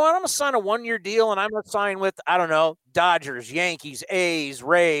 you know what, I'm going to sign a 1-year deal and I'm going to sign with, I don't know, Dodgers, Yankees, A's,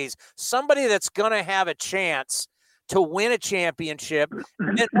 Rays, somebody that's going to have a chance to win a championship,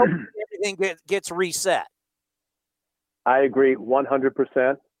 and then everything gets reset. I agree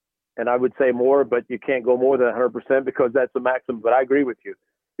 100%, and I would say more, but you can't go more than 100% because that's the maximum. But I agree with you,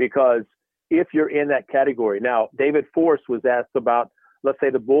 because if you're in that category. Now, David Force was asked about, let's say,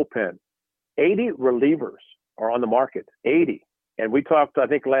 the bullpen. 80 relievers are on the market, 80. And we talked, I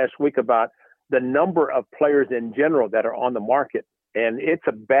think, last week about the number of players in general that are on the market, and it's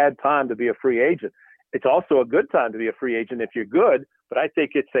a bad time to be a free agent. It's also a good time to be a free agent if you're good, but I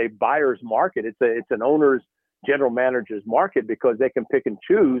think it's a buyer's market. It's an owner's, general manager's market, because they can pick and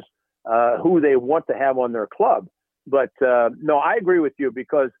choose who they want to have on their club. But no, I agree with you,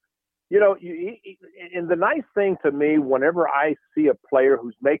 because, and the nice thing to me, whenever I see a player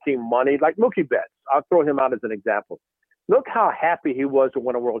who's making money, like Mookie Betts, I'll throw him out as an example. Look how happy he was to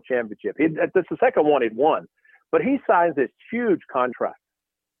win a world championship. That's the second one he'd won, but he signs this huge contract.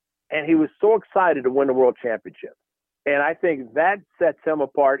 And he was so excited to win the world championship. And I think that sets him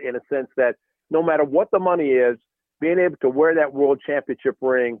apart in a sense that no matter what the money is, being able to wear that world championship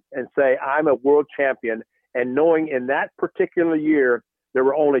ring and say, I'm a world champion, and knowing in that particular year, there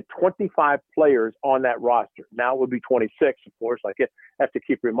were only 25 players on that roster. Now it would be 26, of course. I have to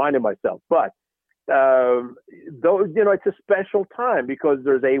keep reminding myself. But, it's a special time because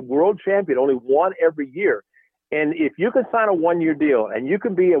there's a world champion, only one every year. And if you can sign a 1-year deal and you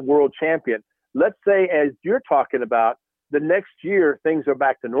can be a world champion, let's say, as you're talking about, the next year things are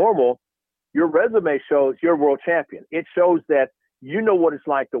back to normal, your resume shows you're a world champion. It shows that you know what it's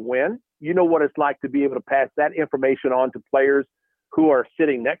like to win. You know what it's like to be able to pass that information on to players who are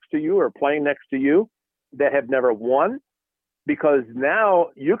sitting next to you or playing next to you that have never won, because now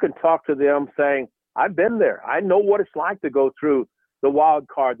you can talk to them saying, I've been there. I know what it's like to go through the wild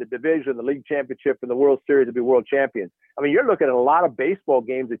card, the division, the league championship, and the World Series to be world champions. I mean, you're looking at a lot of baseball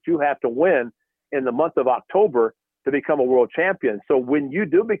games that you have to win in the month of October to become a world champion. So when you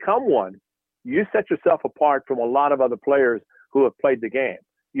do become one, you set yourself apart from a lot of other players who have played the game.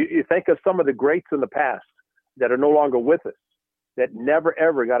 You think of some of the greats in the past that are no longer with us, that never,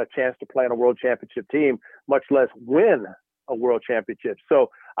 ever got a chance to play on a world championship team, much less win a world championship. So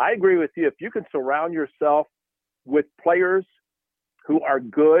I agree with you. If you can surround yourself with players who are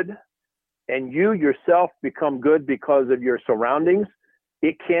good and you yourself become good because of your surroundings,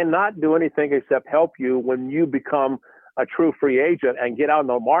 it cannot do anything except help you when you become a true free agent and get out in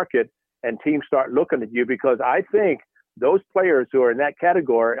the market and teams start looking at you, because I think those players who are in that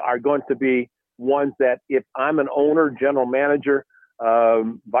category are going to be ones that, if I'm an owner, general manager,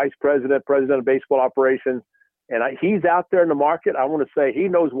 vice president, president of baseball operations, and he's out there in the market, I want to say he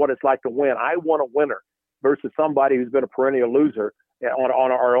knows what it's like to win. I want a winner versus somebody who's been a perennial loser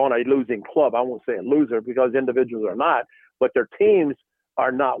on a losing club. I won't say a loser because individuals are not, but their teams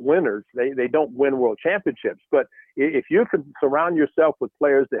are not winners. They don't win world championships. But if you can surround yourself with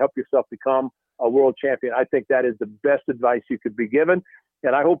players to help yourself become a world champion, I think that is the best advice you could be given.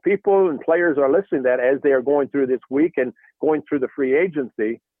 And I hope people and players are listening to that as they are going through this week and going through the free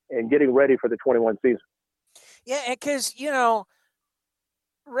agency and getting ready for the 21 season. Yeah, because,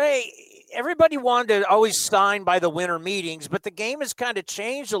 Ray, everybody wanted to always sign by the winter meetings, but the game has kind of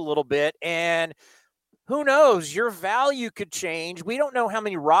changed a little bit, and who knows, your value could change. We don't know how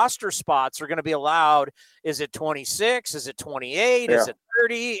many roster spots are going to be allowed. Is it 26? Is it 28? Yeah. Is it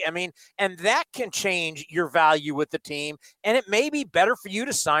 30? I mean, and that can change your value with the team, and it may be better for you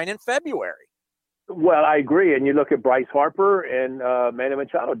to sign in February. Well, I agree. And you look at Bryce Harper and Manny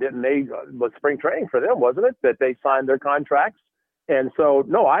Machado, was spring training for them, wasn't it, that they signed their contracts? And so,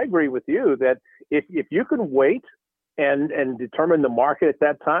 no, I agree with you that if you can wait and determine the market at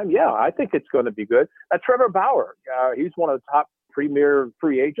that time, yeah, I think it's going to be good. Trevor Bauer, he's one of the top premier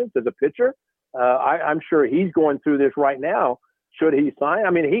free agents as a pitcher. I'm sure he's going through this right now. Should he sign? I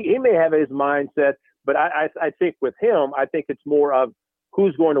mean, he may have his mindset, but I think with him, I think it's more of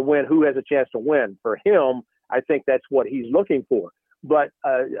who's going to win, who has a chance to win. For him, I think that's what he's looking for. But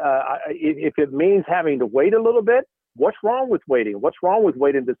if it means having to wait a little bit, what's wrong with waiting? What's wrong with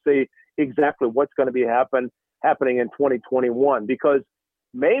waiting to see exactly what's going to be happening in 2021? Because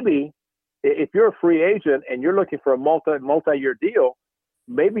maybe if you're a free agent and you're looking for a multi-year deal,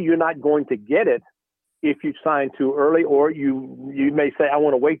 maybe you're not going to get it if you sign too early, or you may say, I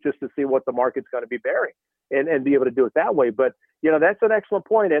want to wait just to see what the market's going to be bearing and be able to do it that way. But, that's an excellent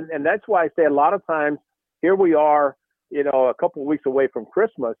point. And that's why I say a lot of times here we are, a couple of weeks away from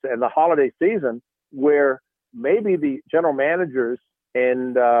Christmas and the holiday season, where maybe the general managers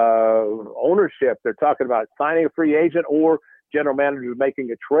and ownership, they're talking about signing a free agent or general managers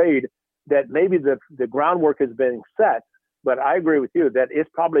making a trade, that maybe the groundwork has been set. But I agree with you that it's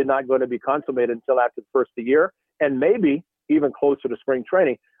probably not going to be consummated until after the first of the year, and maybe even closer to spring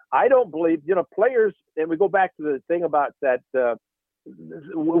training. I don't believe, players, and we go back to the thing about that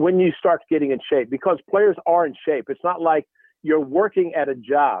when you start getting in shape, because players are in shape. It's not like you're working at a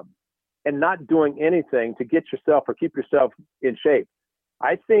job and not doing anything to get yourself or keep yourself in shape.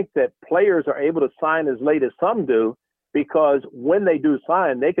 I think that players are able to sign as late as some do, because when they do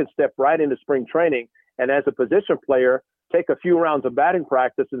sign, they can step right into spring training and, as a position player, take a few rounds of batting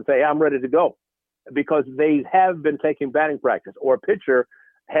practice and say, I'm ready to go, because they have been taking batting practice. Or a pitcher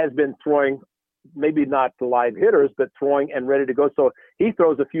has been throwing, maybe not the live hitters, but throwing and ready to go. So he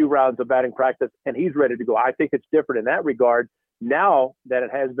throws a few rounds of batting practice and he's ready to go. I think it's different in that regard now that it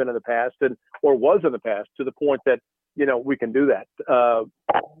has been in the past, or was in the past, to the point that, we can do that.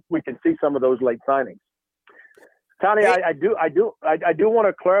 We can see some of those late signings. Tony, I do want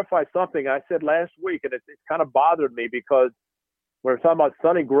to clarify something I said last week, and it kind of bothered me, because when we're talking about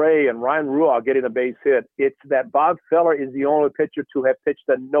Sonny Gray and Ryan Ruoff getting a base hit, it's that Bob Feller is the only pitcher to have pitched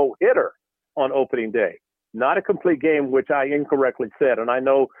a no-hitter on opening day, not a complete game, which I incorrectly said. And I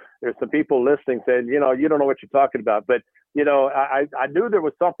know there's some people listening saying, you don't know what you're talking about. But, I knew there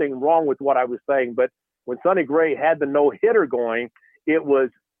was something wrong with what I was saying. But when Sonny Gray had the no-hitter going, it was,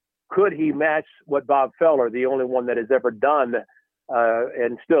 could he match what Bob Feller, the only one that has ever done,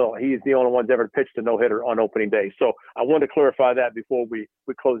 and still he's the only one that's ever pitched a no-hitter on opening day. So I wanted to clarify that before we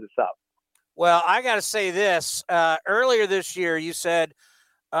close this out. Well, I got to say this. Earlier this year, you said,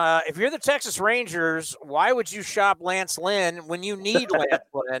 if you're the Texas Rangers, why would you shop Lance Lynn when you need Lance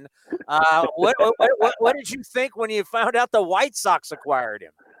Lynn? What did you think when you found out the White Sox acquired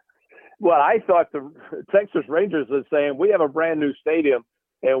him? Well, I thought the Texas Rangers was saying, we have a brand new stadium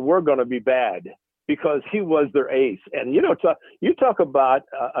and we're going to be bad, because he was their ace. And, you talk about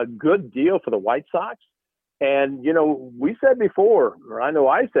a good deal for the White Sox. And, we said before, or I know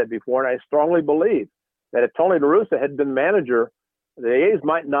I said before, and I strongly believe that if Tony La Russa had been manager, the A's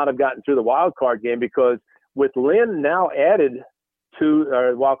might not have gotten through the wild card game, because with Lynn now added to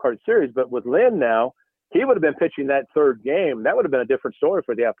our wild card series, but with Lynn now, he would have been pitching that third game. That would have been a different story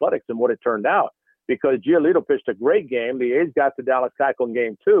for the Athletics than what it turned out, because Giolito pitched a great game. The A's got to Dallas Keuchel in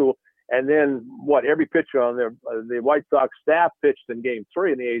game 2. And then every pitcher on the White Sox staff pitched in game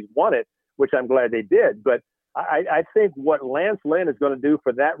 3, and the A's won it, which I'm glad they did. But I think what Lance Lynn is going to do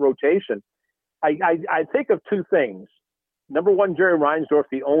for that rotation, I think of two things. Number one, Jerry Reinsdorf,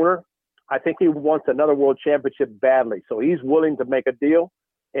 the owner, I think he wants another world championship badly. So he's willing to make a deal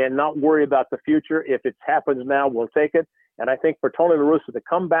and not worry about the future. If it happens now, we'll take it. And I think for Tony La Russa to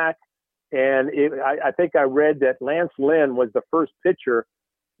come back, and I think I read that Lance Lynn was the first pitcher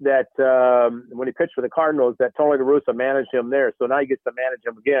that when he pitched for the Cardinals, that Tony La Russa managed him there. So now he gets to manage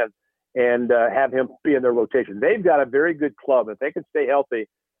him again and have him be in their rotation. They've got a very good club. If they can stay healthy,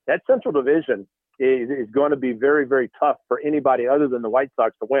 that Central Division is going to be very, very tough for anybody other than the White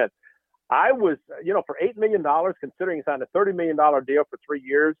Sox to win. I was, for $8 million, considering he signed a $30 million deal for 3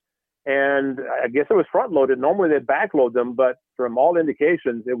 years, and I guess it was front-loaded. Normally they backload them, but from all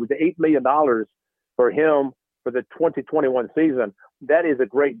indications, it was $8 million for him for the 2021 season. That is a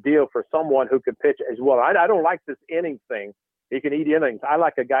great deal for someone who can pitch as well. I don't like this inning thing. He can eat innings. I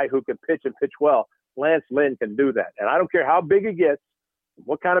like a guy who can pitch and pitch well. Lance Lynn can do that. And I don't care how big he gets,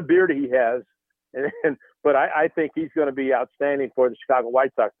 what kind of beard he has, but I think he's going to be outstanding for the Chicago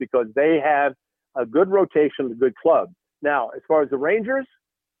White Sox, because they have a good rotation, a good club. Now, as far as the Rangers,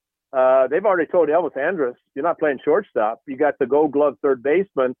 they've already told Elvis Andrus, you're not playing shortstop. You got the Gold Glove third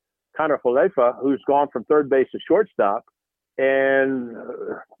baseman, Connor Falefa, who's gone from third base to shortstop. And,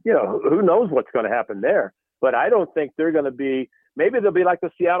 who knows what's going to happen there. But I don't think they're going to be – maybe they'll be like the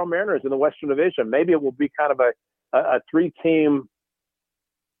Seattle Mariners in the Western Division. Maybe it will be kind of a three-team –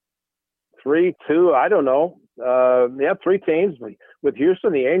 3-2, I don't know. 3 teams. With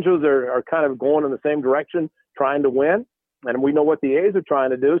Houston, the Angels are kind of going in the same direction, trying to win. And we know what the A's are trying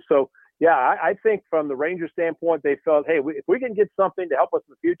to do. So, yeah, I think from the Rangers standpoint, they felt, hey, if we can get something to help us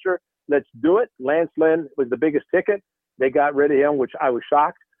in the future, let's do it. Lance Lynn was the biggest ticket. They got rid of him, which I was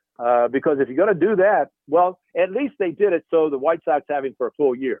shocked. Because if you're going to do that, well, at least they did it so the White Sox have him for a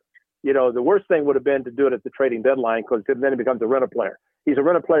full year. The worst thing would have been to do it at the trading deadline, because then he becomes a rental player. He's a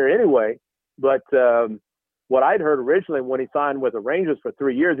rental player anyway. But what I'd heard originally, when he signed with the Rangers for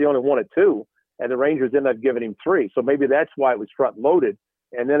 3 years, he only wanted 2, and the Rangers ended up giving him 3. So maybe that's why it was front loaded.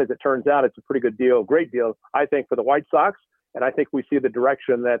 And then as it turns out, it's a pretty good deal, great deal, I think, for the White Sox. And I think we see the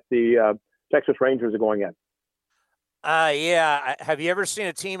direction that the Texas Rangers are going in. Yeah. Have you ever seen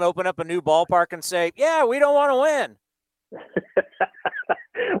a team open up a new ballpark and say, yeah, we don't want to win?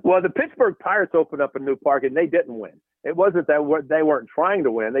 Well, the Pittsburgh Pirates opened up a new park, and they didn't win. It wasn't that they weren't trying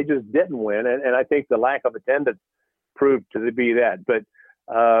to win. They just didn't win. And I think the lack of attendance proved to be that. But,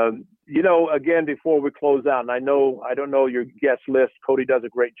 again, before we close out, and I don't know your guest list. Cody does a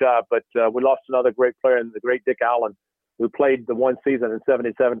great job, but we lost another great player, in the great Dick Allen, who played the one season in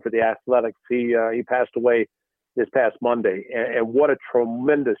 '77 for the Athletics. He passed away this past Monday. And what a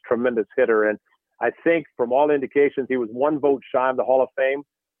tremendous, tremendous hitter. And I think from all indications, he was 1 vote shy of the Hall of Fame,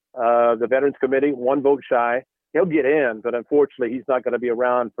 the Veterans Committee, 1 vote shy. He'll get in, but unfortunately, he's not going to be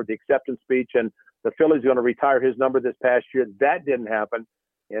around for the acceptance speech. And the Phillies are going to retire his number this past year. That didn't happen.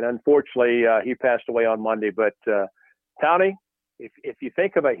 And unfortunately, he passed away on Monday. But, Tony, if you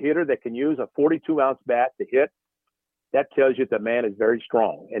think of a hitter that can use a 42-ounce bat to hit, that tells you the man is very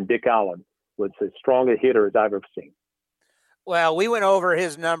strong. And Dick Allen was as strong a hitter as I've ever seen. Well, we went over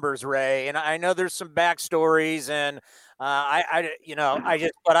his numbers, Ray, and I know there's some backstories, and but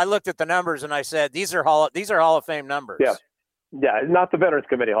I looked at the numbers and I said these are Hall of Fame numbers. Yeah, not the Veterans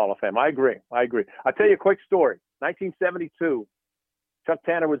Committee Hall of Fame. I agree. I'll tell you a quick story. 1972, Chuck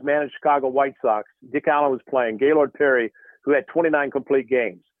Tanner was managing Chicago White Sox. Dick Allen was playing. Gaylord Perry, who had 29 complete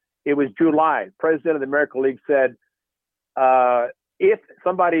games. It was July. President of the American League said, if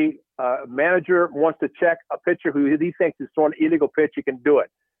somebody manager wants to check a pitcher who he thinks is throwing an illegal pitch, he can do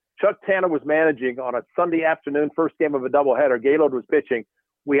it. Chuck Tanner was managing on a Sunday afternoon, first game of a doubleheader. Gaylord was pitching.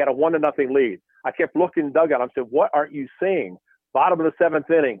 We had a 1-0 lead. I kept looking in the dugout. I said, what aren't you seeing? Bottom of the 7th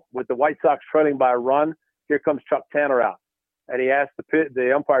inning, with the White Sox trailing by a run, here comes Chuck Tanner out. And he asked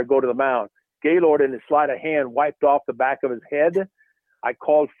the umpire to go to the mound. Gaylord, in his sleight of hand, wiped off the back of his head. I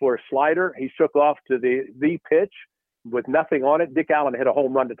called for a slider. He shook off to the pitch with nothing on it. Dick Allen hit a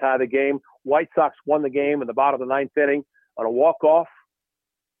home run to tie the game. White Sox won the game in the bottom of the 9th inning on a walk-off.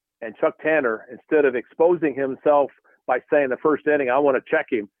 And Chuck Tanner, instead of exposing himself by saying the first inning, I want to check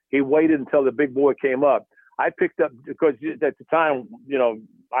him, he waited until the big boy came up. I picked up, because at the time,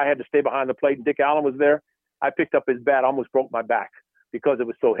 I had to stay behind the plate and Dick Allen was there. I picked up his bat, almost broke my back because it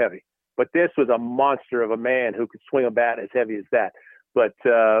was so heavy. But this was a monster of a man who could swing a bat as heavy as that. But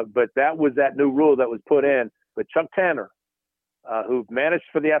that was that new rule that was put in. But Chuck Tanner, who managed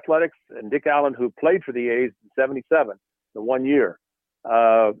for the Athletics, and Dick Allen, who played for the A's in 77, the 1 year,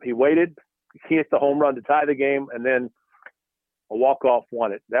 he waited. He hit the home run to tie the game, and then a walk-off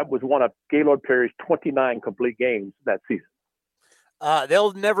won it. That was one of Gaylord Perry's 29 complete games that season.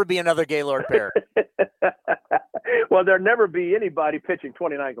 There'll never be another Gaylord Perry. Well, there'll never be anybody pitching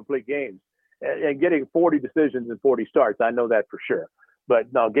 29 complete games and getting 40 decisions and 40 starts. I know that for sure.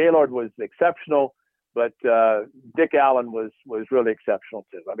 But no, Gaylord was exceptional, but Dick Allen was really exceptional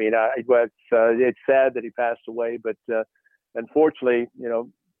too. I mean, it's sad that he passed away, but unfortunately,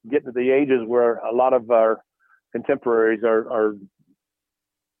 getting to the ages where a lot of our contemporaries are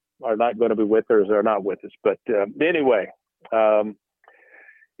not going to be with us or not with us. But anyway,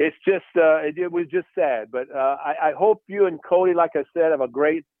 it's just it was just sad. But I hope you and Cody, like I said, have a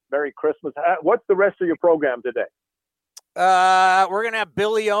great Merry Christmas. What's the rest of your program today? We're gonna have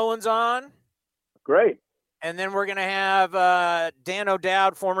Billy Owens on. Great. And then we're going to have Dan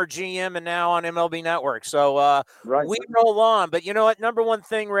O'Dowd, former GM and now on MLB Network. So we roll on. But you know what? Number one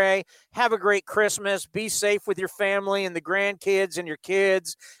thing, Ray, have a great Christmas. Be safe with your family and the grandkids and your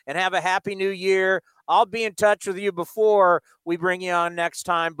kids, and have a happy new year. I'll be in touch with you before we bring you on next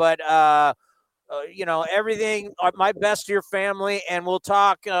time. But, everything, my best to your family, and we'll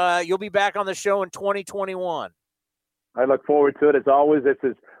talk. You'll be back on the show in 2021. I look forward to it. As always, this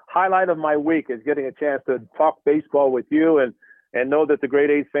is highlight of my week is getting a chance to talk baseball with you and know that the great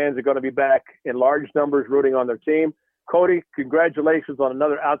A's fans are going to be back in large numbers rooting on their team. Cody, congratulations on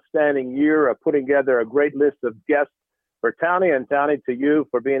another outstanding year of putting together a great list of guests for Townie, and Townie, to you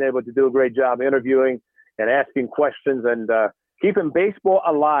for being able to do a great job interviewing and asking questions and keeping baseball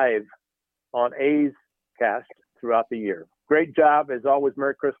alive on A's Cast throughout the year. Great job. As always,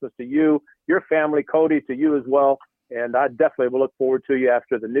 Merry Christmas to you, your family, Cody, to you as well. And I definitely will look forward to you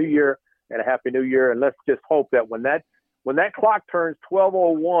after the new year, and a happy new year. And let's just hope that when that clock turns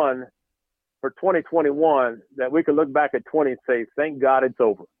 12:01 for 2021, that we can look back at 20 and say, thank God it's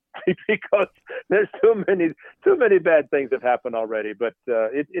over. Because there's too many bad things have happened already. But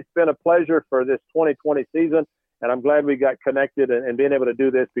it's been a pleasure for this 2020 season, and I'm glad we got connected and being able to do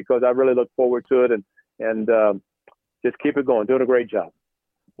this, because I really look forward to it, and just keep it going. Doing a great job.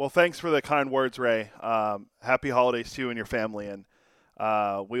 Well, thanks for the kind words, Ray. Happy holidays to you and your family, and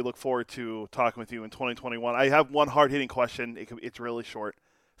we look forward to talking with you in 2021. I have one hard-hitting question. It's really short.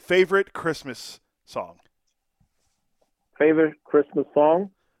 Favorite Christmas song? Favorite Christmas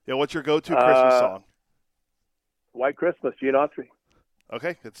song? Yeah, what's your go-to Christmas song? White Christmas, Gene Autry.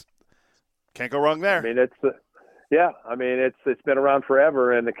 Okay, can't go wrong there. I mean, it's been around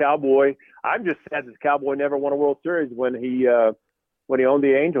forever, and the Cowboy. I'm just sad that the Cowboy never won a World Series when he owned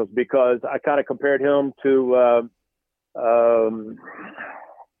the Angels, because I kind of compared him to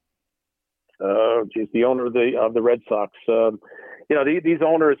the owner of the Red Sox. These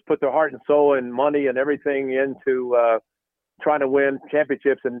owners put their heart and soul and money and everything into trying to win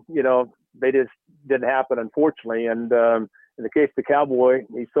championships, and they just didn't happen, unfortunately. And in the case of the Cowboy,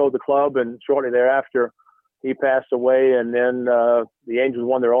 he sold the club, and shortly thereafter he passed away. And then the Angels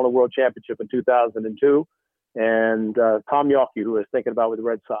won their only World Championship in 2002. And Tom Yawkey, who was thinking about with the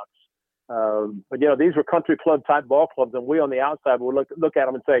Red Sox. But these were country club type ball clubs, and we on the outside would look at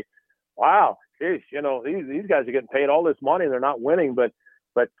them and say, wow, geez, these guys are getting paid all this money and they're not winning. But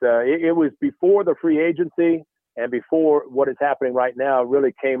it was before the free agency and before what is happening right now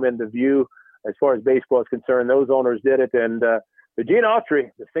really came into view as far as baseball is concerned. Those owners did it. And the Gene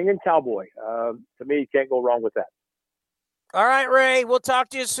Autry, the singing Cowboy, to me, you can't go wrong with that. All right, Ray, we'll talk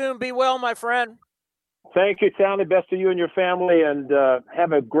to you soon. Be well, my friend. Thank you, Townie. Best to you and your family, and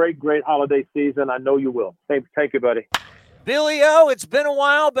have a great, great holiday season. I know you will. Thank you, buddy. Billy O, it's been a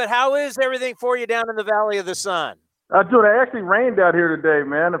while, but how is everything for you down in the Valley of the Sun? Dude, it actually rained out here today,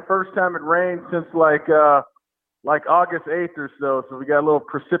 man. The first time it rained since like August 8th or so. So we got a little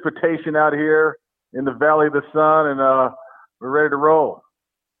precipitation out here in the Valley of the Sun, and we're ready to roll.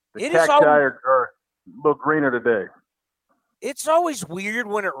 The cacti are a little greener today. It's always weird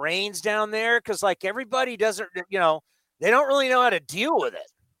when it rains down there because, like, everybody doesn't, they don't really know how to deal with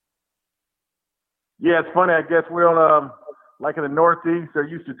it. Yeah, it's funny. I guess we don't, like in the Northeast, they're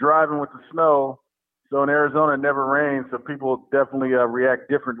used to driving with the snow. So in Arizona, it never rains. So people definitely react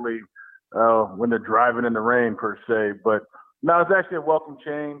differently when they're driving in the rain, per se. But no, it's actually a welcome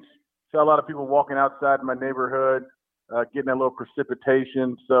change. Saw a lot of people walking outside in my neighborhood, getting that little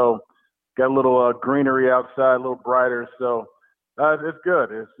precipitation. So got a little greenery outside, a little brighter. So it's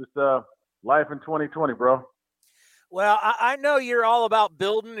good. It's just life in 2020, bro. Well, I know you're all about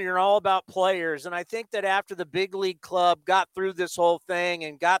building, you're all about players, and I think that after the big league club got through this whole thing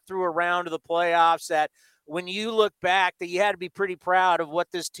and got through a round of the playoffs, that when you look back, that you had to be pretty proud of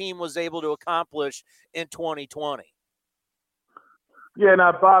what this team was able to accomplish in 2020. Yeah,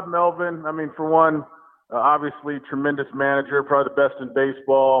 now Bob Melvin, I mean, for one, obviously tremendous manager, probably the best in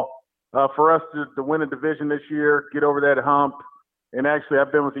baseball. For us to win a division this year, get over that hump. And actually,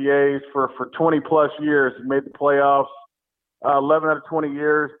 I've been with the A's for 20-plus years. We made the playoffs 11 out of 20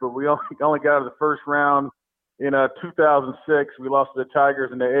 years, but we only got out of the first round in 2006. We lost to the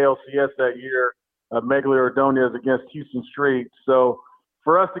Tigers in the ALCS that year. Miguel Ordonez against Houston Street. So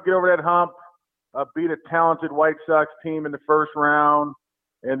for us to get over that hump, beat a talented White Sox team in the first round,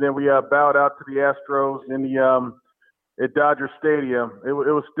 and then we bowed out to the Astros in the at Dodger Stadium. It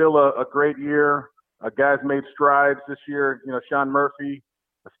was still a great year. Guys made strides this year. Sean Murphy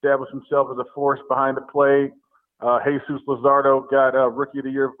established himself as a force behind the plate. Jesus Luzardo got Rookie of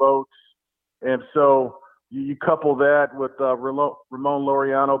the Year votes. And so you couple that with Ramon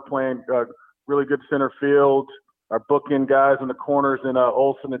Laureano playing really good center field, our bookend guys in the corners, and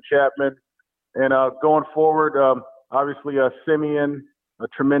Olsen and Chapman. And going forward, obviously Simeon, a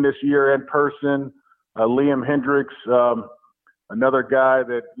tremendous year in person. Liam Hendricks, another guy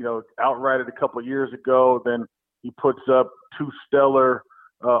that, outrighted a couple of years ago. Then he puts up 2 stellar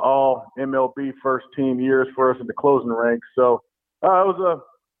all MLB first team years for us in the closing ranks. So it was a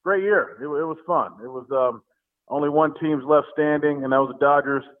great year. It was fun. It was only one team's left standing, and that was the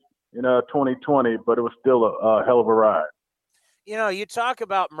Dodgers in 2020, but it was still a hell of a ride. You talk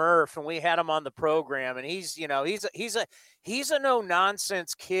about Murph, and we had him on the program, and he's a no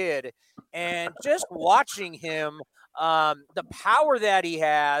nonsense kid, and just watching him, the power that he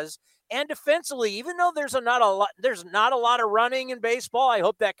has, and defensively, even though there's not a lot of running in baseball, I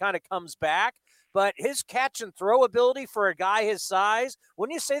hope that kind of comes back. But his catch and throw ability for a guy his size,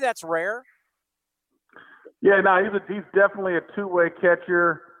 wouldn't you say that's rare? Yeah, no, he's definitely a two-way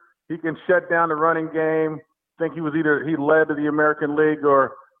catcher. He can shut down the running game. I think he led to the American League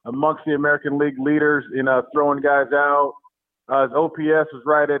or amongst the American League leaders in throwing guys out. His OPS is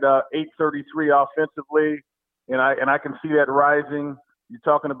right at 833 offensively, and I can see that rising. You're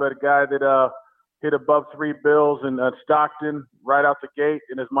talking about a guy that hit above 3 bills in Stockton right out the gate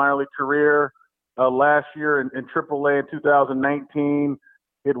in his minor league career. Last year in AAA in 2019,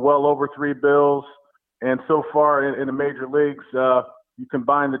 hit well over 3 bills. And so far in the major leagues, you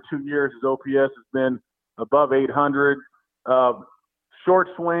combine the 2 years, his OPS has been above 800. Short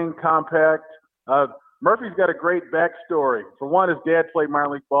swing, compact. Murphy's got a great backstory. For one, his dad played minor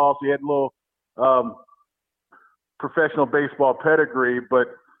league ball, so he had a little professional baseball pedigree. But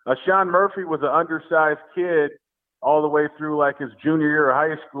Sean Murphy was an undersized kid all the way through like his junior year of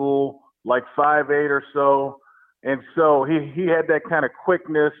high school, like 5'8" or so. And so he had that kind of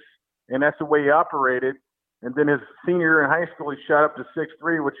quickness, and that's the way he operated. And then his senior year in high school, he shot up to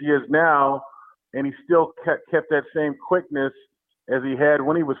 6'3", which he is now, and he still kept that same quickness as he had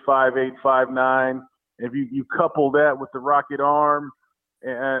when he was 5'8", 5'9". If you couple that with the rocket arm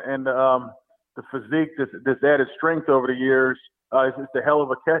and the physique, this added strength over the years, it's a hell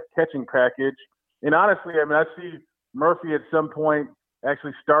of a catching package. And honestly, I mean, I see Murphy at some point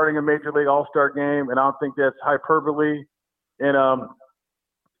actually starting a Major League All-Star game, and I don't think that's hyperbole. And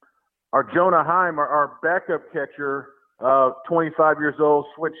our Jonah Heim, our backup catcher, 25 years old,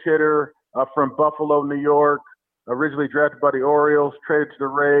 switch hitter from Buffalo, New York, originally drafted by the Orioles, traded to the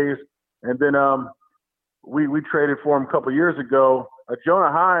Rays, and then we traded for him a couple of years ago.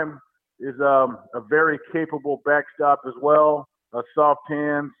 Jonah Heim is a very capable backstop as well, soft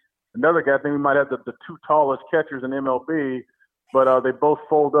hands. Another guy, I think we might have the 2 tallest catchers in MLB, but they both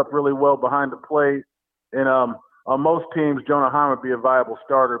fold up really well behind the plate. And on most teams, Jonah Heim would be a viable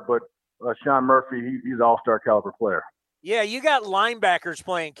starter, but Sean Murphy, he's an all-star caliber player. Yeah, you got linebackers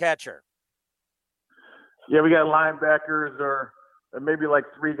playing catcher. Yeah, we got linebackers or maybe like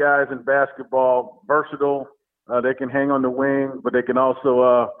 3 guys in basketball, versatile. They can hang on the wing, but they can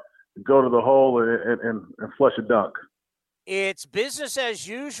also go to the hole and flush a dunk. It's business as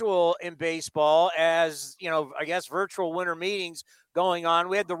usual in baseball, as I guess virtual winter meetings going on.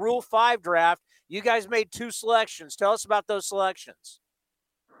 We had the Rule 5 draft. You guys made 2 selections. Tell us about those selections.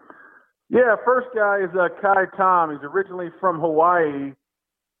 Yeah, first guy is Kai Tom. He's originally from Hawaii.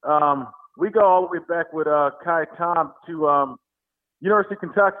 We go all the way back with Kai Tom to University of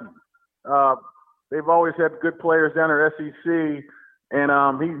Kentucky. They've always had good players down there at SEC,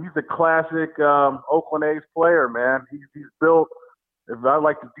 and he's a classic Oakland A's player, man. He's built, if I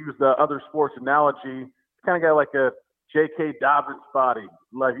like to use the other sports analogy, kind of got like a J.K. Dobbins body.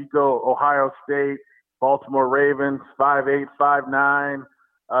 Like you go Ohio State, Baltimore Ravens, 5'8", 5'9",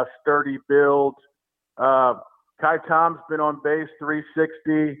 sturdy build. Kai Tom's been on base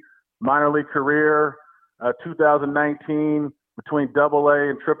 360, minor league career, 2019 between AA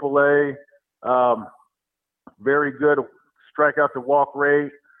and AAA. Very good strikeout to walk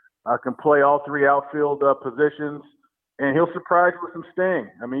rate. Can play all 3 outfield positions, and he'll surprise you with some sting.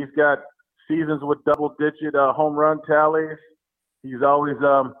 I mean, he's got seasons with double-digit home run tallies. He's always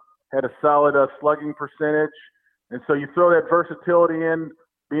had a solid slugging percentage, and so you throw that versatility in,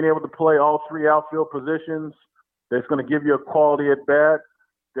 being able to play all 3 outfield positions. That's going to give you a quality at bat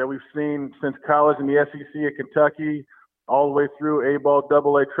that we've seen since college in the SEC at Kentucky, all the way through A-ball,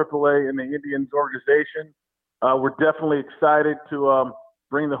 AA, AAA in the Indians organization. We're definitely excited to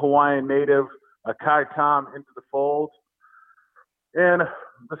bring the Hawaiian native Kai Tom into the fold. And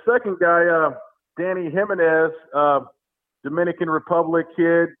the second guy, Danny Jimenez, Dominican Republic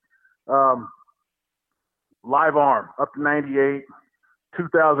kid, live arm, up to 98,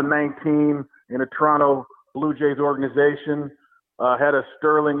 2019 in the Toronto Blue Jays organization. Had a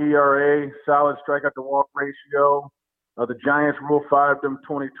sterling ERA, solid strikeout to walk ratio. The Giants Rule 5'd him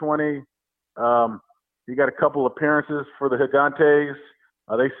 2020. He got a couple appearances for the Gigantes.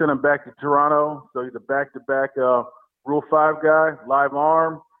 They sent him back to Toronto, so he's a back-to-back Rule 5 guy, live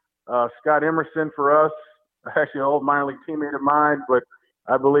arm. Scott Emerson for us, actually an old minor league teammate of mine, but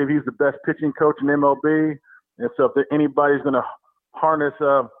I believe he's the best pitching coach in MLB. And so if anybody's going to harness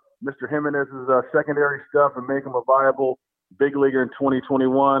Mr. Jimenez's secondary stuff and make him a viable big leaguer in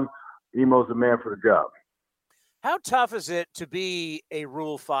 2021, Emo's the man for the job. How tough is it to be a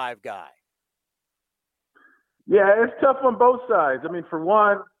Rule 5 guy? Yeah, it's tough on both sides. I mean, for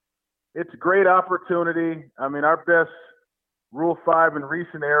one, it's a great opportunity. I mean, our best Rule 5 in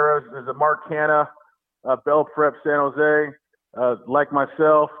recent eras is a Mark Canha, Bell Prep San Jose, like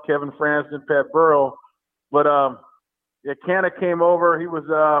myself, Kevin Franston, Pat Burrell. But Canha came over. He was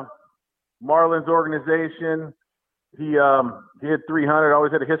Marlins organization. He hit 300,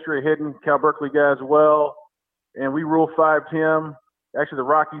 always had a history of hitting, Cal Berkeley guy as well. And we Rule 5'd him. Actually, the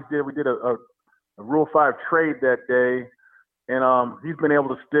Rockies did. We did a Rule 5 trade that day. And he's been able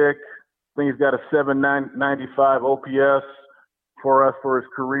to stick. I think he's got a 7.95 OPS for us for his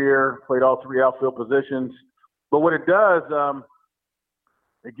career, played all 3 outfield positions. But what it does,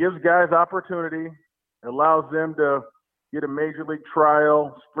 it gives guys opportunity. It allows them to get a major league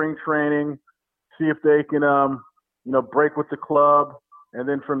trial, spring training, see if they can, break with the club. And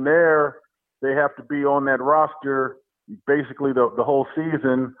then from there, they have to be on that roster basically the whole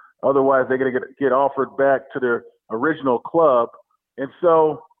season. Otherwise, they're going to get offered back to their original club. And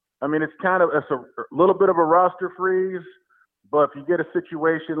so, I mean, it's a little bit of a roster freeze. But if you get a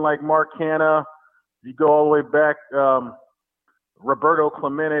situation like Mark Canha, you go all the way back, Roberto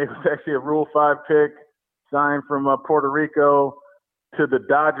Clemente was actually a Rule 5 pick, signed from Puerto Rico to the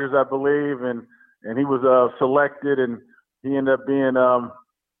Dodgers, I believe, and he was selected, and he ended up being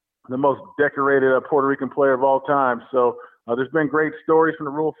the most decorated Puerto Rican player of all time. So there's been great stories from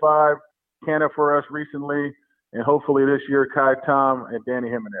the Rule 5, Canha for us recently, and hopefully this year Kai Tom and Danny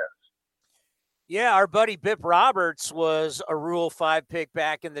Jimenez. Yeah, our buddy Bip Roberts was a Rule 5 pick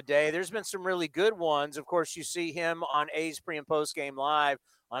back in the day. There's been some really good ones. Of course, you see him on A's Pre- and Post-Game Live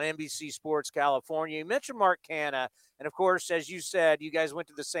on NBC Sports California. You mentioned Mark Canha, and of course, as you said, you guys went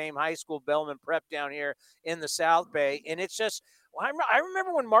to the same high school, Bellman Prep, down here in the South Bay. And it's just, I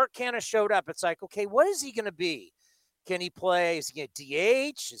remember when Mark Canha showed up, it's like, okay, what is he going to be? Can he play? Is he going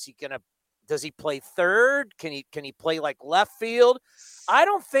to DH? Does he play third? Can he play like left field? I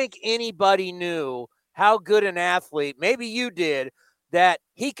don't think anybody knew how good an athlete, maybe you did, that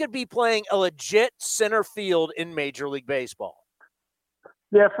he could be playing a legit center field in Major League Baseball.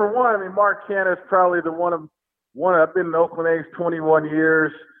 Yeah, for one, I mean, Mark Canha is probably the one. I've been in Oakland A's 21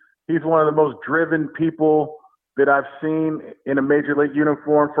 years. He's one of the most driven people that I've seen in a Major League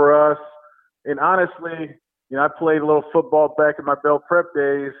uniform for us. And honestly, I played a little football back in my Bell Prep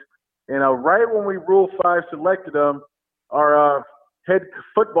days. And right when we Rule 5 selected him, our head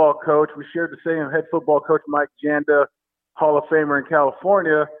football coach, we shared the same head football coach, Mike Janda, Hall of Famer in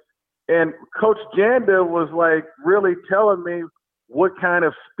California. And Coach Janda was like really telling me what kind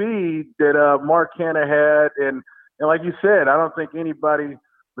of speed that Mark Hanna had. And like you said, I don't think anybody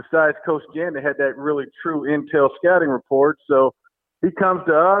besides Coach Janda had that really true intel scouting report. So he comes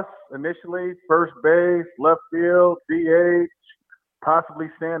to us initially, first base, left field, DH, possibly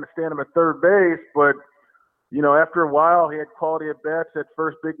stand him at third base. But, you know, after a while, he had quality at bats at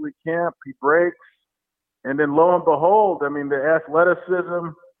first big league camp. He breaks. And then lo and behold, I mean, the athleticism,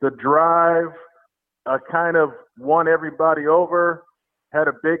 the drive, kind of won everybody over, had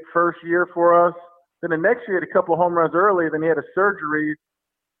a big first year for us. Then the next year, he had a couple of home runs early. Then he had a surgery.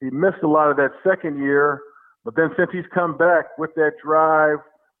 He missed a lot of that second year. But then since he's come back with that drive,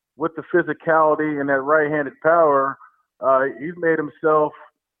 with the physicality and that right-handed power, he's made himself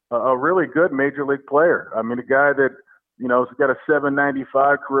a really good major league player. I mean, a guy that, you know, has got a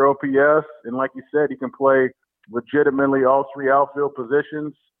 795 career OPS. And like you said, he can play legitimately all three outfield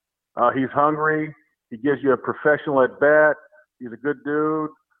positions. He's hungry. He gives you a professional at bat. He's a good dude.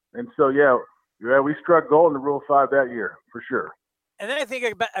 And so, yeah, we struck gold in the Rule 5 that year for sure. And then I think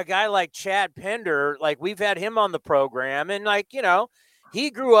about a guy like Chad Pender, like we've had him on the program, and like, you know,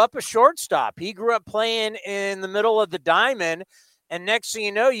 he grew up a shortstop. He grew up playing in the middle of the diamond. And next thing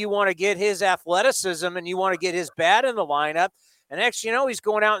you know, you want to get his athleticism and you want to get his bat in the lineup. And next you know, he's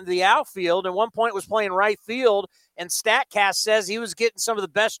going out into the outfield. At one point was playing right field, and StatCast says he was getting some of the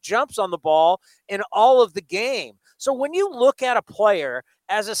best jumps on the ball in all of the game. So when you look at a player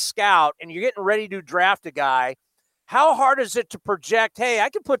as a scout and you're getting ready to draft a guy, how hard is it to project, hey, I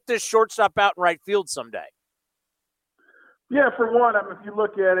can put this shortstop out in right field someday? Yeah, for one, I mean, if you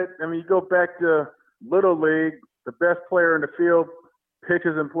look at it, I mean, you go back to Little League, the best player in the field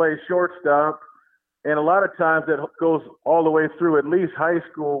pitches and plays shortstop. And a lot of times that goes all the way through at least high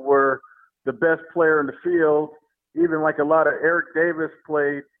school, where the best player in the field, even like a lot of Eric Davis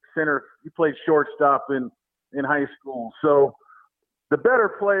played center, he played shortstop in high school. So the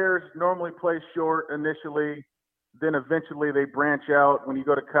better players normally play short initially. Then eventually they branch out when you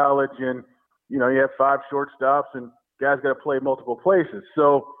go to college, and, you know, you have 5 shortstops and guys got to play multiple places.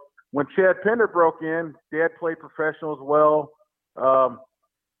 So when Chad Pender broke in, Dad played professional as well.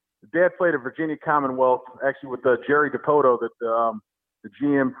 Dad played at Virginia Commonwealth, actually with Jerry DePoto, the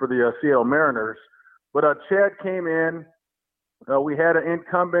GM for the Seattle Mariners. But Chad came in. We had an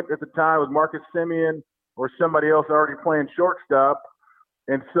incumbent at the time with Marcus Semien or somebody else already playing shortstop.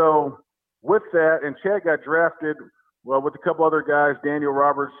 And so with that, and Chad got drafted with a couple other guys, Daniel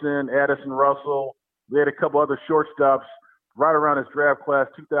Robertson, Addison Russell. We had a couple other shortstops right around his draft class,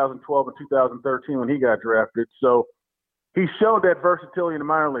 2012 and 2013 when he got drafted. So he showed that versatility in the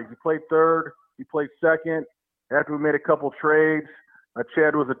minor leagues. He played third. He played second. After we made a couple trades,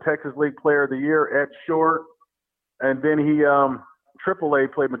 Chad was a Texas League Player of the Year at short. And then he,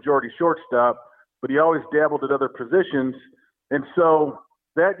 AAA, played majority shortstop, but he always dabbled at other positions. And so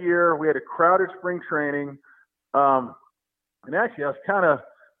that year we had a crowded spring training. And actually I was kind of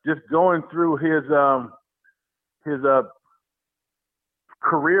just going through his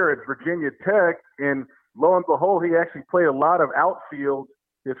career at Virginia Tech, and lo and behold, he actually played a lot of outfield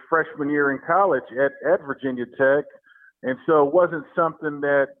his freshman year in college at Virginia Tech. And so it wasn't something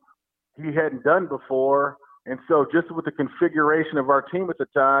that he hadn't done before. And so just with the configuration of our team at the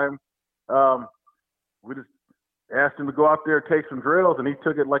time, we just asked him to go out there and take some drills, and he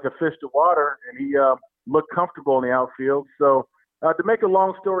took it like a fish to water, and he looked comfortable in the outfield. So to make a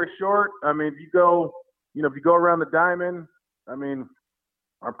long story short, I mean, if you go around the diamond, I mean,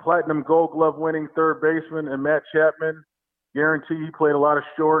 our platinum Gold Glove winning third baseman and Matt Chapman, guarantee he played a lot of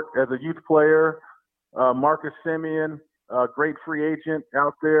short as a youth player. Marcus Semien, great free agent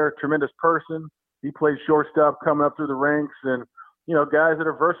out there, tremendous person. He played shortstop coming up through the ranks, and, you know, guys that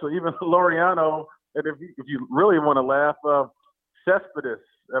are versatile, even Laureano. And if you really want to laugh, Cespedes,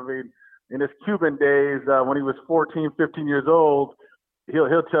 I mean, in his Cuban days, when he was 14, 15 years old,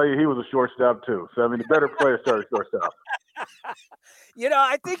 he'll tell you he was a shortstop too. So, I mean, the better players started shortstop. You know,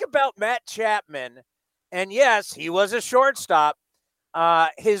 I think about Matt Chapman, and yes, he was a shortstop.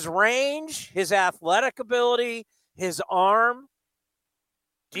 His range, his athletic ability, his arm.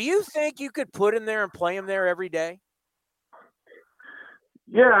 Do you think you could put him there and play him there every day?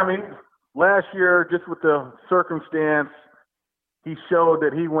 Yeah, I mean, last year, just with the circumstance, he showed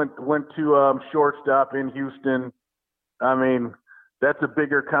that he went to shortstop in Houston. I mean, that's a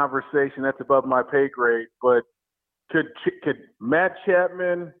bigger conversation. That's above my pay grade. But could Matt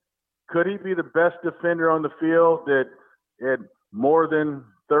Chapman, could he be the best defender on the field at more than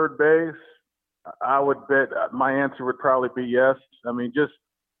third base? I would bet my answer would probably be yes. I mean, just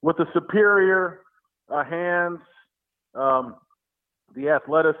with the superior hands, the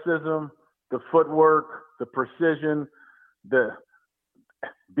athleticism, the footwork, the precision, the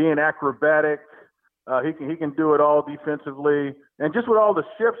being acrobatic. He can do it all defensively. And just with all the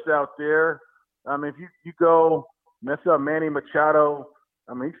shifts out there, I mean, if you go mess up Manny Machado,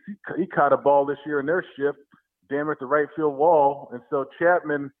 I mean, he caught a ball this year in their shift, damn at the right field wall. And so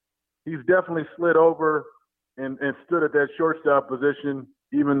Chapman, he's definitely slid over and stood at that shortstop position,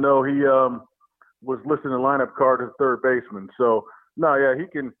 even though he was listed in the lineup card as third baseman. So, no, yeah, he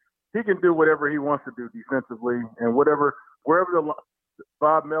can do whatever he wants to do defensively, and wherever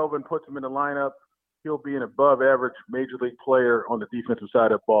Bob Melvin puts him in the lineup, he'll be an above-average major league player on the defensive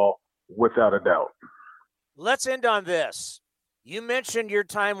side of the ball, without a doubt. Let's end on this. You mentioned your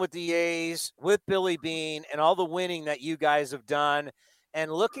time with the A's, with Billy Beane, and all the winning that you guys have done.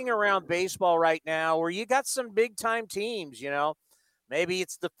 And looking around baseball right now, where you got some big-time teams, maybe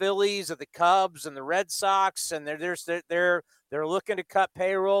it's the Phillies or the Cubs and the Red Sox, and they're looking to cut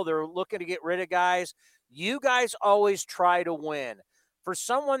payroll. They're looking to get rid of guys. You guys always try to win. For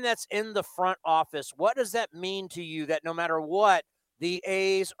someone that's in the front office, what does that mean to you that no matter what, the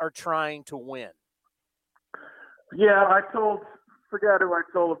A's are trying to win? Yeah, forgot who I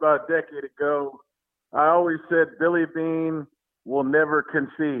told about a decade ago. I always said Billy Beane will never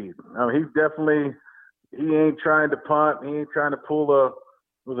concede. He ain't trying to punt. He ain't trying to pull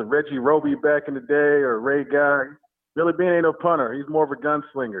was it Reggie Roby back in the day or Ray Guy? Billy Beane ain't no punter. He's more of a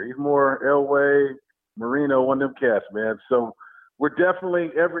gunslinger. He's more Elway, Marino, one of them cats, man. So we're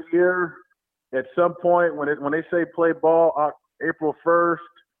definitely every year at some point when they say play ball April 1st,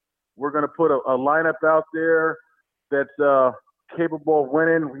 we're going to put a lineup out there that's capable of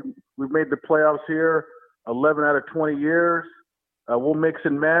winning. We've made the playoffs here 11 out of 20 years. We'll mix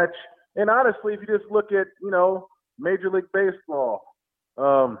and match. And honestly, if you just look at, Major League Baseball,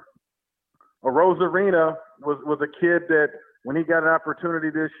 Arozarena was a kid that when he got an opportunity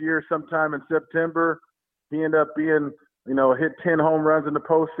this year, sometime in September, he ended up being, hit 10 home runs in the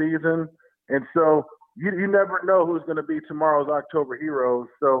postseason. And so you never know who's going to be tomorrow's October heroes.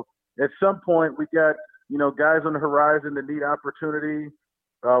 So at some point we got, guys on the horizon that need opportunity,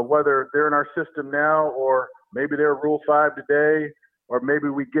 whether they're in our system now or maybe they're Rule 5 today, or maybe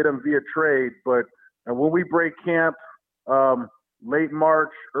we get them via trade. But when we break camp late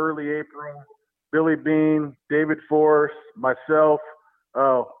March, early April, Billy Beane, David Force, myself,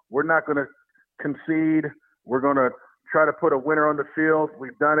 we're not going to concede. We're going to try to put a winner on the field.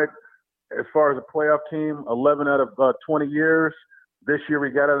 We've done it as far as a playoff team 11 out of 20 years. This year we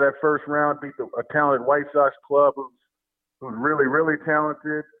got out of that first round, beat a talented White Sox club who's really, really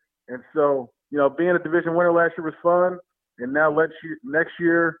talented. And so, being a division winner last year was fun. And now next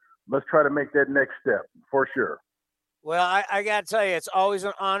year, let's try to make that next step for sure. Well, I got to tell you, it's always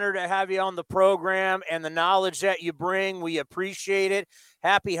an honor to have you on the program, and the knowledge that you bring, we appreciate it.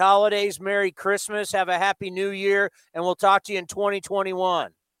 Happy holidays, Merry Christmas, have a Happy New Year, and we'll talk to you in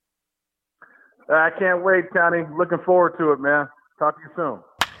 2021. I can't wait, Tony. Looking forward to it, man. Talk to you soon.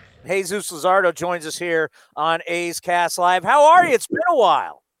 Jesus Luzardo joins us here on A's Cast Live. How are you? It's been a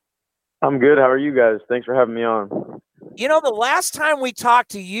while. I'm good. How are you guys? Thanks for having me on. The last time we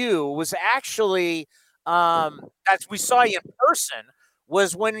talked to you was actually as we saw you in person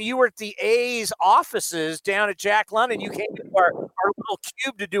was when you were at the A's offices down at Jack London. You came to our little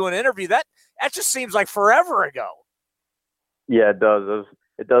cube to do an interview. That just seems like forever ago. Yeah, it does.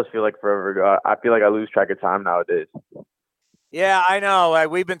 It does feel like forever ago. I feel like I lose track of time nowadays. Yeah, I know.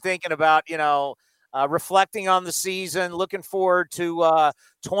 We've been thinking about, reflecting on the season, looking forward to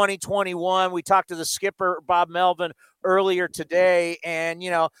 2021. We talked to the skipper, Bob Melvin, earlier today. And,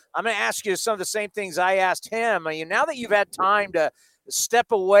 I'm going to ask you some of the same things I asked him. Now that you've had time to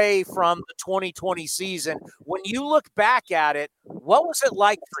step away from the 2020 season, when you look back at it, what was it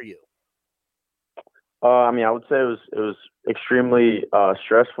like for you? I would say it was extremely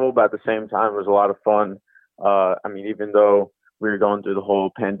stressful, but at the same time, it was a lot of fun. Even though we were going through the whole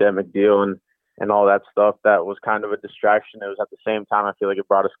pandemic deal and all that stuff, that was kind of a distraction. It was at the same time, I feel like it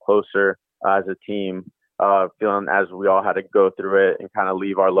brought us closer as a team, feeling as we all had to go through it and kind of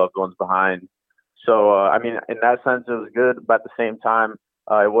leave our loved ones behind. So, in that sense, it was good, but at the same time,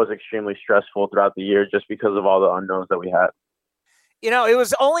 it was extremely stressful throughout the year just because of all the unknowns that we had. It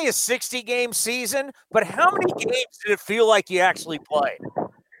was only a 60-game season, but how many games did it feel like you actually played?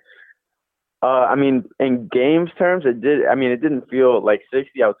 In games terms, it didn't feel like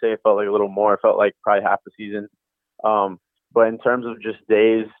 60. I would say it felt like a little more. It felt like probably half the season. But in terms of just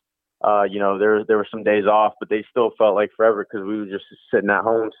days, there were some days off, but they still felt like forever because we were just sitting at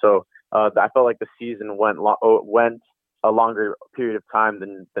home. So I felt like the season went a longer period of time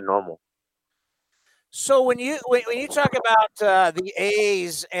than normal. So when you talk about the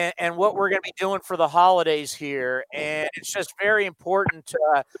A's and what we're going to be doing for the holidays here, and it's just very important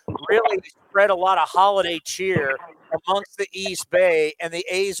to really spread a lot of holiday cheer amongst the East Bay and the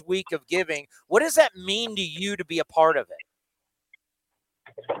A's Week of Giving. What does that mean to you to be a part of it?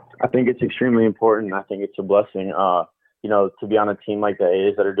 I think it's extremely important. I think it's a blessing, to be on a team like the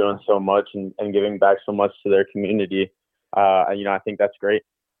A's that are doing so much and giving back so much to their community. I think that's great.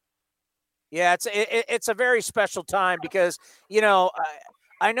 Yeah, it's a very special time because,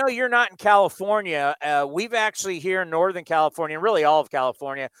 I know you're not in California. We've actually here in Northern California, really all of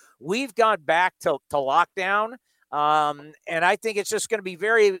California, we've gone back to lockdown. And I think it's just going to be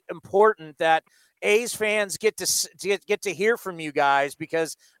very important that A's fans get to hear from you guys,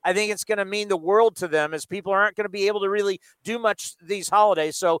 because I think it's going to mean the world to them, as people aren't going to be able to really do much these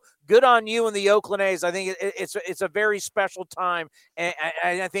holidays. So good on you and the Oakland A's. I think it's a very special time, and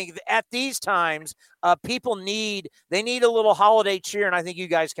I think at these times, people need a little holiday cheer, and I think you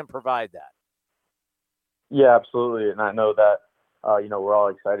guys can provide that. Yeah, absolutely, and I know that we're all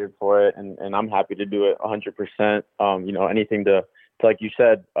excited for it, and I'm happy to do it 100%. Anything to like you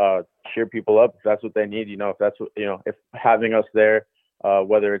said, cheer people up if that's what they need. If that's what, if having us there,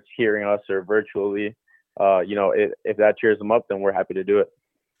 whether it's hearing us or virtually, if that cheers them up, then we're happy to do it.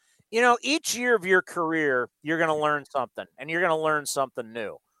 Each year of your career, you're going to learn something, and you're going to learn something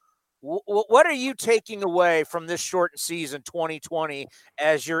new. What are you taking away from this shortened season 2020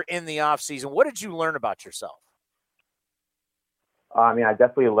 as you're in the off season? What did you learn about yourself? I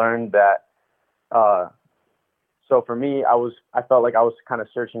definitely learned that, so for me, I felt like I was kind of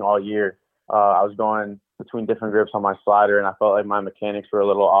searching all year. I was going between different grips on my slider, and I felt like my mechanics were a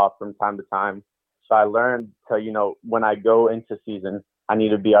little off from time to time. So I learned to, when I go into season, I need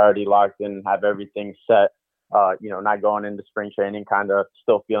to be already locked in and have everything set, not going into spring training kind of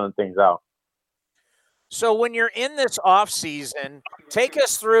still feeling things out. So when you're in this off season, take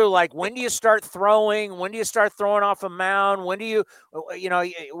us through, like, when do you start throwing? When do you start throwing off a mound? When do you,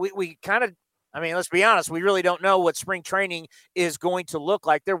 we kind of, let's be honest, we really don't know what spring training is going to look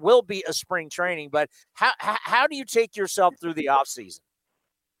like. There will be a spring training, but how do you take yourself through the off season?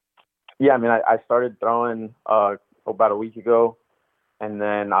 Yeah, I started throwing about a week ago, and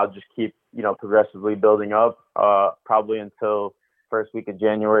then I'll just keep, progressively building up probably until first week of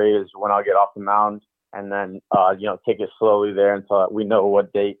January is when I'll get off the mound. And then, take it slowly there until we know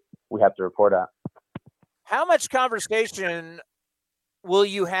what date we have to report at. How much conversation will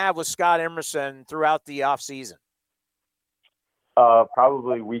you have with Scott Emerson throughout the offseason?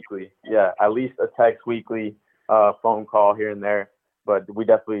 Probably weekly. Yeah, at least a text weekly, phone call here and there. But we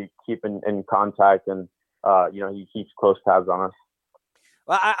definitely keep in contact, and, he keeps close tabs on us.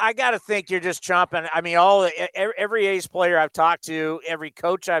 Well, I got to think you're just chomping. Every A's player I've talked to, every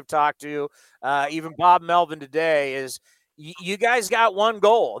coach I've talked to, even Bob Melvin today, is you guys got one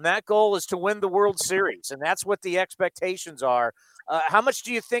goal, and that goal is to win the World Series, and that's what the expectations are. How much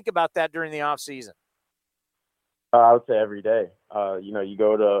do you think about that during the offseason? I would say every day. You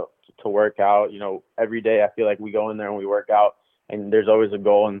go to work out. Every day I feel like we go in there and we work out, and there's always a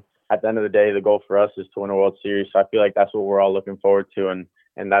goal. And at the end of the day, the goal for us is to win a World Series. So I feel like that's what we're all looking forward to, and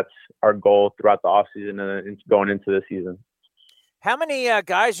that's our goal throughout the offseason and going into the season. How many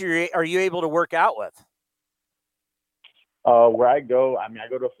guys are you able to work out with? Where I go, I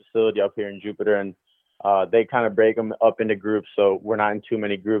go to a facility up here in Jupiter, and they kind of break them up into groups. So we're not in too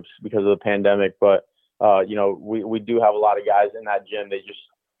many groups because of the pandemic. But, we do have a lot of guys in that gym. They just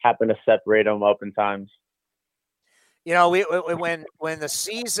happen to separate them up in times. When the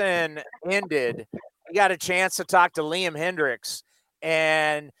season ended, we got a chance to talk to Liam Hendriks,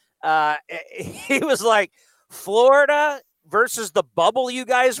 and he was like, Florida versus the bubble you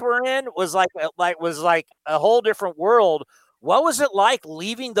guys were in was like a whole different world. What was it like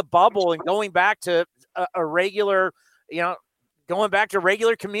leaving the bubble and going back to a regular, going back to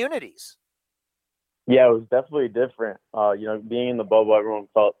regular communities? Yeah, it was definitely different. Being in the bubble, everyone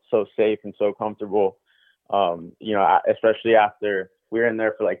felt so safe and so comfortable. Especially after we were in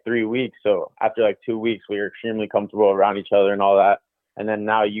there for like 3 weeks. So after like 2 weeks, we were extremely comfortable around each other and all that. And then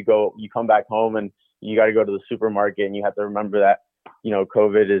now you come back home and you got to go to the supermarket, and you have to remember that,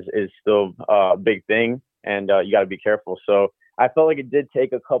 COVID is still a big thing, and you got to be careful. So I felt like it did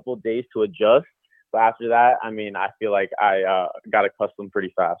take a couple of days to adjust. But after that, I feel like I got accustomed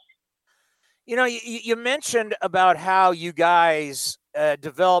pretty fast. You mentioned about how you guys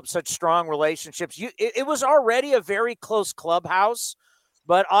developed such strong relationships. It was already a very close clubhouse,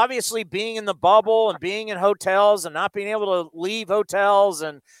 but obviously being in the bubble and being in hotels and not being able to leave hotels,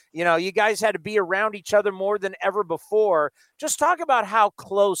 and you guys had to be around each other more than ever before. Just talk about how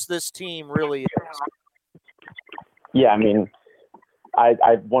close this team really is. Yeah, I mean, I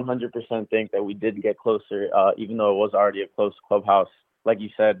 100% think that we did get closer, even though it was already a close clubhouse. Like you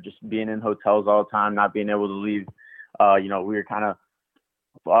said, just being in hotels all the time, not being able to leave. We were kind of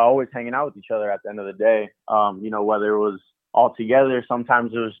always hanging out with each other at the end of the day. Whether it was all together,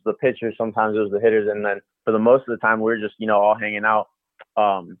 sometimes it was the pitchers, sometimes it was the hitters, and then for the most of the time we were just all hanging out,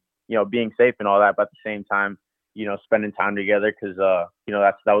 being safe and all that, but at the same time, spending time together because that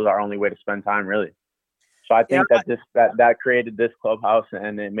was our only way to spend time, really. So I think that created this clubhouse,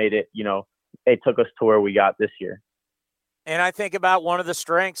 and it made it, it took us to where we got this year. And I think about one of the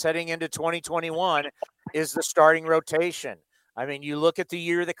strengths heading into 2021 is the starting rotation. I mean, you look at the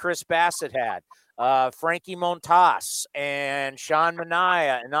year that Chris Bassett had, Frankie Montas and Sean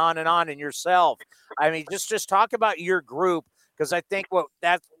Manaea and on, and yourself. I mean, just talk about your group, because I think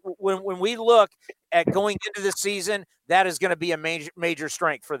when we look at going into the season, that is going to be a major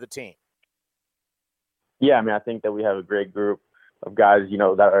strength for the team. Yeah, I mean, I think that we have a great group of guys,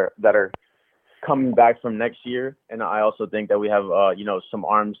 that are coming back from next year, and I also think that we have, some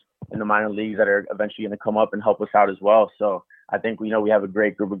arms in the minor leagues that are eventually going to come up and help us out as well. So I think we have a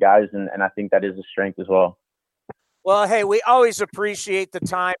great group of guys, and I think that is a strength as well. Well, hey, we always appreciate the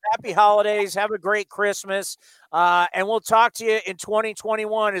time. Happy holidays. Have a great Christmas. And we'll talk to you in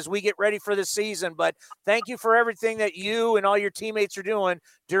 2021 as we get ready for the season. But thank you for everything that you and all your teammates are doing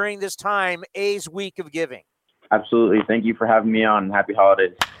during this time, A's Week of Giving. Absolutely. Thank you for having me on. Happy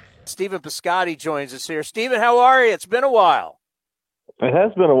holidays. Stephen Piscotty joins us here. Stephen, how are you? It's been a while. It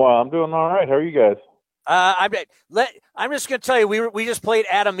has been a while. I'm doing all right. How are you guys? I'm just going to tell you, we just played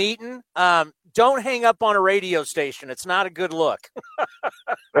Adam Eaton. Don't hang up on a radio station. It's not a good look.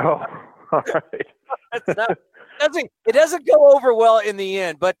 Oh, all right. It doesn't go over well in the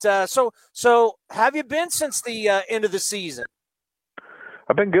end. But so have you been since the end of the season?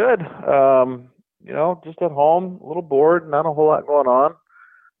 I've been good. Just at home, a little bored, not a whole lot going on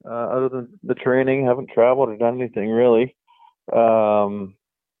other than the training. Haven't traveled or done anything really.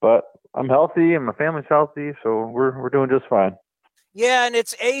 But I'm healthy and my family's healthy, so we're doing just fine. Yeah, and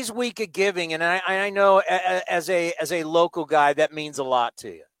it's A's Week of Giving, and I know as a local guy that means a lot to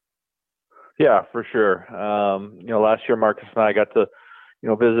you. Yeah, for sure. Last year Marcus and I got to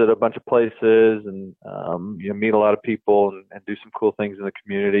visit a bunch of places and meet a lot of people and do some cool things in the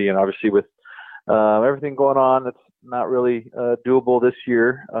community. And obviously with everything going on, it's not really doable this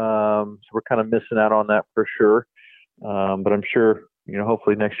year. So we're kind of missing out on that for sure. But I'm sure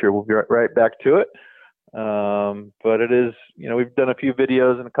hopefully next year we'll be right back to it. But it is, we've done a few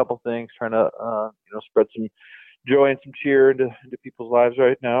videos and a couple things trying to, spread some joy and some cheer into people's lives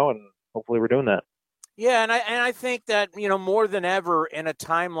right now. And hopefully we're doing that. Yeah. And I think that, more than ever in a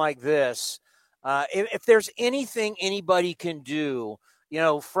time like this, if there's anything anybody can do,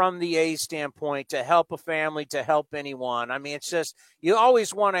 from the A's standpoint to help a family, to help anyone. I mean, it's just, you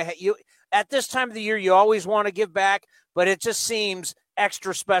always want to, at this time of the year, you always want to give back, but it just seems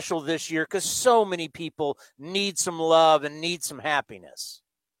extra special this year because so many people need some love and need some happiness.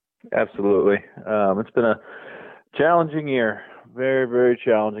 Absolutely. It's been a challenging year, very, very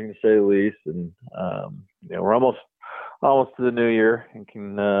challenging to say the least. And, we're almost to the new year and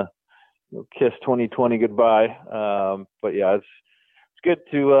can, kiss 2020 goodbye. But yeah, it's good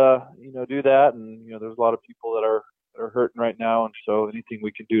to, do that. And, there's a lot of people that are hurting right now. And so anything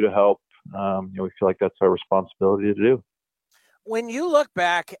we can do to help, we feel like that's our responsibility to do. When you look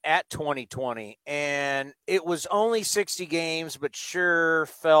back at 2020 and it was only 60 games, but sure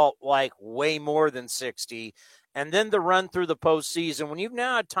felt like way more than 60, and then the run through the postseason, when you've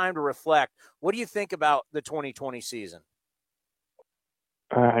now had time to reflect, what do you think about the 2020 season?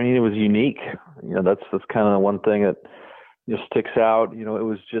 It was unique. That's kind of the one thing that sticks out. It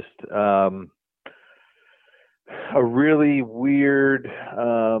was just a really weird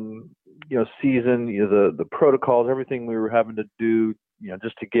season, the protocols, everything we were having to do,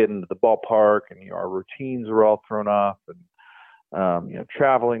 just to get into the ballpark, and our routines were all thrown off, and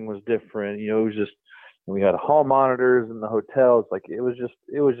traveling was different. It was just, we had hall monitors in the hotels. Like it was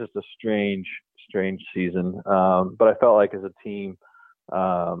just a strange season. But I felt like as a team,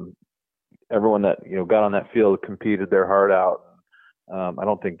 everyone that got on that field competed their heart out. I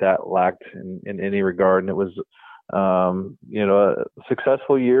don't think that lacked in any regard, and it was a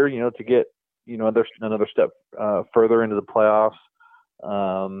successful year, to get, another step further into the playoffs.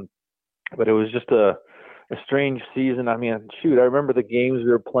 But it was just a strange season. I mean, shoot, I remember the games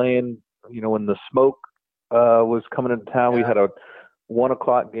we were playing, when the smoke was coming into town. We had a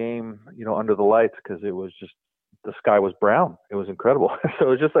 1:00 game, under the lights because it was just, the sky was brown. It was incredible. So it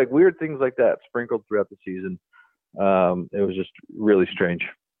was just like weird things like that sprinkled throughout the season. It was just really strange.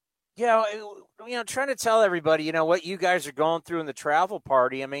 Yeah, trying to tell everybody, what you guys are going through in the travel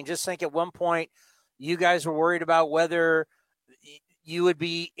party. I mean, just think at one point you guys were worried about whether you would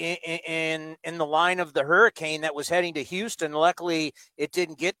be in the line of the hurricane that was heading to Houston. Luckily, it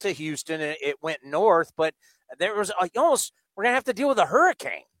didn't get to Houston. It went north, but there was we're going to have to deal with a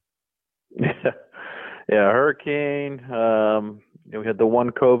hurricane. Yeah, hurricane. We had the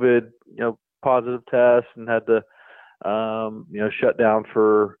one COVID, positive test and had to, shut down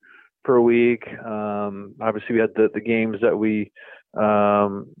for a week. Obviously, we had the games that we,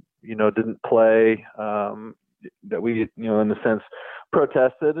 didn't play, that we, in a sense,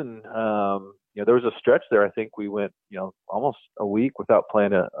 protested. And, there was a stretch there. I think we went, almost a week without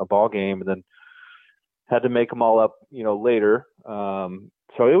playing a ball game, and then had to make them all up, later.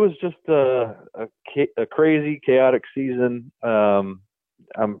 So it was just a crazy, chaotic season. I'm,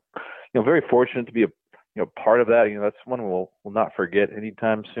 very fortunate to be a part of that. That's one we'll not forget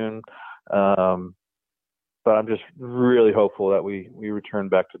anytime soon. But I'm just really hopeful that we return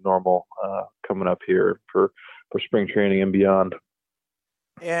back to normal coming up here for spring training and beyond.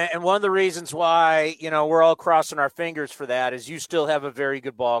 And one of the reasons why, we're all crossing our fingers for that is you still have a very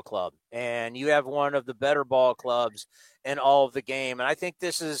good ball club, and you have one of the better ball clubs in all of the game. And I think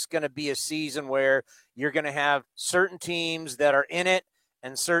this is going to be a season where you're going to have certain teams that are in it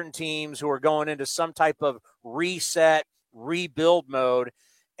and certain teams who are going into some type of reset, rebuild mode.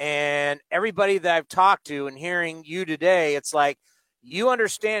 And everybody that I've talked to and hearing you today, it's like you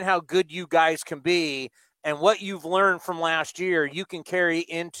understand how good you guys can be. And what you've learned from last year, you can carry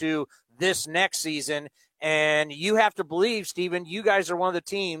into this next season. And you have to believe, Stephen, you guys are one of the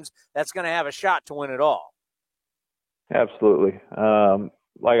teams that's going to have a shot to win it all. Absolutely.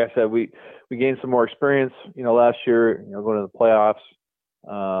 Like I said, we gained some more experience, last year, going to the playoffs.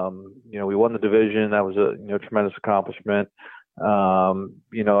 We won the division. That was a tremendous accomplishment.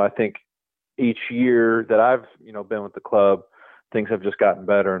 I think each year that I've, been with the club, things have just gotten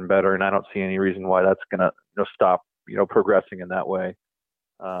better and better, and I don't see any reason why that's going to stop, progressing in that way.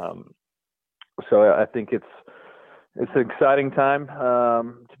 So I think it's an exciting time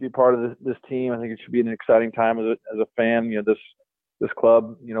to be part of this team. I think it should be an exciting time as a fan. This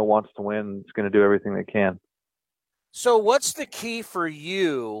club, wants to win. It's going to do everything they can. So what's the key for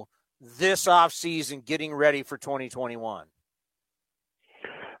you this offseason getting ready for 2021?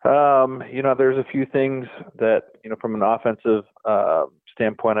 There's a few things that, from an offensive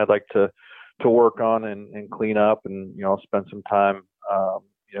standpoint, I'd like to work on and clean up, and, I'll spend some time,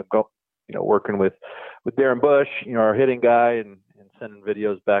 working with Darren Bush, our hitting guy, and sending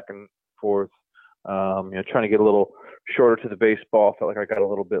videos back and forth, trying to get a little shorter to the baseball. Felt like I got a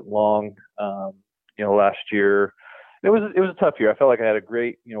little bit long, last year. It was a tough year. I felt like I had a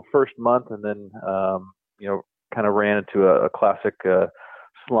great, first month, and then, kind of ran into a classic,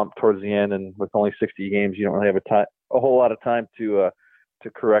 slump towards the end, and with only 60 games, you don't really have a whole lot of time to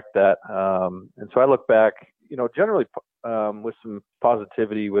correct that. And so I look back, generally with some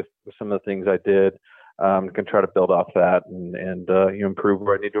positivity with some of the things I did, can try to build off that and improve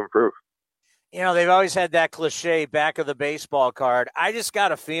where I need to improve. They've always had that cliche back of the baseball card. I just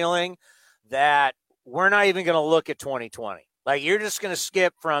got a feeling that we're not even going to look at 2020. Like, you're just going to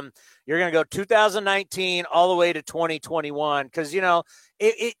skip you're going to go 2019 all the way to 2021. Because,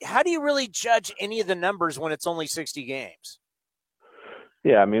 how do you really judge any of the numbers when it's only 60 games?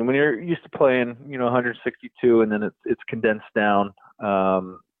 Yeah, I mean, when you're used to playing, 162 and then it's condensed down,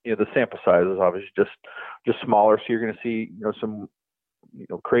 the sample size is obviously just smaller. So you're going to see, some,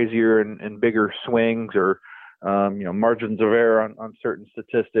 crazier and bigger swings or, margins of error on certain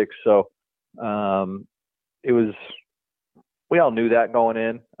statistics. So it was. We all knew that going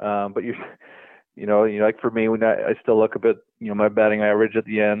in, but like for me, when I still look a bit, my batting average at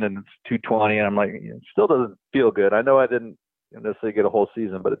the end, and it's 220, and I'm like, it still doesn't feel good. I know I didn't necessarily get a whole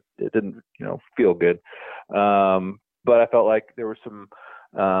season, but it didn't, feel good. But I felt like there were some,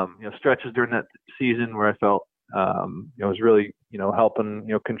 stretches during that season where I felt, it was really, helping,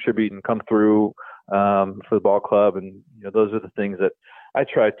 contribute and come through for the ball club, and those are the things that I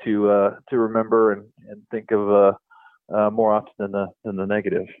try to remember and think of. More often than the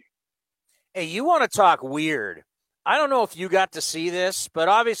negative. Hey, you want to talk weird? I don't know if you got to see this, but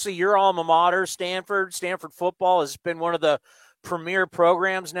obviously your alma mater, Stanford football, has been one of the premier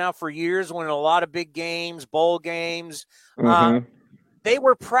programs now for years, winning a lot of big games, bowl games. Mm-hmm. They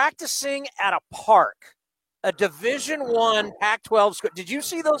were practicing at a park, a Division I Pac-12 school. Did you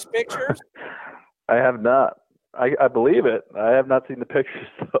see those pictures? I have not. I believe it. I have not seen the pictures,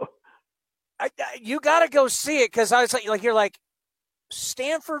 though. You got to go see it, because I was like, you're like,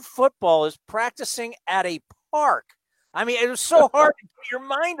 Stanford football is practicing at a park. I mean, it was so hard to get your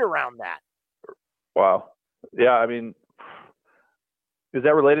mind around that. Wow. Yeah, I mean, is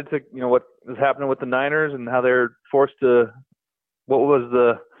that related to what is happening with the Niners and how they're forced to? What was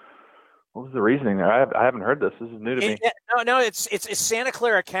the reasoning there? I haven't heard this. This is new to me. No, it's Santa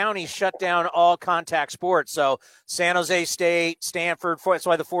Clara County shut down all contact sports. So San Jose State, Stanford. That's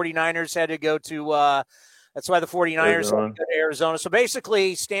why the 49ers had to go to. That's why the 49ers had to go to Arizona. So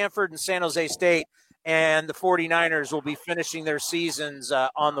basically, Stanford and San Jose State and the 49ers will be finishing their seasons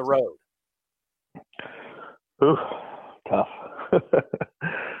on the road. Ooh, tough.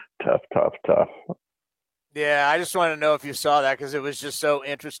 tough. Yeah, I just wanted to know if you saw that because it was just so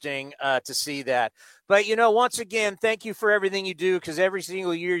interesting to see that. But, once again, thank you for everything you do because every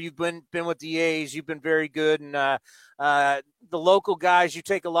single year you've been with the A's, you've been very good. And the local guys, you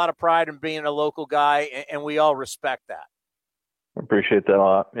take a lot of pride in being a local guy, and we all respect that. I appreciate that a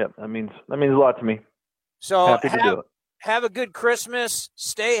lot. Yep, that means a lot to me. So happy to do it. Have a good Christmas.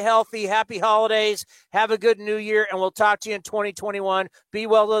 Stay healthy. Happy holidays. Have a good New Year, and we'll talk to you in 2021. Be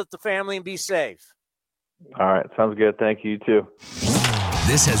well with the family and be safe. All right. Sounds good. Thank you, too.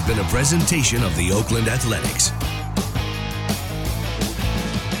 This has been a presentation of the Oakland Athletics.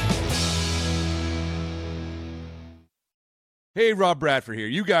 Hey, Rob Bradford here.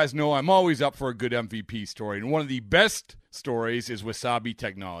 You guys know I'm always up for a good MVP story, and one of the best stories is Wasabi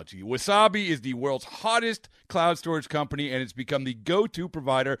Technology. Wasabi is the world's hottest cloud storage company, and it's become the go-to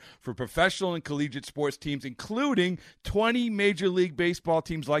provider for professional and collegiate sports teams, including 20 Major League Baseball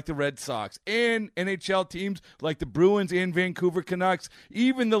teams like the Red Sox and NHL teams like the Bruins and Vancouver Canucks.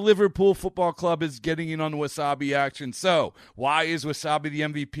 Even the Liverpool Football Club is getting in on the Wasabi action. So, why is Wasabi the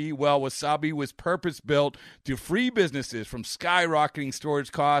MVP? Well, Wasabi was purpose-built to free businesses from skyrocketing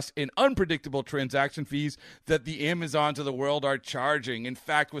storage costs and unpredictable transaction fees that the Amazons of the world are charging. In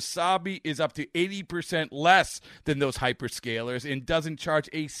fact, Wasabi is up to 80% less than those hyperscalers and doesn't charge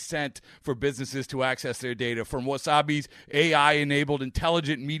a cent for businesses to access their data. From Wasabi's AI-enabled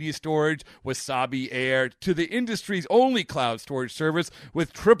intelligent media storage, Wasabi Air, to the industry's only cloud storage service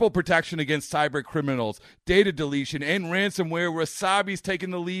with triple protection against cyber criminals, data deletion, and ransomware, Wasabi's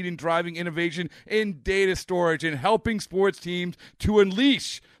taken the lead in driving innovation in data storage and helping sports teams to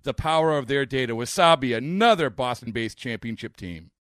unleash the power of their data. Wasabi, another Boston-based championship team.